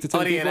 like 8 to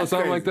 10 people or that's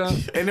something like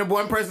crazy. that. And then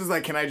one person's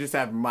like, "Can I just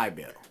have my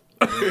bill?"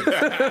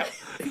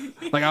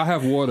 Like I'll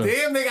have water.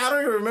 Damn, nigga, I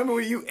don't even remember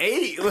what you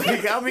ate.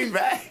 Like, I'll be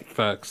back.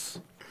 Facts.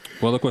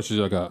 What other questions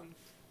y'all got?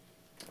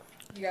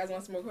 You guys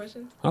want some more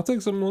questions? I'll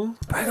take some more.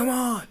 Bring them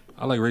on.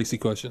 I like racy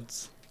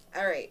questions.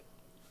 All right.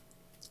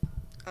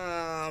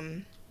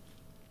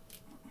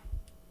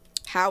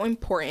 How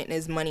important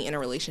is money in a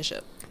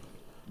relationship?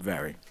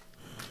 Very.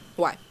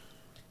 Why?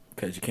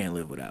 Because you can't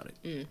live without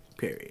it.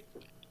 Period.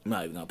 I'm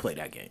not even gonna play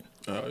that game.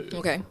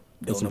 Okay.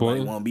 That's Don't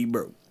nobody important? want to be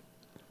broke.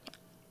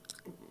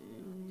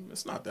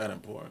 It's not that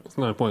important. It's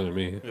not important to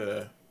me.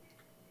 Yeah,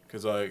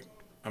 cause like,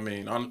 I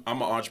mean, I'm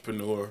an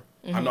entrepreneur.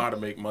 I know how to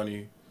make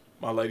money.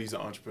 My lady's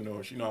an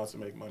entrepreneur. She knows how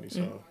to make money.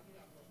 So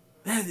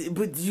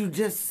But you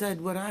just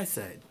said what I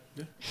said.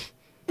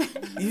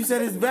 You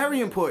said it's very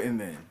important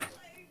then.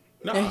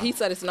 no, And he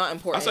said it's not I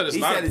important. said it's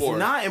He not said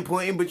important. it's not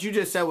important, but you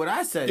just said what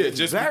I said. Yeah, It's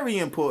just- very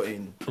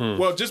important.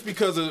 Well, just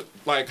because of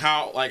like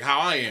how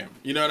I am.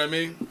 You know what I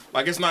mean?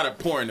 Like it's not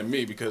important to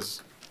me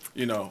because, I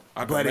can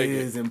But make it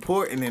is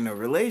important in a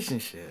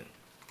relationship.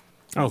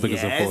 I don't think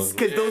it's Yes, important.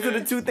 because those are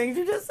the two things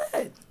you just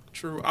said.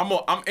 True.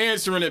 I'm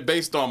answering it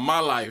based on my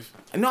life.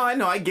 No, I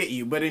know, I get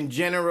you. But in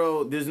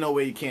general, there's no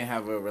way you can't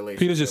have a relationship.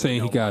 Peter's just saying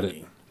he with no got money.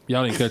 it.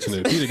 Y'all ain't catching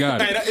it. Peter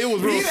got Hey, it. it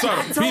was real Peter, I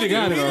subtle. told Peter you,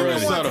 got it Peter already.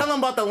 didn't want to tell him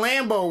about the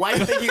Lambo. Why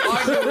you think he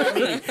arguing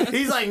with me?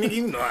 He's like, nigga,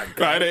 you know I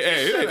got Right,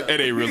 it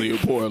ain't really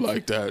important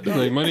like that.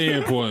 Like money ain't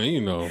important,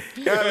 you know.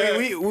 it. I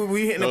mean,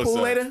 we hitting No, the pool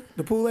sir. later?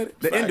 The pool later?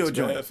 The Facts, indoor man.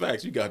 joint.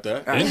 Facts, you got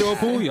that. Indoor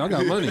pool, y'all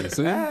got money.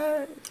 See?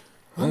 I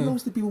don't know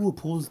the people who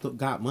pools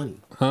got money.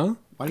 Huh?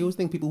 Why do you always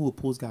think people who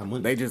pools got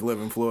money? They just live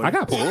in Florida. I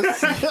got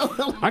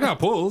pools. I got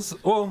pools.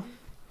 Well,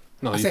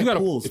 no, if said you got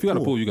pools, a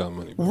pool. pool, you got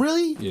money. Bro.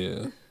 Really?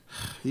 Yeah.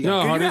 You You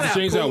know how got- hard it is to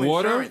change that pool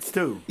water? insurance,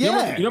 too.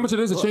 yeah. You know how much it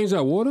is to change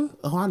that water?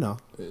 Oh, I know.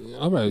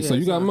 All right, so Yeah,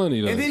 you got son. money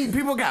And then. then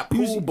people got pool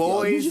Use your-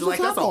 boys. use your Like,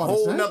 that's a top water,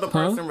 whole son. nother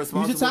person Huh? Use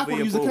responsible your top for one,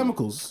 your use the pool.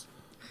 chemicals.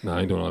 Nah, I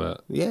ain't doing all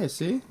that. Yeah,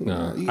 see?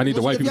 Nah. You- I need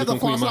the white if you people to have come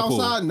clean floss my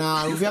pool. outside,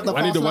 nah, if you have the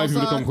I need the floss white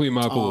people to outside- come clean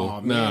my pool. Aw,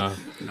 Nah.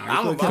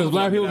 man. Because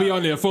black people be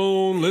on their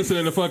phone,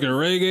 listening to fucking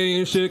reggae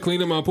and shit,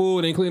 cleaning my pool,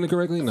 and ain't cleaning it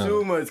correctly. No.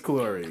 Too much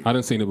chlorine. I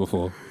done seen it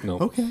before. No.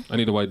 Okay. I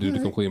need a white dude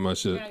to come clean my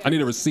shit. I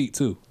need a receipt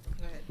too.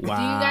 Wow.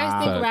 Do you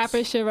guys think Facts.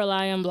 rappers should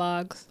rely on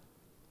blogs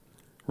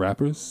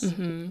Rappers?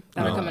 that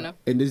are coming up?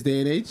 In this day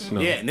and age?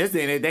 No. Yeah, in this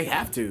day and age, they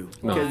have to.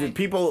 No. Because if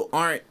people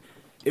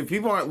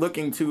aren't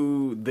looking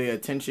to the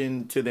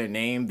attention to their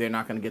name, they're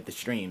not going to get the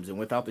streams. And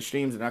without the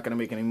streams, they're not going to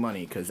make any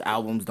money because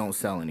albums don't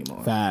sell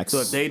anymore. Facts. So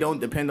if they don't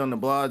depend on the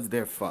blogs,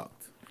 they're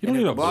fucked. You don't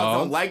and need if a the blogs blog.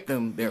 don't like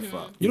them, they're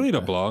fucked. You don't need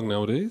a blog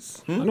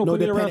nowadays. I know No,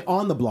 plenty of depend rap-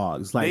 on the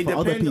blogs. Like They for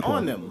other depend people.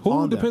 on them. Who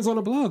On them. depends on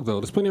the blog though?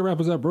 There's plenty of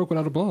rappers that broke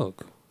without a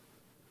blog.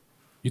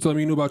 You telling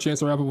me you knew about Chance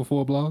the Rapper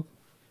before a blog?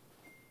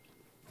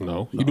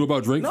 No. You knew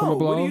about Drake from No, a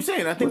blog? what are you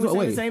saying? I think we're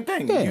saying the same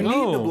thing. Yeah. You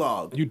need the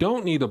blog. You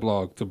don't need a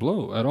blog to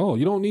blow at all.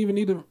 You don't even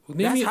need to name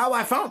That's me, how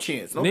I found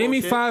Chance. No name me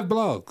bullshit. 5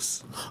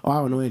 blogs. Oh, I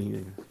don't know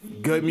anything.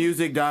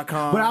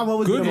 Goodmusic.com. But I've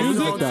always Good been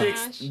music? on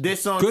that.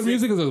 This song Good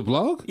music is a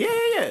blog? Yeah.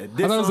 thought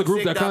it was a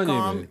group that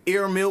Kanye made.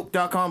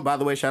 Earmilk.com. By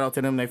the way, shout out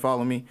to them. They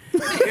follow me.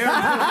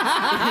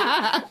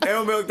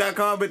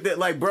 Earmilk.com. But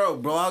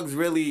blogs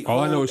really. All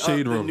I know hold is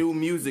Shade up the Room. new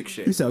music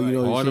shit. You said, you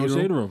know, All I know is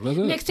Shade Shade Room?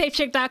 Room. That's it.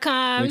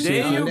 Mixtapechick.com. Mixtape- There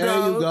you There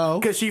you go. go.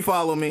 Because she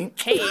follow me.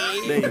 Hey.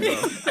 There you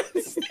go.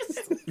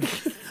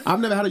 I've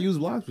never had to use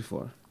blogs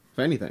before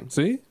for anything.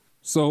 See?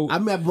 So, I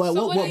mean, but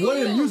So what what do we're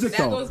you in use? music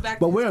That though. goes back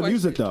But to we're his in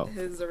music though.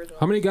 question, his original.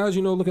 how many guys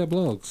you know look at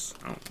blogs?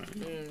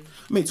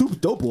 I mean, two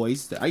dope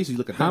boys. I used to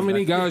look at them. How many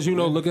like, guys you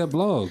know look at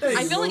blogs?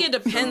 I feel like it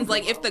depends.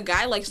 Like if the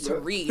guy likes to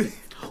read,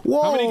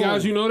 Whoa. How many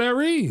guys you know that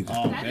read?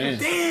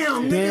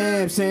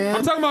 Damn, Sam.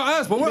 I'm talking about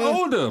us, but we're Man.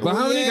 older. But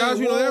how many Yeah, guys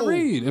you know that whoa.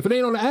 read? If it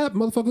ain't on the app,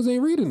 motherfuckers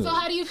ain't reading it. So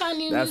how do you find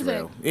new That's music?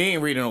 real. You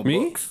ain't reading no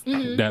Me? books.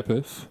 Dat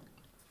Piff.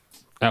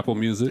 Apple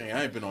Music. Dang,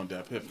 I ain't been on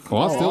that pip. Oh,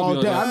 I'll still be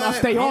on damn, that. I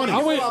stay on it.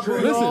 I went,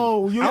 listen,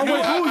 Oh, you,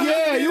 oh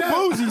yeah, you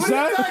bougie,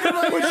 son.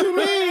 What you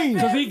mean?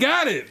 because he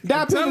got it. That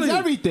I'm pick telling is you.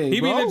 everything, He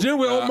be in bro. the gym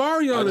with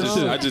Omarion and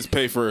shit. I just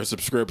pay for a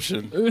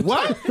subscription.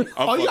 What?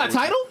 Oh, you got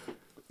Tidal?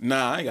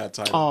 Nah, I ain't got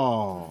Tidal.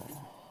 Oh,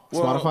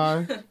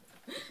 Spotify.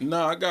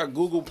 Nah, I got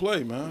Google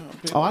Play, man.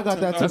 Oh, I got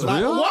that too. That's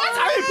real? What?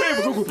 I ain't paying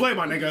for Google Play,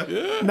 my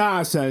nigga.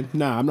 Nah, son.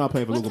 Nah, I'm not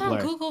paying for What's Google on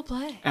Play. Google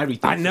Play?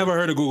 Everything. I never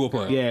heard of Google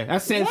Play. Yeah,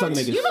 that's Samsung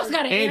niggas. You must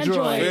got an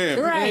Android. Damn.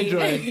 Right.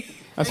 Android.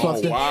 That's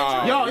fucked up.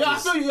 Wow. Yo, I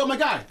feel you. Yo, my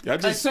guy. Yeah, I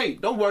just- Hey, say,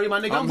 don't worry,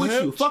 my nigga. I'm with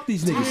hip. you. Fuck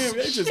these Damn, niggas.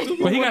 they just do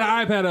But he got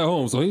an iPad at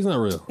home, so he's not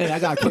real. Hey, I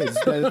got kids.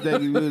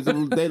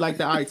 They like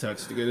the eye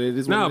touch. It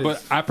is what No, it but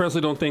is. I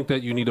personally don't think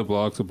that you need a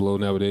blog to blow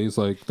nowadays.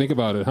 Like, think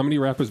about it. How many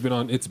rappers been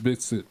on It's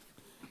Bits It,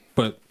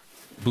 but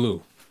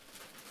blew?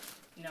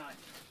 None.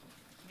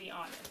 Be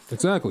honest.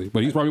 Exactly.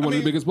 But he's probably one of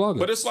the biggest bloggers.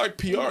 But it's like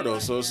PR though,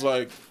 so it's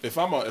like if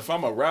I'm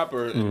a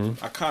rapper,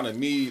 I kind of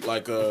need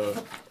like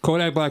a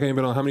Kodak Black ain't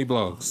been on how many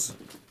blogs?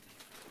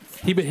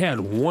 He had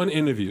one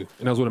interview,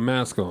 and that was with a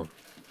mask on.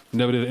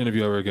 Never did an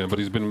interview ever again, but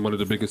he's been one of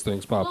the biggest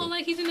things popping. Well,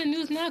 like he's in the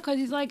news now because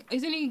he's like,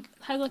 isn't he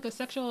has like a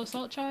sexual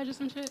assault charge or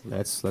some shit?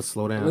 Let's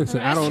slow down. Listen,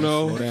 I don't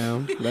Slow know.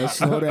 down. Let's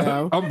slow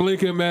down. I'm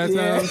blinking mad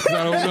times 'cause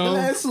I don't know.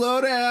 Let's slow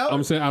down.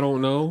 I'm saying I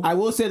don't know I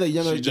will say the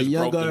She just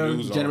broke the younger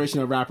news on generation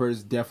of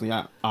rappers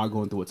definitely are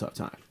going through a tough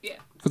time. Yeah.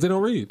 because they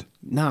don't read.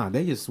 Nah,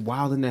 they just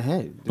wild in the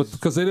head. But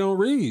because they don't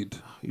read.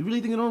 You really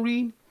think they don't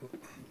read?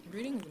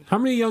 Reading. How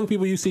many young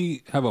people you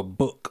see have a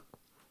book?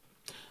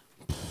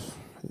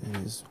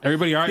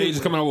 Everybody our age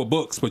is coming out with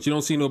books, but you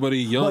don't see nobody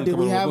young But did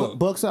coming we out have with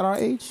books. books at our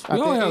age? We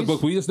At all that have age?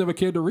 books. We just never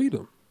cared to read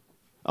them.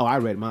 Oh, I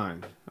read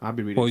mine. I've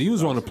been reading. Well, you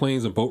was on the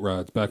planes and boat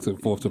rides back and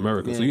forth to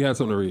America, so you had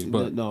something to read.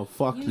 But no,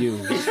 fuck you.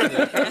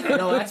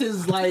 No, that's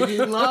just like he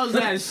loves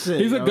that shit.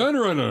 he's a yo. gun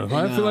runner.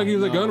 I feel like he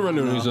was a gun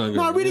runner when he was younger.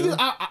 No, reading is.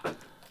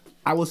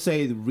 I will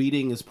say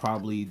reading is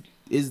probably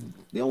is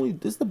the only.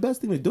 It's the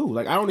best thing to do.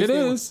 Like I don't. It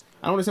Understand is.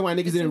 I don't understand why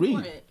niggas didn't read.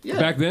 important. Yeah.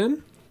 Back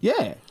then,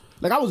 Yeah.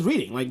 Like I was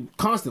reading like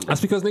constantly.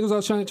 that's because niggas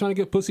was trying to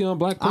get pussy on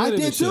Black I Planet.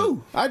 did and shit.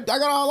 too. I got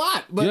a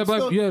lot. But You had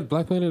still-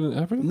 Black Planet in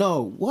Africa?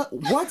 No. What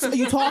are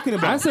you talking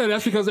about? I said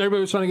that's because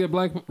everybody was trying to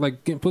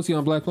get getting pussy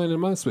on Black Planet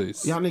in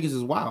MySpace. Y'all niggas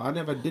is wild. I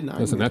never did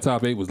not. Listen, that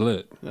top 8 was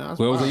lit. Yeah, that's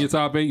Well, was in wild. your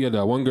top 8? You had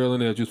that one girl in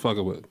there that you was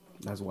fucking with.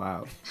 That's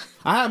wild.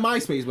 I had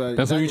MySpace, but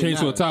That's that when you didn't changed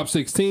to a matter. top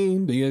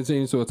 16. Then you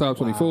changed to a top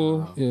 24.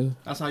 Wow. Yeah.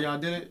 That's how y'all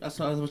did it. That's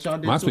what y'all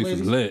did. MySpace too, was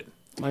ladies? lit.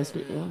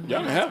 MySpace. Yeah. Y'all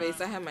didn't have.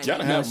 MySpace, I had my Y'all didn't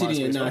name. No, have she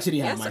didn't. MySpace, Nah, right? she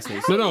didn't have Yes,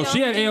 MySpace. I No, had she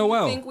had You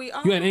AOL. think we You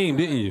had are? AIM,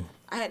 didn't you?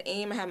 I had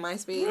AIM. I had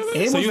MySpace.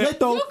 AIM So was you lit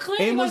though. You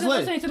clearly AIM was wasn't lit.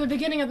 listening to the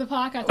beginning of the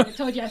podcast when I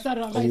told you I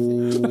started on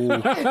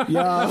MySpace.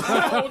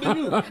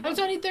 Yeah. I'm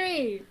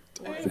 23.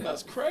 Damn,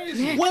 that's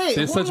crazy. Wait.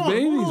 They're hold such on,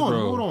 babies, hold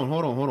on,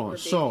 bro. Hold on.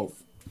 So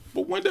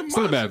But when did It's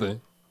not a bad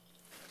thing.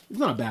 it's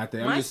not a bad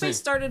thing. I'm just saying. MySpace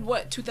started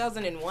what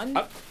 2001.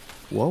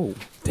 Whoa.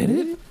 Did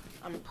it?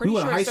 I'm pretty We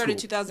were in sure high it started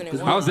school.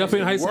 2001. I was definitely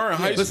in high school. We're in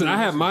high Listen, school. I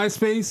had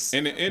MySpace,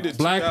 And it ended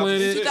Black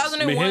Planet,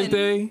 2001.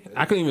 Mahente.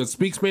 I couldn't even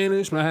speak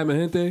Spanish, but I had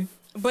Mahente.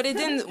 But it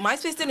didn't.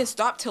 MySpace didn't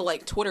stop till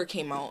like Twitter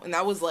came out, and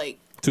that was like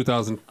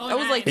 2000. that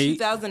was like 08.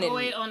 2000. Oh,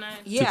 wait, 09.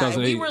 Yeah,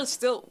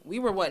 2008. we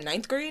were what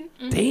 9th grade.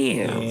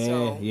 Damn. Yeah,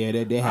 So- yeah,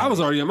 they had I was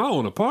already in my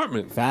own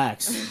apartment,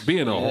 facts.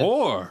 being a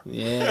whore.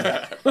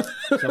 Yeah.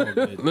 So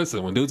good.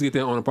 Listen, when dudes get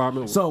their own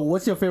apartment, So,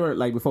 what's your favorite?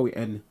 Like, before we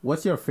end,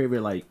 what's your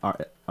favorite like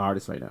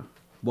artist right now?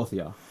 Both of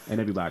y'all and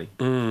everybody.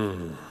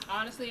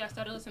 Honestly, I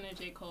started listening to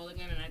J. Cole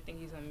again, and I think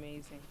he's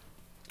amazing.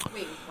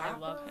 Wait, I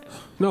love him.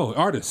 no,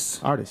 artists.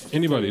 Artists.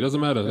 Anybody,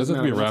 doesn't matter. Doesn't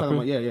have to be a matter. We're rapper.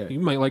 talking about- yeah. You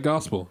might like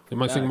gospel. They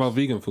might sing Facts. about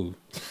vegan food.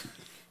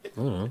 I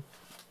don't know.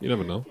 You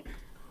never know.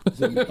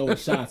 Oh,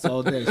 shots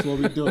all day. That's what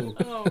we do.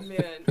 Oh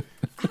man,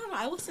 I don't know.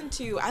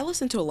 I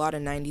listen to a lot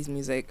of '90s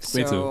music. So,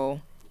 Me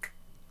too.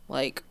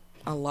 like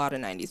a lot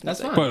of '90s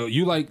That's music. fine. But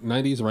you like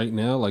 90s right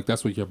now? Like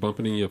that's what you're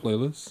bumping in your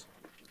playlist?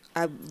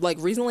 I like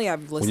recently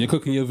I've When listened. you're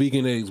cooking your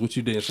vegan eggs, what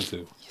you dancing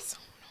to?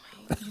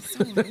 It's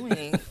so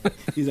annoying.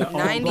 He's like, oh,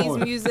 I'm 90s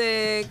going.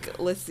 music.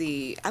 Let's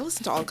see. I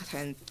listen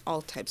to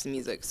all types of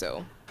music.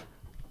 So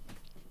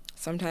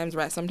sometimes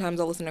rap. Sometimes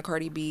I'll listen to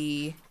Cardi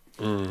B.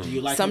 Do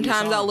you like her new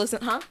Sometimes song? I'll listen.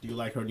 Huh? Do you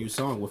like her new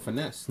song with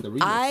Finesse? The remix.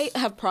 I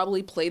have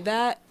probably played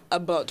that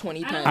about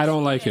 20 times. I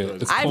don't like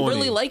it. It's I corny.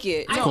 really like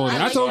it. I No, corny.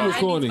 I like told you it. it's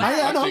corny.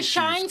 I know. He's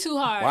trying too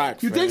hard.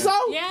 Whack, You fam. think so?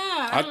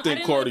 Yeah. I think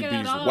didn't Cardi like it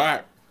at B's all.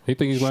 whack. He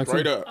think he's black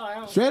Straight too? up. Oh, I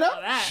don't Straight know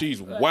up? that.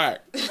 She's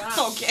whack.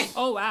 Wow. Okay.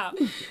 Oh, wow.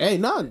 Hey,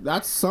 no,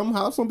 that's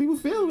somehow some people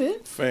feel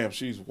it. Fam,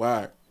 she's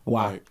whack.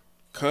 Why? Like,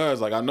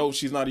 cause like I know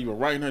she's not even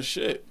writing her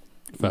shit.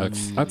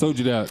 Facts. I told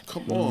you that.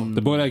 Come on.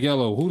 The boy that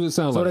yellow. Who does it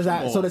sound So like? does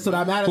that? So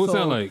that matters. Who it so,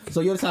 sound like? So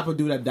you're the type of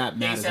dude that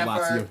matters a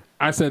lot to you.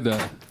 I said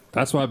that.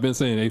 That's why I've been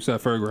saying ASAP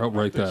Ferg helped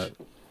write that.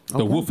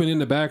 The woofing in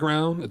the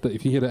background,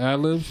 if you hear the ad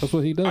libs, that's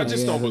what he does. I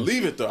just yeah, don't it is.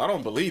 believe it though. I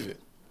don't believe it.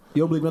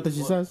 You don't believe nothing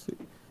she says?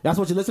 That's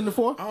what you're listening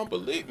for? I don't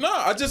believe. No,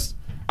 I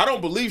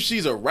don't believe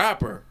she's a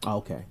rapper. Oh,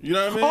 okay. You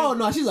know what I mean? Oh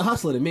no, she's a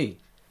hustler to me.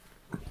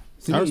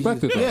 See, I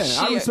respect it, though. Yeah,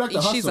 I respect the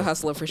hustler. She's a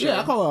hustler for sure. Yeah,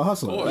 I call her a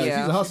hustler. Oh, Like,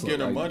 yeah. she's a hustler. Getting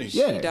her Like, money.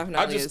 Yeah, Definitely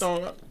I just is.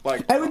 don't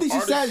like everything she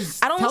artists- says.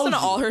 I don't listen to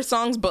tells all you. her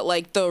songs, but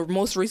like the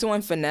most recent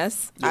one,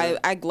 Finesse,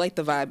 I like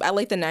the vibe. I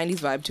like the '90s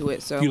vibe to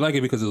it, so You like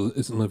it because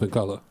it's in living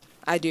color.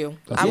 I do.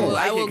 That's I it. will.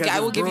 Like I will. it 'cause I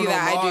will it's give you Bruno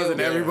that. I Mars do.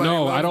 and everybody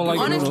No, loves I don't like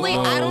Bruno. Honestly,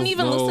 Bruno. I don't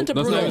even listen to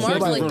let's Bruno not say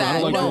Mars like Bruno. that. I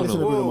don't like No. Listen to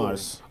Bruno. Bruno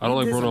Mars. I don't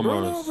like This Bruno is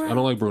Bruno, Mars. bro. I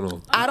don't like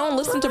Bruno. I don't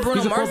listen to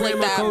Bruno He's Mars like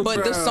appropriating that, my but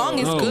the culture. song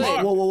is No.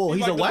 good. Whoa! He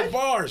He's like a the what?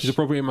 bars. He's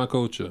appropriating my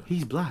culture.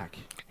 He's black.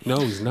 No,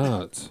 he's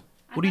not.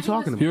 What are you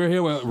talking You about? ever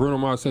hear what Bruno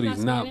Mars said? He's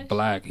Not not Spanish?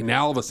 black.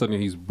 Now all of a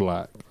sudden he's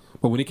black.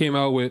 But when he came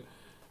out with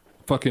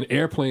fucking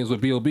Airplanes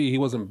with B.O.B., he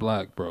wasn't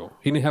black, bro.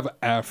 He didn't have an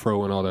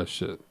afro and all that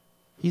shit.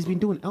 He's been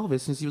doing Elvis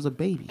since he was a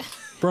baby.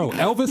 Bro,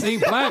 Elvis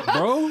ain't black,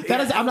 bro.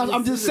 That is,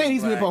 I'm just saying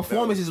he's been black,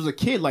 performances as a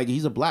kid. Like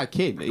he's a black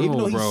kid, even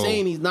though he's bro.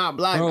 saying he's not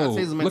black. Bro, That's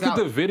his look at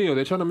mentality. the video.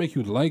 They're trying to make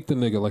you like the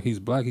nigga like he's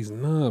black. He's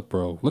not,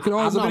 bro. Look at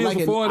all his I'm not videos liking-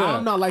 before that.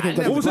 I'm not liking.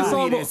 I What was his He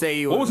song? didn't say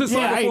he What was was. his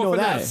song Yeah, I before know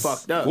that. Finesse?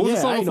 Fucked up. What was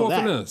his Yeah, I song know before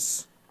that.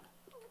 Finesse?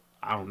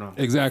 I don't know.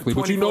 Exactly,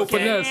 but you know 24K.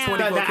 Finesse.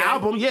 Yeah. The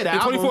album, yeah, the The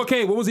album.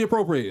 24K, what was he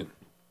appropriating?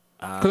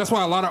 Because that's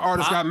why a lot of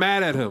artists got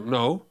mad at him.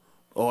 No.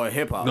 or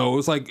hip hop? No, it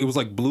was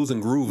like blues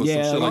and groove or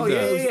Yeah, some shit like oh, that.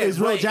 yeah. It's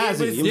real Right,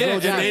 jazzy. It was Yeah, real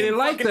and jazzy. they didn't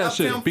like Fucking that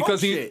shit Uptown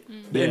because Funk he shit.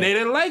 and they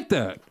didn't like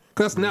that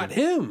because that's not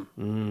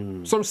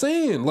him. So I'm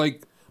saying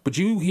like, but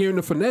you hearing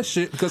the finesse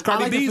shit because I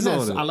Cardi like the B's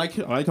finesse. on it. I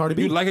like Cardi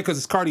B. You like it because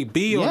it's Cardi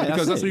B on Yeah, it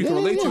because that's that's what it. you can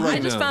Yeah, relate to yeah. right I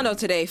just now. found out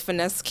today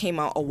Finesse came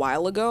out a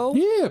while ago.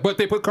 Yeah, but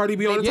they put Cardi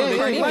B on it. Yeah, Yeah,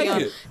 yeah, they yeah, like yeah.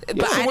 it. But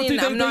Yeah, I what didn't.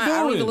 they I'm not. I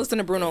don't doing? even listen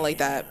to Bruno like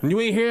that. You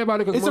ain't hear about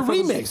it because It's a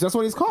remix. That's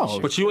what it's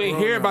called. But you ain't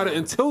hear about it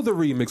until the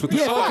remix. But the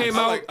Yeah, song facts. came I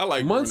out like- I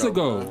like months Bruno,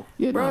 ago. man.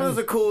 Yeah, Bro's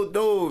a cool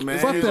dude, man.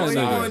 Fuck that All you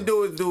nigga. want to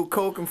do is do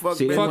coke and fuck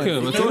See, they bitches. Fuck want-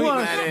 him. They Until he-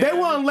 want, they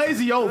want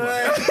lazy over.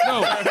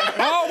 No,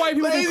 all white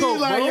people do Lazy coke,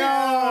 like, bro.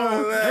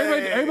 yo.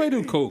 Everybody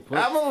do coke. Bro.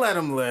 I'm gonna let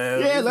him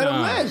live. Yeah, let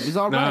him live. It's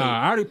all Nah, right.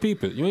 I already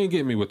peep it. You ain't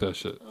getting me with that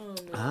shit.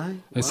 Alright.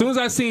 As soon as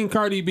I seen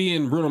Cardi B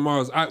and Bruno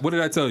Mars, what did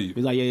I tell you?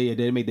 He's like, yeah,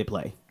 they make their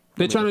play.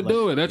 They're trying to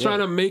do it. They're trying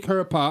to make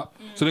her pop.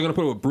 So they're gonna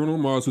put it with Bruno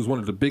Mars, who's one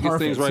of the biggest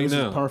Perfect. things right This is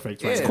now.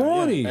 perfect. It's Right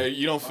corny. Hey,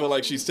 you don't feel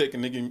like she's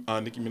taking Nicki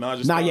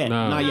Minaj's Not spot? yet.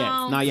 Nah. Not yet.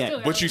 No, Not still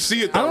yet. But you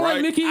see it though, I don't right?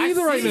 like Nicki I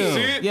either right see now.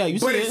 it. Yeah, you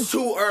see But it. it's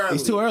too early.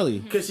 It's too early.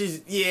 Cause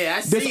she's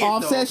I see This it,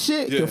 offset though.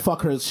 shit Yeah. can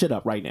fuck her shit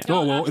up right now.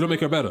 No, it won't. It'll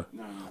make her better.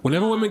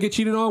 Whenever women get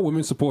cheated on,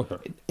 women support her.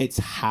 It's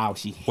how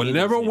she. hates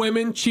Whenever it.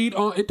 women cheat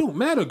on, it don't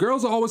matter.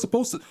 Girls are always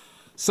supposed to.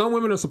 Some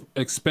women are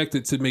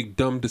expected to make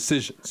dumb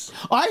decisions.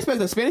 Oh, I expect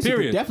the Spanish people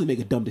Period. to definitely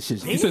make a dumb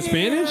decision. You said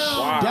Spanish?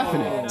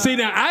 Definitely. See,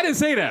 now I didn't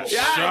say that.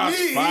 Shots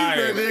me fired.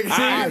 either, nigga.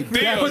 I See,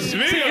 feel But see,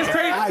 it's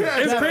crazy.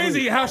 It's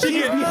crazy how she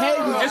get.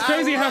 behaving. It's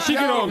crazy how she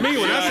get on me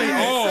when I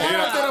say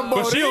oh,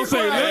 but she don't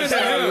say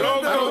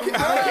nothing.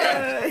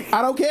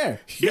 I don't care.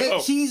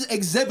 Yo. She's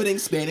exhibiting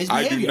Spanish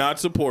I behavior. do not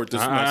support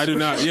this. I do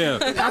not. Yeah,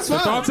 That's the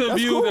fine. thoughts and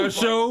That's view cool. that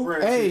show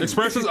Hey.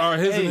 expresses are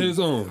his and his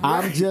own.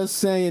 I'm just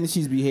saying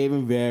she's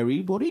behaving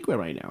very Boricua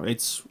right now.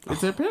 It's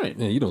apparent.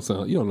 Man, you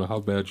don't know how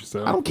bad you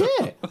sound. I don't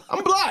care.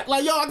 I'm black.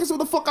 Like, yo, I can say what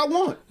the fuck I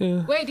want.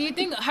 Wait, do you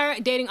think her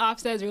dating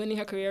Offset is ruining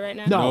her career right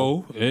now? No.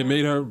 No, it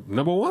made her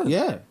number one.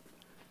 Yeah.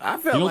 I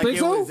You felt don't like think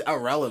it so? was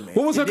irrelevant.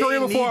 What was her It career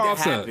didn't before need to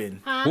Offset?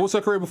 happen. What was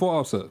her career before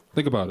Offset?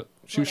 Think about it.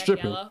 She was Bodak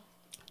stripping. Yellow.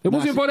 It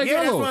wasn't Bodak Yeah,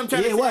 that's Yellow. what I'm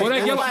trying Yeah, to it say. was. Bodak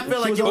That's Yellow. why I feel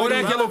like She was it was Bodak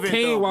Yellow irrelevant,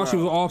 came though, while she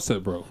was bro.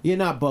 Offset, bro. Yeah,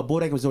 nah, but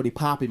Bodak was already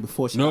popping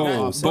before she No, got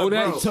Offset.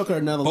 Bodak- It took her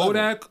another level.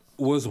 Bodak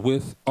was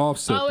with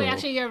Offset, Oh, wait, bro.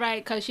 actually, you're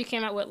right, because she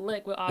came out with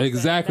Lick with Offset.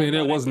 Exactly, and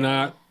That's it was Bodak Yellow.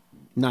 not.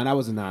 Nah, that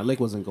wasn't Lick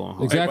wasn't going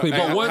hard. Exactly, Hey,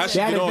 but how once she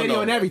They had get a on, video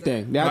though? and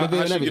everything. They had a video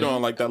How and she get everything.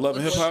 on like that Love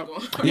and Hip Hop?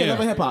 Yeah, Yeah. Love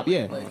and Hip Hop,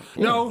 yeah.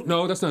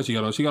 No, that's not what she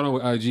got on. She got on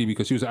with IG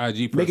because she was an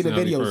IG Making the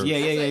personality videos. first.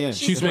 Yeah.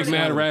 She used to make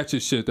mad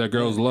ratchet shit that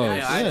girls love.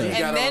 Yeah, I just got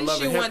And on then Love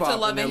she and went Hip to Hop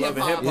Love and and then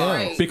Hip Hop, Yeah.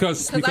 right?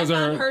 Because I her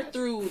found her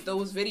through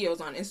those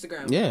videos on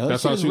Instagram. Yeah, that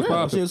That's shit how was she was real.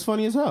 That popping. shit was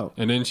funny as hell.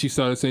 and then she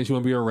started saying she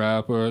want to be a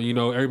rapper. You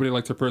know, everybody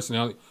liked her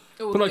personality.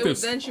 But like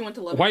this, Then she went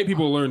to Love white and Hip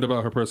people learned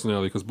about her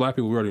personality because black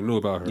people we already knew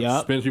about her.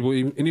 Yup. Spanish people,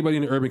 even, anybody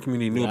in the urban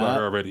community knew about Yup.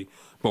 her already.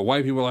 But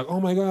white people were like,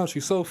 oh my gosh,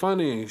 she's so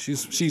funny.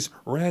 She's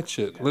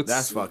ratchet. Let's.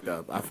 That's fucked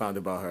up. I found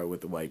about her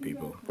with the white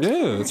people.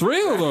 Yeah, it's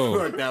real though.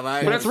 Fucked up.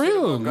 I But that's ain't shit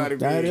real. about Cardi B.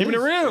 That Keeping it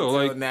is. real, Until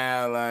like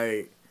now,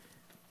 like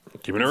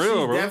keeping it she's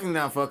real, bro. definitely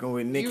not fucking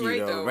with Nicki right,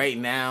 though. though. Right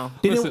now,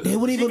 They Listen,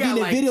 wouldn't she even be got in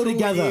the like video 2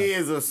 together.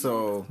 years or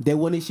so. She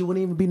wouldn't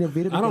even be in the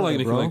video I together. don't like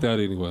Nicki bro. like that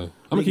anyway. I'm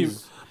gonna keep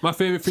Nicki's- my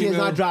favorite She has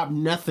female. not dropped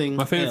nothing.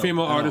 My favorite ill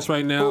female at all. artist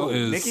right now Who,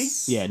 is Nicki?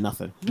 Yeah,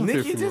 nothing.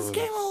 Nicki just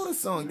came out with a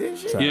song, didn't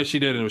she? Yeah, she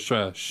did, and it was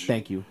trash.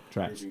 Thank you.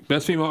 Trash.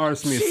 Best female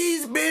artist to me is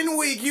She's been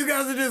weak. You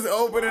guys are just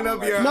opening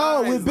up your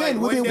No, eyes. we've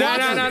been one day watching.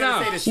 you're No.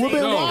 gonna say the same We've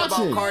been thing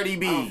watching. about Cardi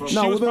B. No, She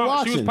was we've been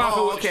pop- she was watching. pop-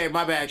 Oh, okay,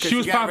 my bad. Because She she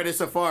was got pop- rid of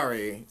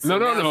Safari. So No.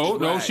 now she's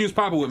back. She was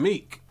popping with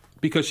Meek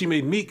because she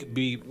made Meek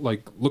be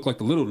like look like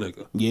the little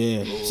nigga.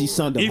 Yeah, she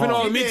sunned them Even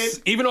hard.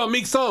 on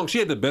Meek's song, she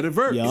had the better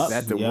verse. Yup.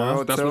 That's the Yeah.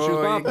 world That's what she was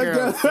tour, popping.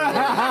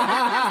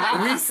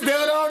 girl. We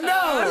still don't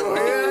know.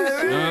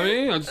 You know what I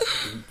mean?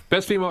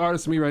 Best female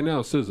artist to me right now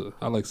is SZA.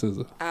 I like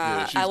SZA.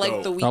 she's I like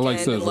dope. The I Weeknd like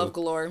and SZA. Love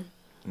Galore.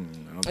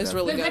 It's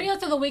really The good. video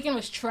to The Weeknd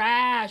was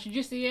trash. Did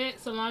you see it?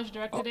 Solange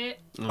directed it.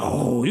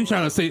 Oh, you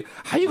trying to say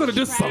how you gonna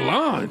diss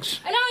Solange?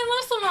 I know, I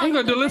love Solange. How you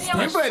gonna but the do this? video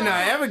You was better not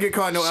trash. ever get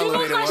caught no She looks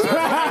elevator. like she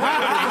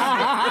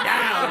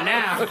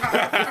Now.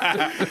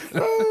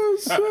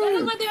 They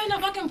look like they're in a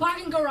fucking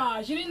parking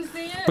garage. You didn't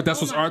see it? But that's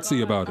what's Oh my artsy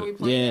God. about Are we it.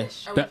 playing Yeah.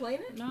 it? Are That- we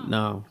playing it?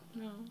 No.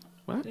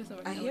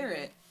 I hear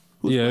it.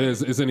 Yeah, it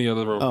is. It's in the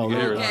other room. Oh, You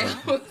can hear it.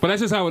 Okay. But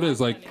that's just how it is.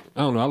 Like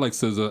I don't know. I like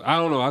SZA. I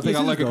don't know. I think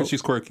Yeah, I like her SZA's because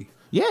she's quirky.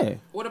 Yeah.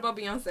 What about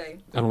Beyonce?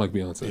 I don't like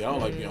Beyonce. Yeah, I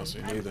don't like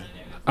Beyonce neither.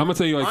 I'm gonna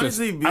tell you like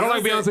Honestly, this. I don't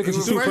like Beyonce because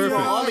she's too first of all,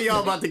 perfect. all of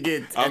y'all about to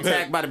get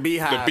attacked by the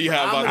Beehive. The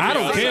Beehive about I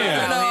don't Beyonce.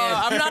 care. No,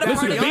 I'm not a Listen,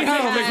 part the of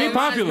Beehive will make me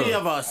popular. Me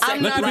of a I'm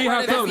second Let the not a Beehive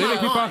part of come. They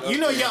make me that. popular. You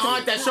know your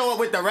aunt that show up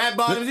with the rat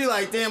bottoms. You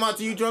like, damn,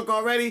 auntie, you drunk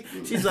already?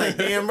 She's like,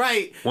 damn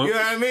right. One- You know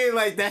what I mean?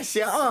 Like that's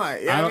your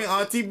aunt. You know what I mean?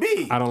 Auntie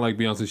B. I don't like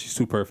Beyonce. She's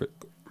too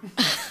perfect.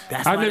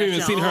 That's I've why never that's even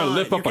your seen her aunt.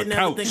 lift You up a can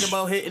never couch. Think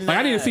about hitting Like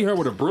I need to that. see her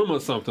with a broom or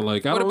something.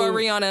 Like I What don't about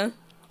really- Rihanna?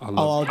 I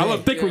All love, day. I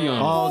love thick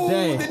Rihanna. All Ooh,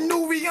 day. the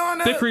new Rihanna.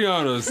 Rihanna. Thick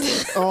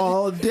Rihannas.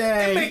 All They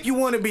day. make you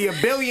want to be a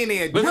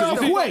billionaire. Listen,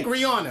 Just to quick. fuck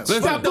Rihanna.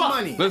 Listen, Stop the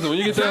money. Listen, when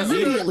you get that,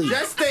 Immediately.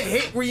 Just to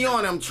hit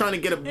Rihanna, I'm trying to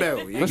get a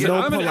bill. You listen, get-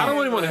 I don't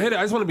even want to hit it.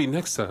 I just want to be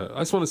next to her. I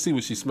just want to see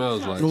what she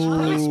smells like.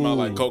 They smell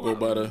like cocoa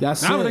butter.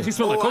 That's I don't think she it.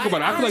 smells like cocoa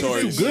butter. I feel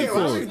like she's too good I for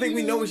don't it. think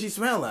we know what she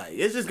smell like.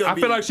 It's just gonna I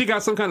be feel like she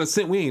got some kind of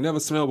scent we ain't never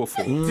smelled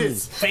before.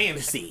 just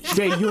fantasy.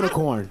 Straight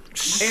unicorn. And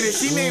if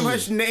she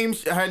name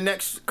her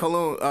next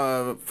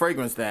cologne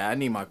fragrance that I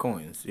need my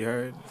coins. You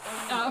heard?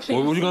 What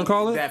you gonna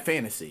call it? That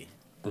fantasy.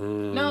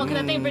 No,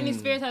 because I think Britney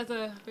Spears has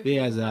a.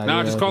 Yeah,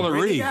 Nah, just call her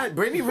Brittany Ree. got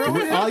Brittany ruined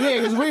it. Oh yeah,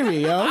 it's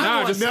Riri, yo.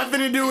 Nah, just Nothing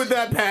to do with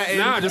that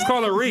patent. Just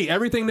call her Ree.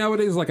 Everything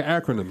nowadays is like an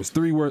acronym. It's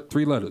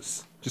 3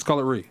 letters. Just call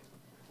it Ree.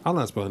 I'll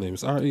not spell her name.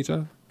 It's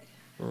R-H-I.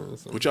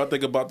 What y'all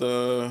think about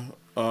the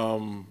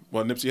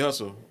Nipsey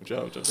Hussle? What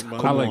y'all think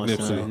about I him? like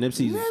Come on,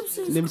 Nipsey.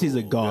 son. Nipsey's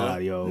a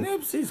god, yo.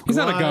 Nipsey's He's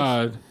not a What?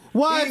 god.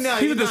 What? He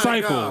not- He's a not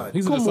disciple. God.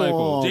 He's a Come disciple.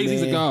 on,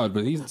 Jay-Z's a man. god,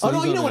 but he's. Oh no,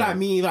 he's you know not what a I god.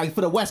 mean. Like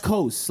for the West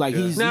Coast, like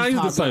he's Nah, he's a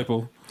top-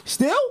 disciple.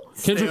 Still?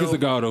 Kendrick Still. is the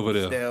god over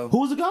there. Still.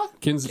 Who's the god?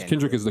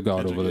 Kendrick is the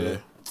god over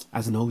there.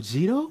 As an OG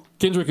though.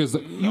 Kendrick is the.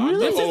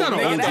 Nipsey's not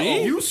Nigga, an that's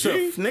OG.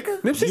 Yusuf,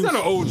 nigga. Nipsey's not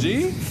an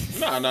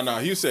OG. Nah.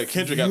 You said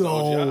Kendrick got the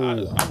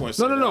OG. I wouldn't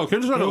say No. that.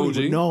 Kendrick's not an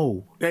OG.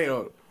 No. They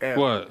don't. Yeah.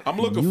 What? I'm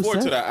looking You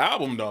forward said- to that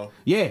album though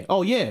Yeah.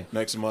 Oh yeah.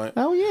 next month.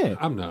 Oh yeah.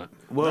 I'm not.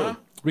 Whoa.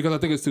 Because I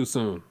think it's too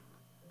soon.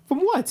 From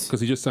what? Because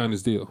he just signed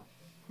his deal.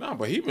 Nah,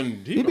 but he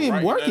been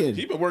been working.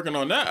 He been working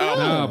on that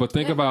album. Nah, but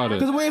think about it.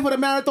 Because we're waiting for the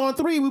Marathon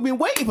 3. We've been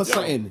waiting for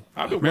something.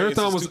 I've been waiting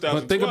Marathon since was. But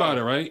think 2012. about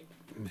it, right?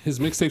 His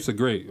mixtapes are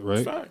great,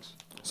 right? Facts.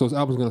 So his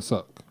album's gonna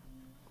suck.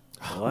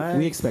 What?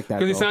 We expect that.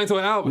 Because he though. signed to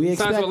an album. We He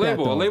signed to a expect that,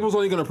 label. A though. label's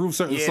only gonna approve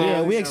certain Yeah, songs.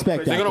 Yeah, we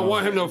expect They're that. gonna though.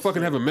 want him to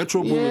fucking have a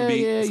Metro Boomin Yeah,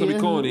 beat. yeah, It's gonna yeah.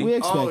 be corny. We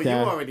expect Oh, you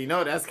that. already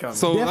know that's coming.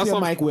 So Definitely that's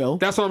what Mike Will.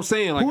 That's what I'm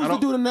saying. Like, Who's I the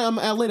don't, dude in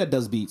Atlanta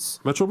does beats?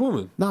 Metro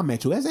Boomin. Not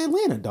Metro. That's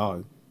Atlanta,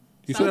 dog.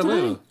 You said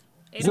Atlanta.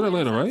 You said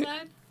Atlanta, right?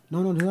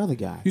 No, the other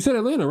guy. You said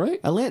Atlanta, right?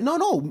 Atlanta?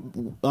 No.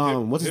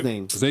 What's his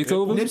name?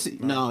 Zaytoven? Nipsey.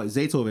 No,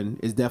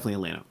 Zaytoven is definitely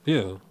Atlanta.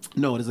 Yeah.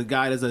 No, there's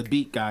a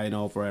beat guy,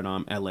 over at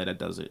LA that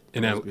does it.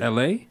 In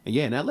L.A.?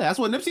 Yeah, in LA. That's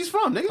where Nipsey's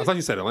from, nigga. I thought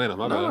you said Atlanta.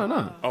 My bad.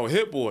 No. Oh,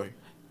 Hit Boy.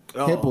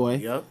 Oh, Hit Boy.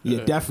 Yep.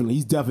 Yeah, definitely.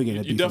 He's definitely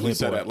getting a You beat from definitely Hit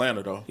said Boy.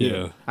 Atlanta though.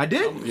 Yeah. I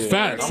did?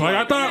 Facts.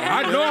 Like,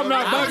 I know I'm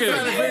not bugging.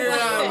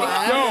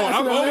 Yo,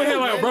 I'm over here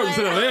like, bro, you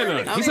said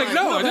Atlanta. He's like,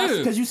 no, I Because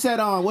didn't. you said,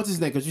 what's his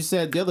name? Because you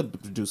said the other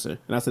producer,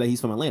 and I said that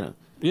he's from Atlanta.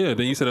 Yeah,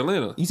 then you said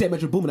Atlanta. You said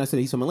Metro Boomin, I said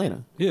he's from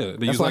Atlanta. Yeah, then you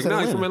That's was why I like, said nah,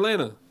 he's from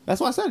Atlanta. Atlanta.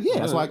 That's why I said, yeah.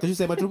 That's why, because you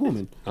said Metro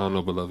Boomin. I don't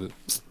know, beloved.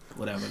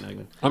 Whatever,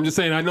 nigga. I'm just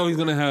saying, I know he's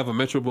gonna have a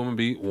Metro Boomin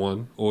beat,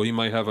 one, or he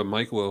might have a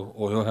Mike Will,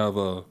 or he'll have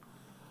a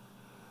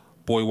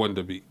Boy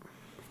Wonder beat.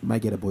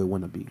 Might get a boy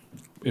wanna beat.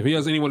 If he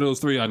has any one of those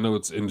three, I know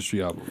it's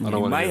industry album. I don't You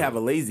want might to have a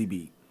lazy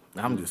beat.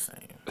 I'm just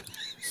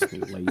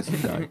saying. Lazy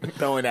guy.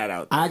 Throwing that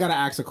out there. I gotta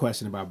ask a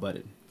question about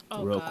Button,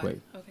 real God. quick.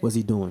 Okay. What's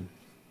he doing?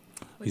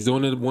 He's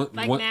doing it one.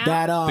 Like one now?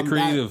 That The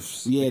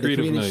creatives. yeah, The the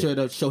creative creative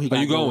night. show he Are got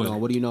you going going?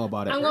 on. What do you know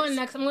about it? I'm going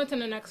next. I'm going to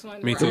the next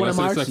one. Me The too. one in That's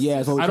what March? it says. Yeah,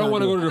 that's what we're I don't trying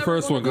want to to go do. to the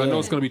first one because I know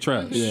it's gonna be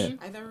trash. Yeah.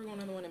 I thought we were going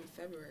to the one in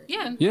February.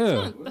 Yeah.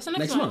 Yeah. That's the next,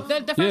 Next one. month.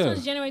 The first Yeah.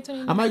 one's January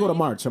 29th. I might go to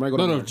March.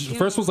 No, the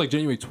first one's like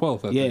January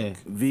 12th. I Yeah.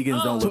 think.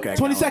 Vegans don't look at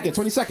 22nd.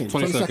 22nd.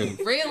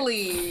 22nd.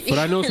 Really? But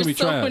I know it's gonna be You're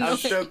so trash. I'm annoying.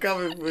 still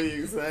coming for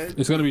you, son.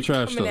 It's gonna be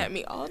trash Coming though. at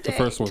me all day. The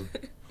first one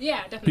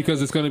Yeah, definitely.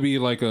 because it's gonna be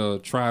like a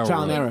trial.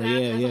 Trial and run. error.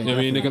 Yeah, yeah. I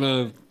mean, they're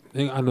gonna.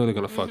 I know they're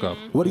gonna fuck up.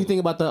 What do you think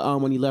about the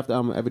when he left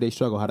Everyday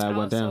Struggle? How that I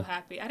went was so down?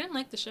 happy. I didn't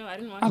like the show. I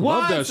didn't watch I it.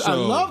 love that show. I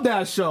love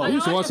that show. I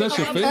used to watch that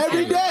shit every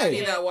every day. day. I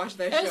did not watch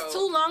that show. It's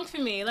too long for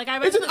me. Like I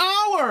It's an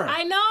hour.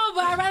 I know,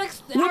 but I rather.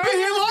 We've been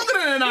here longer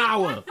than an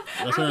hour. That's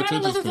her I rather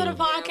attention listen to the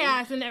span.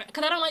 podcast and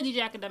because I don't like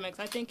DJ Academics.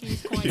 I think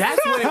he's corny.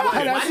 That's what it was.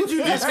 Why That's did you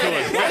just say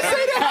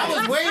that? I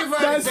was waiting for her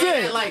to That's say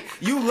it. that. Like,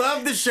 you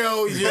love the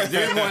show, you just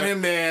didn't want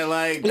him there.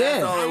 Like, that's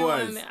Yeah. all I it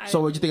want- was. I- So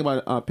what'd you think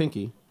about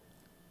Pinky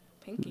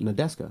Pinky.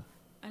 Nadeska?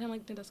 I didn't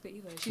like Nadeska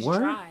either. She's Word?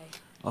 dry.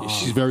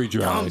 She's very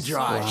dry. I'm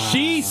dry.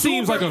 She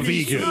seems like a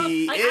vegan.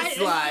 It's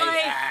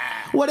like,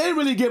 Well, they didn't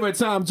really give her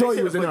time.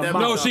 Joey was in her put that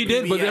mouth. No, on she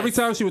did, but PBS. every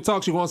time she would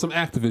talk, she wants some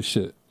activist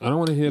shit. I don't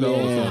want to hear that all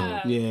the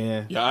time.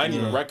 Yeah. Yeah, I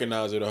didn't even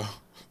recognize her though.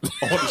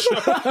 On the show.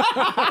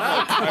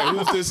 Like,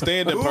 who's this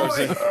standing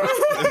person?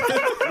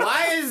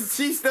 why is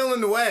she still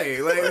in the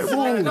way? Like,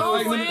 No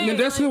Like, way.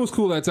 Nadeska was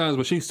cool at times,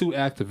 but she's too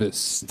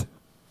activist.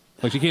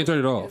 Like, she can't turn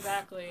it off.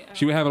 Exactly.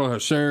 She would have it on her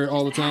shirt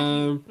all the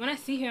time. When I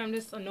see her, I'm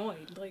just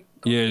annoyed. Like.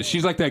 Yeah,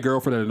 she's like that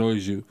girlfriend that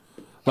annoys you.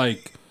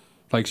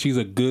 Like she's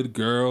a good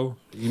girl.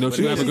 You know,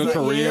 she has a good she's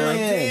like, career.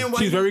 yeah.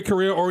 She's very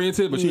career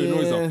oriented, but she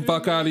annoys Yeah. the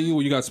fuck out of you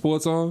when you got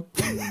sports on.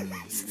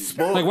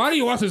 Like, why do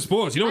you watch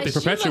sports? You know what they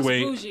Like, she looks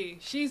perpetuate. bougie.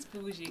 She's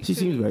bougie. She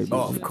seems very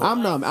Oh, busy. of course.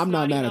 I'm not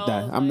mad at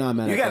that. I'm not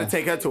mad you at got to that.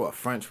 take her to a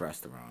French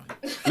restaurant.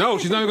 No,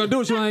 she's not even gonna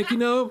do it. She's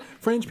like,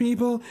 French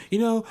people,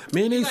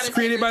 mayonnaise is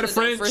created by the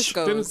French.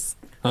 Frisco's.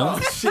 Huh?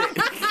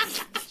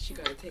 She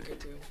gotta take her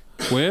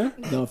to. Where?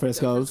 No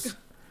Frisco's.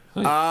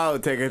 Oh,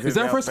 take her to Is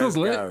that Del Frisco's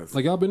lit? Frisco's.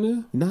 Like, y'all been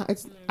there? Nah,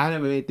 I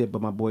never ate there,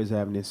 but my boys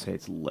having this.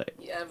 It's lit.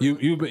 Yeah. You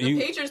the you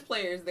Patriots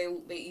players they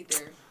eat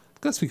there.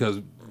 That's because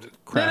Man,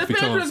 Kraft the be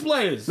telling Patriots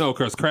players. No,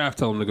 because Kraft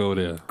told him to go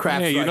there.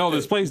 Kraft's Hey, you like know the-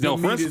 this place, the Del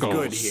meat is Frisco's.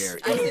 good here.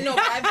 I didn't know,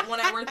 but when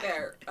I worked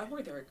there a couple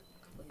years ago.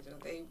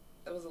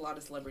 There was a lot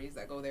of celebrities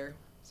that go there.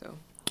 So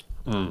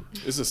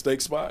It's a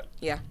steak spot.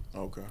 yeah.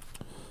 Okay.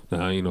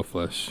 Nah, ain't no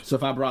flesh. So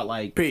if I brought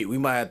like, Pete, we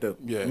might have to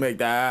Yeah. make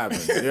that happen.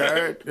 You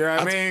heard? You know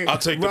what I mean? I'll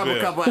take the Rub a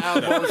bill. couple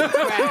elbows and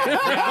crack. You know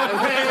what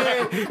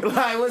I mean?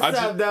 Like, what's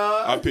up, I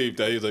dog? peeped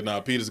that. He's like, nah,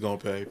 Peter's gonna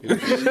pay.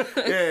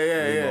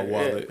 Yeah. my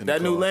wallet in That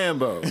the new car.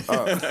 Lambo.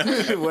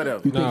 Oh,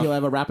 whatever. you think he'll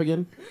ever rap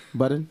again,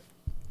 Button?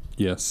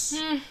 Yes.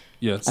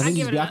 Yes. I think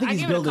give he's, it a- I think I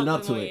he's give it a building couple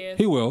up to more it. years.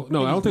 He will.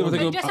 No, I don't think But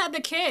we'll he think just had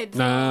the kids.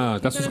 Nah,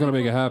 that's what's gonna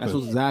make it That's happen.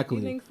 what's exactly.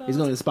 You think so? He's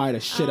gonna inspire the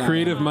shit out of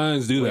Creative him.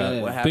 minds do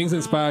that. What happened? Things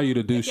inspire you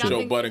to do y'all shit. Joe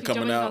think Budden Joe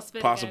coming Budden gonna out,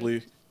 spit again?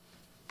 possibly.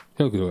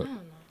 He'll do it.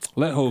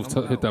 Let Hov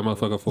hit that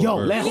motherfucker for Yo,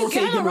 a verse. let He's Jose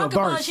got give a him a rock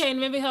ball verse. chain.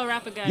 Maybe he'll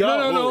rap again.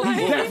 Yo, No.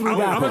 he's definitely I'm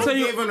rapping. gonna tell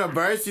you. Give him a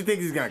verse. You think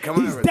he's gonna come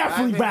out and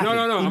Definitely rap? rapping.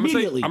 No. I'm gonna say.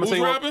 Immediately. I'm gonna Who's say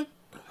what. rapping?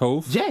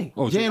 Hov. Jay.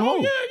 Oh, Jay and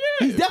Ho.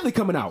 He's definitely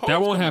coming out.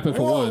 That won't happen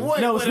for one.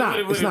 No, it's not.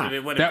 It's not.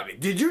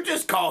 Did you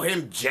just call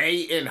him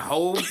Jay and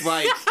Hove?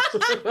 Like,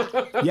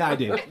 Yeah, I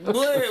did.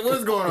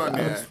 what's going on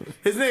there?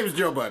 His name's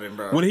Joe Budden,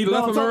 bro. When he No,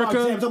 left I'm talking about Jay.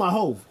 I'm America, talking about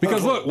Hove.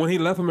 because look, when he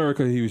left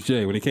America, he was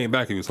Jay. When he came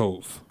back, he was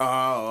Hov.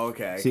 Oh,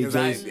 okay. See, 'Cause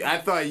Jay's- I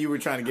thought you were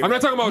trying to get. I'm not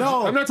talking about.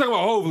 No. I'm not talking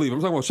about Hov leaving.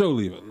 I'm talking about Show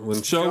leaving.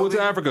 When Show went to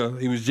leaving? Africa,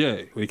 he was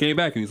Jay. When he came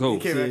back, he was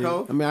Hov. Came back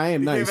home. I mean, I am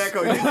Came nice. back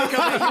home. You came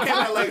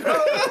back like,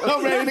 oh,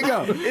 I'm ready to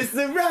go. it's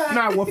the rap.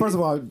 Nah, well, first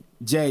of all,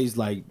 Jay's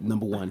like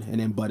number one, and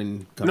then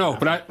Budden. comes No,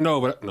 after.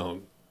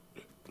 no.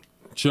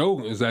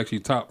 Joe is actually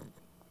top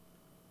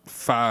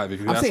 5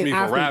 if you I'm ask me saying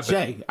for after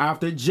rapping. Jay.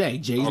 After Jay,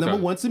 Jay's Okay. number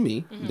one to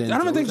me. Then I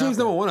don't even think Joe's Jay's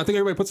after. number 1. I think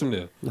everybody puts him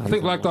there. I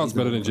think Black Thought's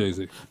better than Jay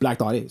Z. Black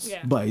Thought is,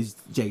 Yeah. but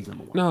Jay's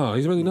number one. No,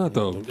 he's really not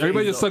though.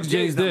 Everybody just sucks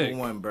Jay's number dick.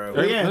 one, bro.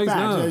 Every- Yeah, no, he's facts.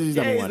 not. Jay's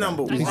Jay's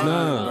number one. He's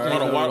not.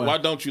 Hold on, Yeah. why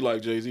don't you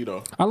like Jay-Z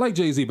though? I like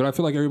Jay Z, but I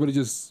feel like everybody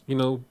just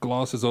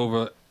glosses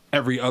over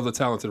every other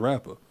talented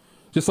rapper.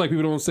 Just like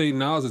people don't say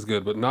Nas is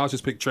good, but Nas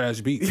just picked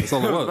trash beats. That's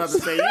all it I was about to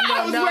was. say,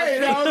 I was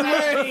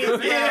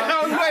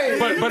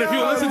waiting. But if you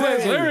listen to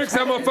his lyrics,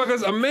 that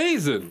motherfucker's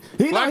amazing.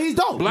 He's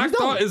dope. Black He's dope.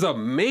 Thought is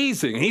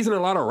amazing. He's in a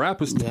lot of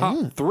rappers'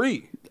 top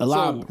 3. A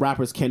lot of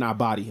rappers cannot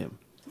body him.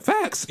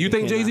 Facts. You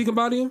think Jay Z can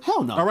body him?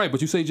 Hell no. All right,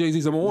 but you say Jay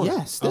Z's number 1.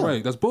 Yes, still. All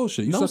right, that's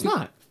bullshit. You No, it's suck it-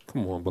 not.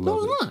 Come on, No,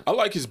 beloved. it's not. I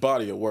like his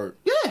body of work.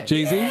 Yeah.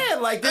 Jay Z. Yeah,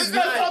 like this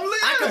guy.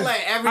 I could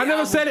let every. I never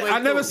album said it. play I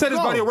never through. said his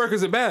No. body of work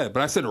isn't bad,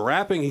 but I said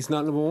rapping. He's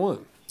not number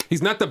 1.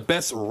 He's not the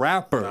best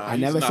rapper. I He's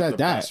never not said the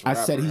that. best I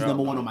said rapper, he's hell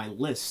number no. one on my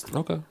list.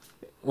 Okay.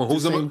 Well,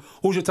 who's same.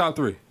 who's your top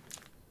 3?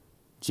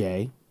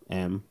 JMX.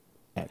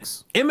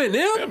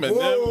 Eminem.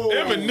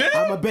 Eminem.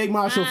 I'm a big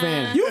Marshall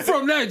fan. You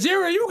from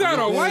Nigeria? You got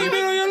a white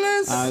man on your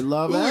list? I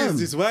love Who him. is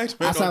this white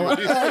man? I said, on what?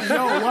 your list?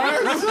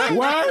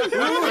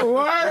 No,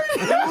 word.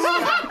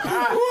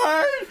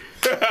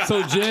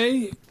 So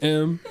J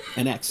M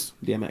And X,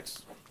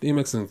 DMX.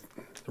 DMX and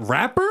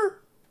rapper.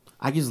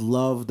 I just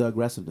love the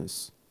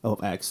aggressiveness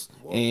of X.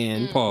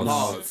 And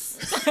Pause.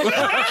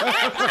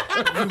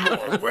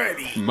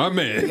 Ready. My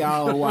man.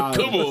 y'all wild.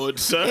 Come on,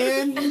 son.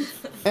 And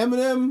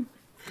Eminem.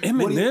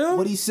 Eminem.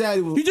 What he said.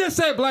 You just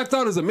said Black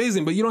Thought is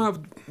amazing, but you don't have.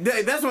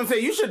 That's what I'm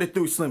saying. You should have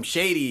threw Slim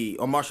Shady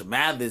or Marshall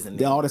Mathers in there.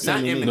 They're all the same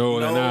Not to me. Eminem. No,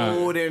 they're not.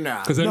 No, they're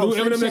not. Because the new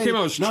Slim Eminem that Shady- came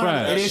out was no,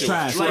 trash. It is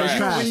trash. Like, It's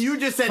trash. When you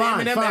just said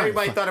Fine, Eminem, fine,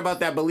 everybody fine. thought about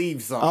that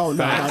Believe song. Oh, no.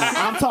 Facts.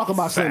 I'm talking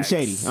about Slim Facts.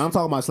 Shady. I'm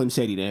talking about Slim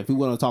Shady then. If we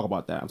want to talk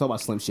about that, I'm talking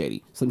about Slim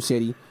Shady. Slim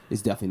Shady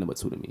is definitely number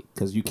 2 to me.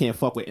 Because you can't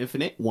fuck with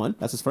Infinite. 1.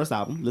 That's his first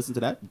album. Listen to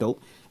that.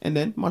 Dope. And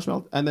then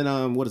Marshmallow. And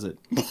then, what is it?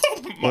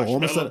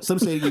 Almost Slim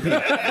Shady EP. No,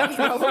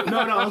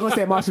 I was going to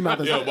say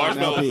Marshmallow. Yo,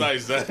 Marshmallow's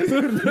nice.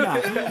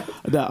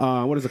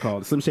 Huh? What is it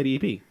called? Slim Shady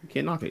EP. You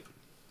can't knock it.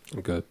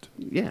 I'm good.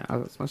 Yeah,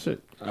 that's my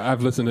shit.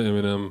 I've listened to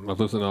Eminem. I've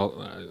listened to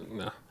all.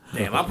 Nah.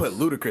 Damn, I put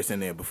Ludacris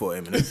in there before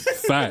Eminem.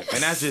 Facts.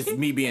 And that's just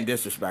me being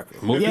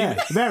disrespectful. Mo- Yeah,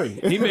 very.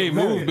 He made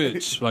Move,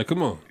 bitch. Like,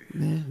 come on.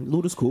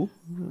 Luda's cool.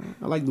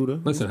 I like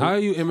Luda. Listen, how are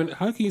you Eminem?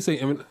 How can you say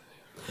Eminem?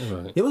 All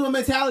right. It was my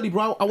mentality,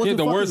 bro. I He wasn't had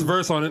the fucking- worst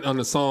verse on it on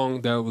the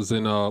song that was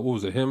in what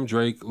was it? Him,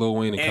 Drake, Lil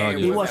Wayne, and And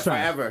Kanye. It was that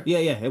trash. forever? Yeah,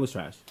 it was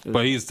trash. It was-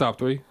 But he's top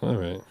 3. All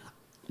right.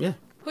 yeah.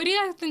 Who do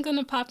you guys think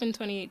gonna pop in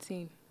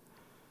 2018?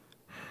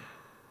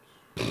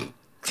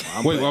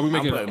 Wait, why are we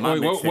making? putting Wait,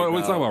 my what? mixtape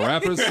We're talking about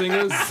rappers,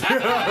 singers. We're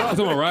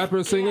talking about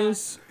rappers,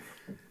 singers,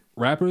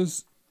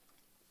 rappers.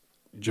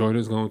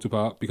 Jordan's going to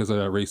pop because of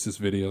that racist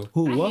video.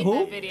 Who? I What? hate Who?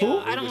 that video. Who?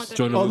 I don't want that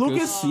Jordan Oh, video.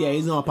 Lucas? Yeah,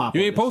 he's gonna pop.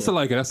 You up ain't this supposed to shit.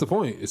 like it. That's the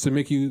point. It's to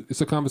make you.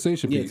 It's a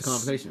conversation Yeah, piece. it's a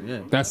conversation. Yeah,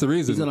 That's the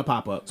reason. he's gonna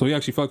pop up. So he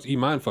actually fucked. He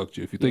mind fucked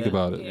you if you think Yeah.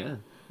 about it. Yeah,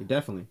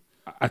 definitely.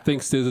 I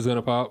think Stiz is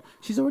gonna pop.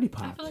 She's already I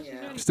popped. feel like she's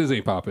ready. Stiz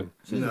ain't popping.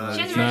 She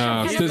hasn't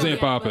Nah, really Stiz showed ain't yet,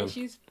 popping. but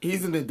she's-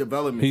 He's in the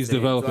development He's stage.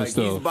 developing Like,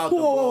 still. He's about to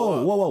Whoa, blow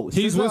up. whoa, whoa!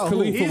 He's SZA, with who?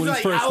 Khalifa He's when he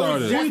like, first I was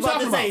started. just Who you about to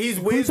talking say, about? he's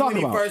Who you Wiz talking when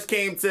he about? first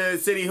came to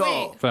City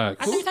Hall. Facts.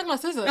 I think you're talking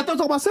about SZA. I thought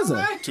we were talking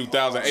about SZA.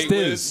 2008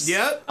 Stiz. Wiz.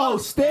 Yep. Oh,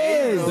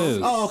 Stiz. Stiz.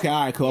 Oh, okay.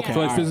 All right. Cool. Okay. I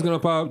feel like all Stiz is right. gonna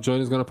pop.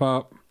 Jordan's gonna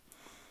pop.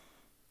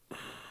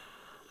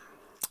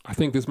 I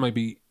think this might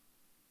be.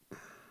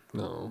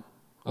 No,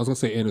 I was gonna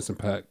say Anderson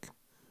Paak.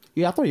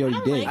 Yeah, I thought he already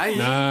did.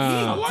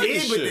 Nah. He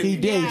did, but then- He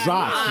did. He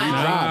dropped. He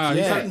Nah, dropped.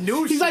 he's Yeah. like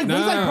new He's like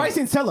Nah.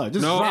 Bryson Tiller.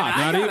 Just No, dropped.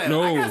 not even. I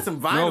No, got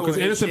some vinyl no, because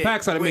and Innocent shit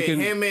Paak started with making.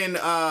 him and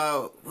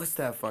what's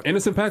that fucking?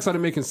 Innocent Paak started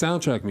making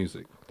soundtrack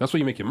music. That's where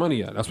you make your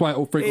money at. That's why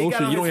Frank He got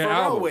Ocean, on you don't his hear Pharrell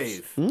albums.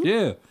 wave.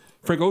 Yeah,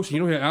 Frank Ocean,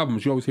 you don't hear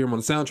albums. You always hear him on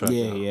the soundtrack.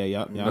 Yeah,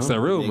 now. yeah. That's that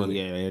real money.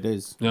 Yeah, it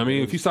is. You know what I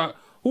mean? If you saw,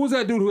 who was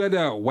that dude who had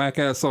that whack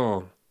ass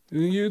song?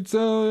 You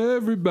tell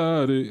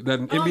everybody that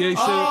NBA shit.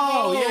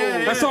 Oh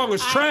yeah, That song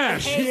was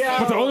trash.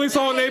 But the only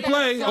song they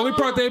play, only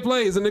part they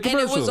play is in the And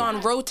commercial. it was on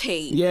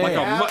rotate. Yeah. Like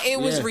a mu-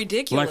 It was Yeah.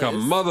 ridiculous. like a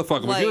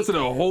motherfucker. But if you listen to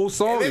the whole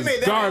song, They it's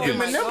made that garbage.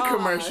 Eminem gosh.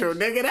 commercial,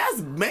 nigga. That's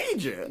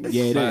major.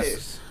 Yeah, it Facts.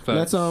 is.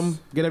 Facts. Let's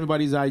get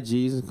everybody's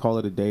IGs and call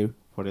it a day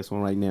for this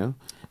one right now.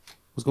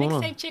 What's going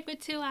on? Mixtape chick with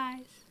 2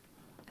 eyes.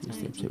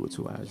 Same shit with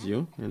 2 eyes.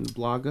 You and the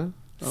blogger.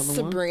 The other one?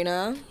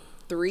 Sabrina,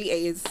 3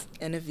 A's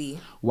and a V.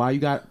 Why you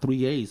got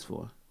 3 A's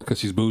for? Because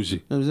she's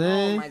bougie. You know what I'm Oh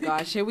saying? my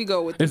gosh, here we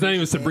go with. It's not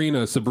even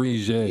Sabrina, it's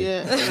Sabrina J.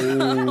 Yeah.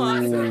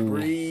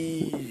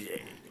 Breeze.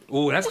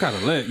 Oh, that's kind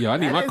of lit. Yo, I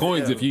need That my is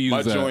coins lit. if you use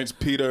My that. joint's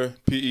Peter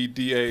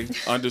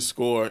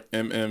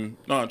PEDA_MM.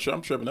 No, I'm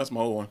tripping. That's my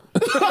old one.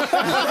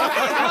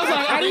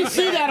 I didn't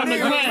see that on the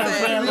He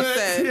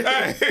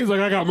said, He's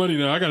like, I got money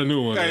now. I got a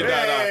new one. Hey,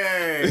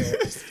 Hey.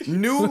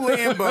 New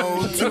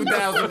Lambo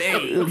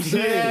 2008.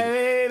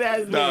 Yeah,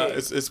 that's Nah,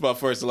 it. it's my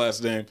first and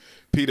last name.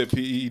 Peter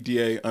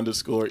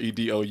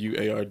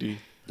PEDA_EDOUARD.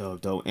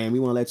 Dope. And we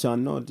want to let y'all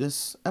know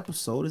this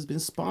episode has been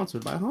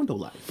sponsored by Hondo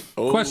Life.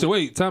 Oh, Question,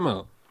 wait, time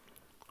out.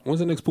 When's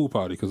the next pool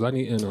party? Because I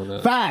need in on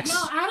that. Facts. No,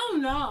 I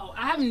don't know.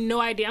 I have no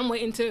idea. I'm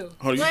waiting too.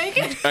 Hold on, Like,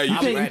 hey, you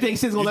You think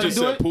Sin's gonna let him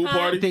just do said it? pool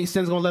party? You think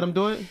Sin's gonna let him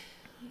do it?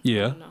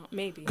 Yeah. no,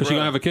 maybe. Because she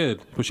going to have a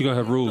kid. But she going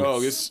to have rules.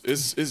 Oh,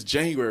 it's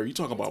January. You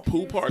talking about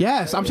pool party?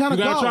 Yes, I'm trying you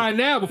to got to go. try it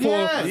now before,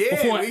 Yeah. Yeah,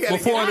 before, we gotta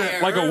before get the,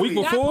 out like a week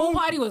early. That pool before.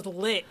 party was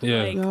lit.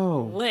 Yeah. Like,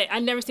 Yo. lit. I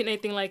never seen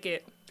anything like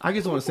it. I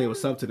just want to say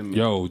what's up to them.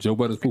 Yo, Joe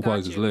Budden's pool got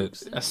parties is you.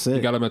 lit. That's You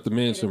it. got him at the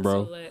mansion,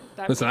 bro. So lit.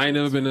 That Listen, I ain't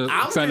never been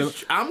excited.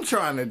 I'm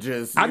trying to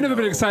just. I've you never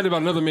been know, excited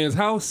about another man's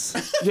house.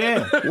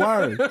 Yeah,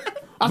 word. I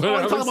was But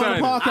always I'm talking about excited.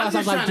 the podcast. I'm I was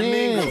just like, trying to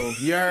damn. mingle.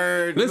 You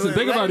heard? Listen,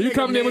 think Let about it. You nigga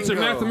come there with your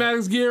mingle.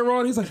 mathematics gear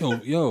on. He's like, yo,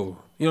 you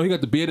know, he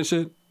got the beard and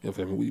shit. Yo,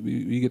 fam,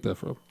 we get that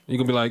from. You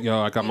gonna be like,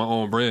 yo, I got my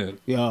own brand.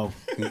 Yo,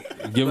 Give him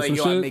Like, some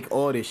yo, I shit. make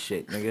all this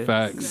shit, nigga.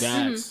 Facts.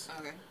 that's.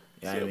 okay.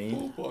 You know what I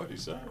mean? Pool party,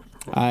 son.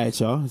 All right,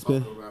 y'all. It's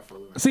been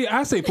See,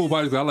 I say pool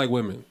parties because I like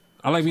women.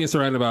 I like being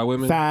surrounded by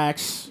women.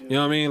 facts. You know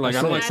what I mean? Like,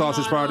 I don't like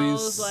sausage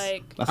parties.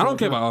 Like, I don't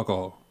care about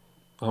alcohol.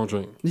 I don't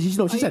drink. She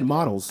said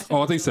models. Oh,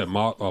 I think you said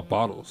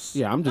bottles.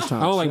 Yeah, I'm just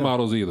trying. I don't to like chill.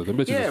 models either. The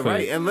bitches Yeah, is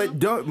right. fake.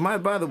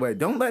 And by the way,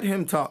 don't let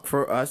him talk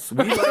for us. We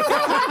like, you know what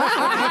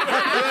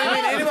I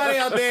mean? Anybody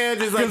out there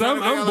just like, 'Cause I'm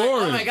like,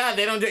 boring. oh my god,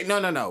 they don't drink. No.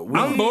 We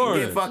I'm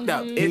boring. get fucked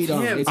up. He It's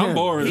don't. him. It's I'm him.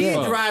 boring He as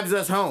fuck. drives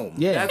us home.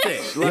 Yeah. That's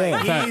it. Like,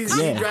 Yeah, he facts.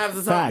 Yeah. drives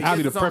us Facts. home. I'll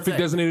be the Gets us on perfect set.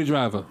 designated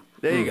driver.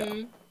 There you go.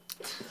 I'm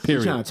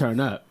Period. trying to turn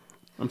up.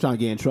 I'm trying to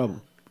get in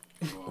trouble.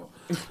 I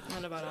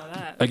don't know about all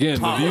that. Again,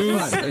 the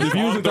views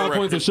and thought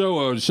points of show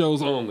are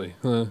shows only.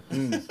 I'm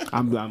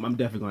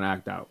definitely gonna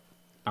act out.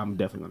 I'm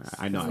definitely gonna.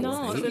 I know. I No,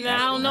 will. so then I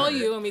don't know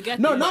you when we get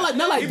No, there. not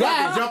like He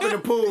about to that. jump in the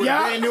pool with Yeah.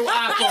 a brand new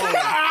iPhone.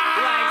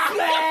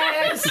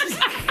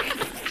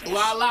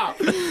 Wild out.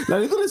 Now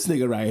look at this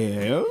nigga right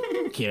here. Yo.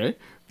 Okay.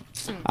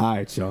 All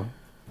right, y'all.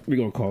 We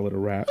gonna call it a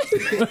wrap.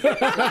 Thank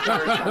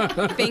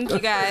you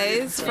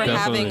guys for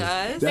Definitely. having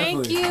us.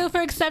 Thank you for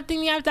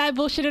accepting me after I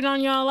bullshitted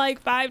on y'all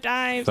like 5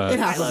 times. Facts. It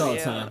happens all the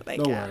you. time.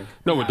 Thank Don't you. worry.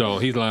 No, it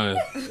don't. He's lying.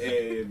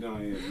 Yeah, no,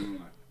 yeah.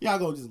 Y'all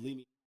go just leave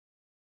me.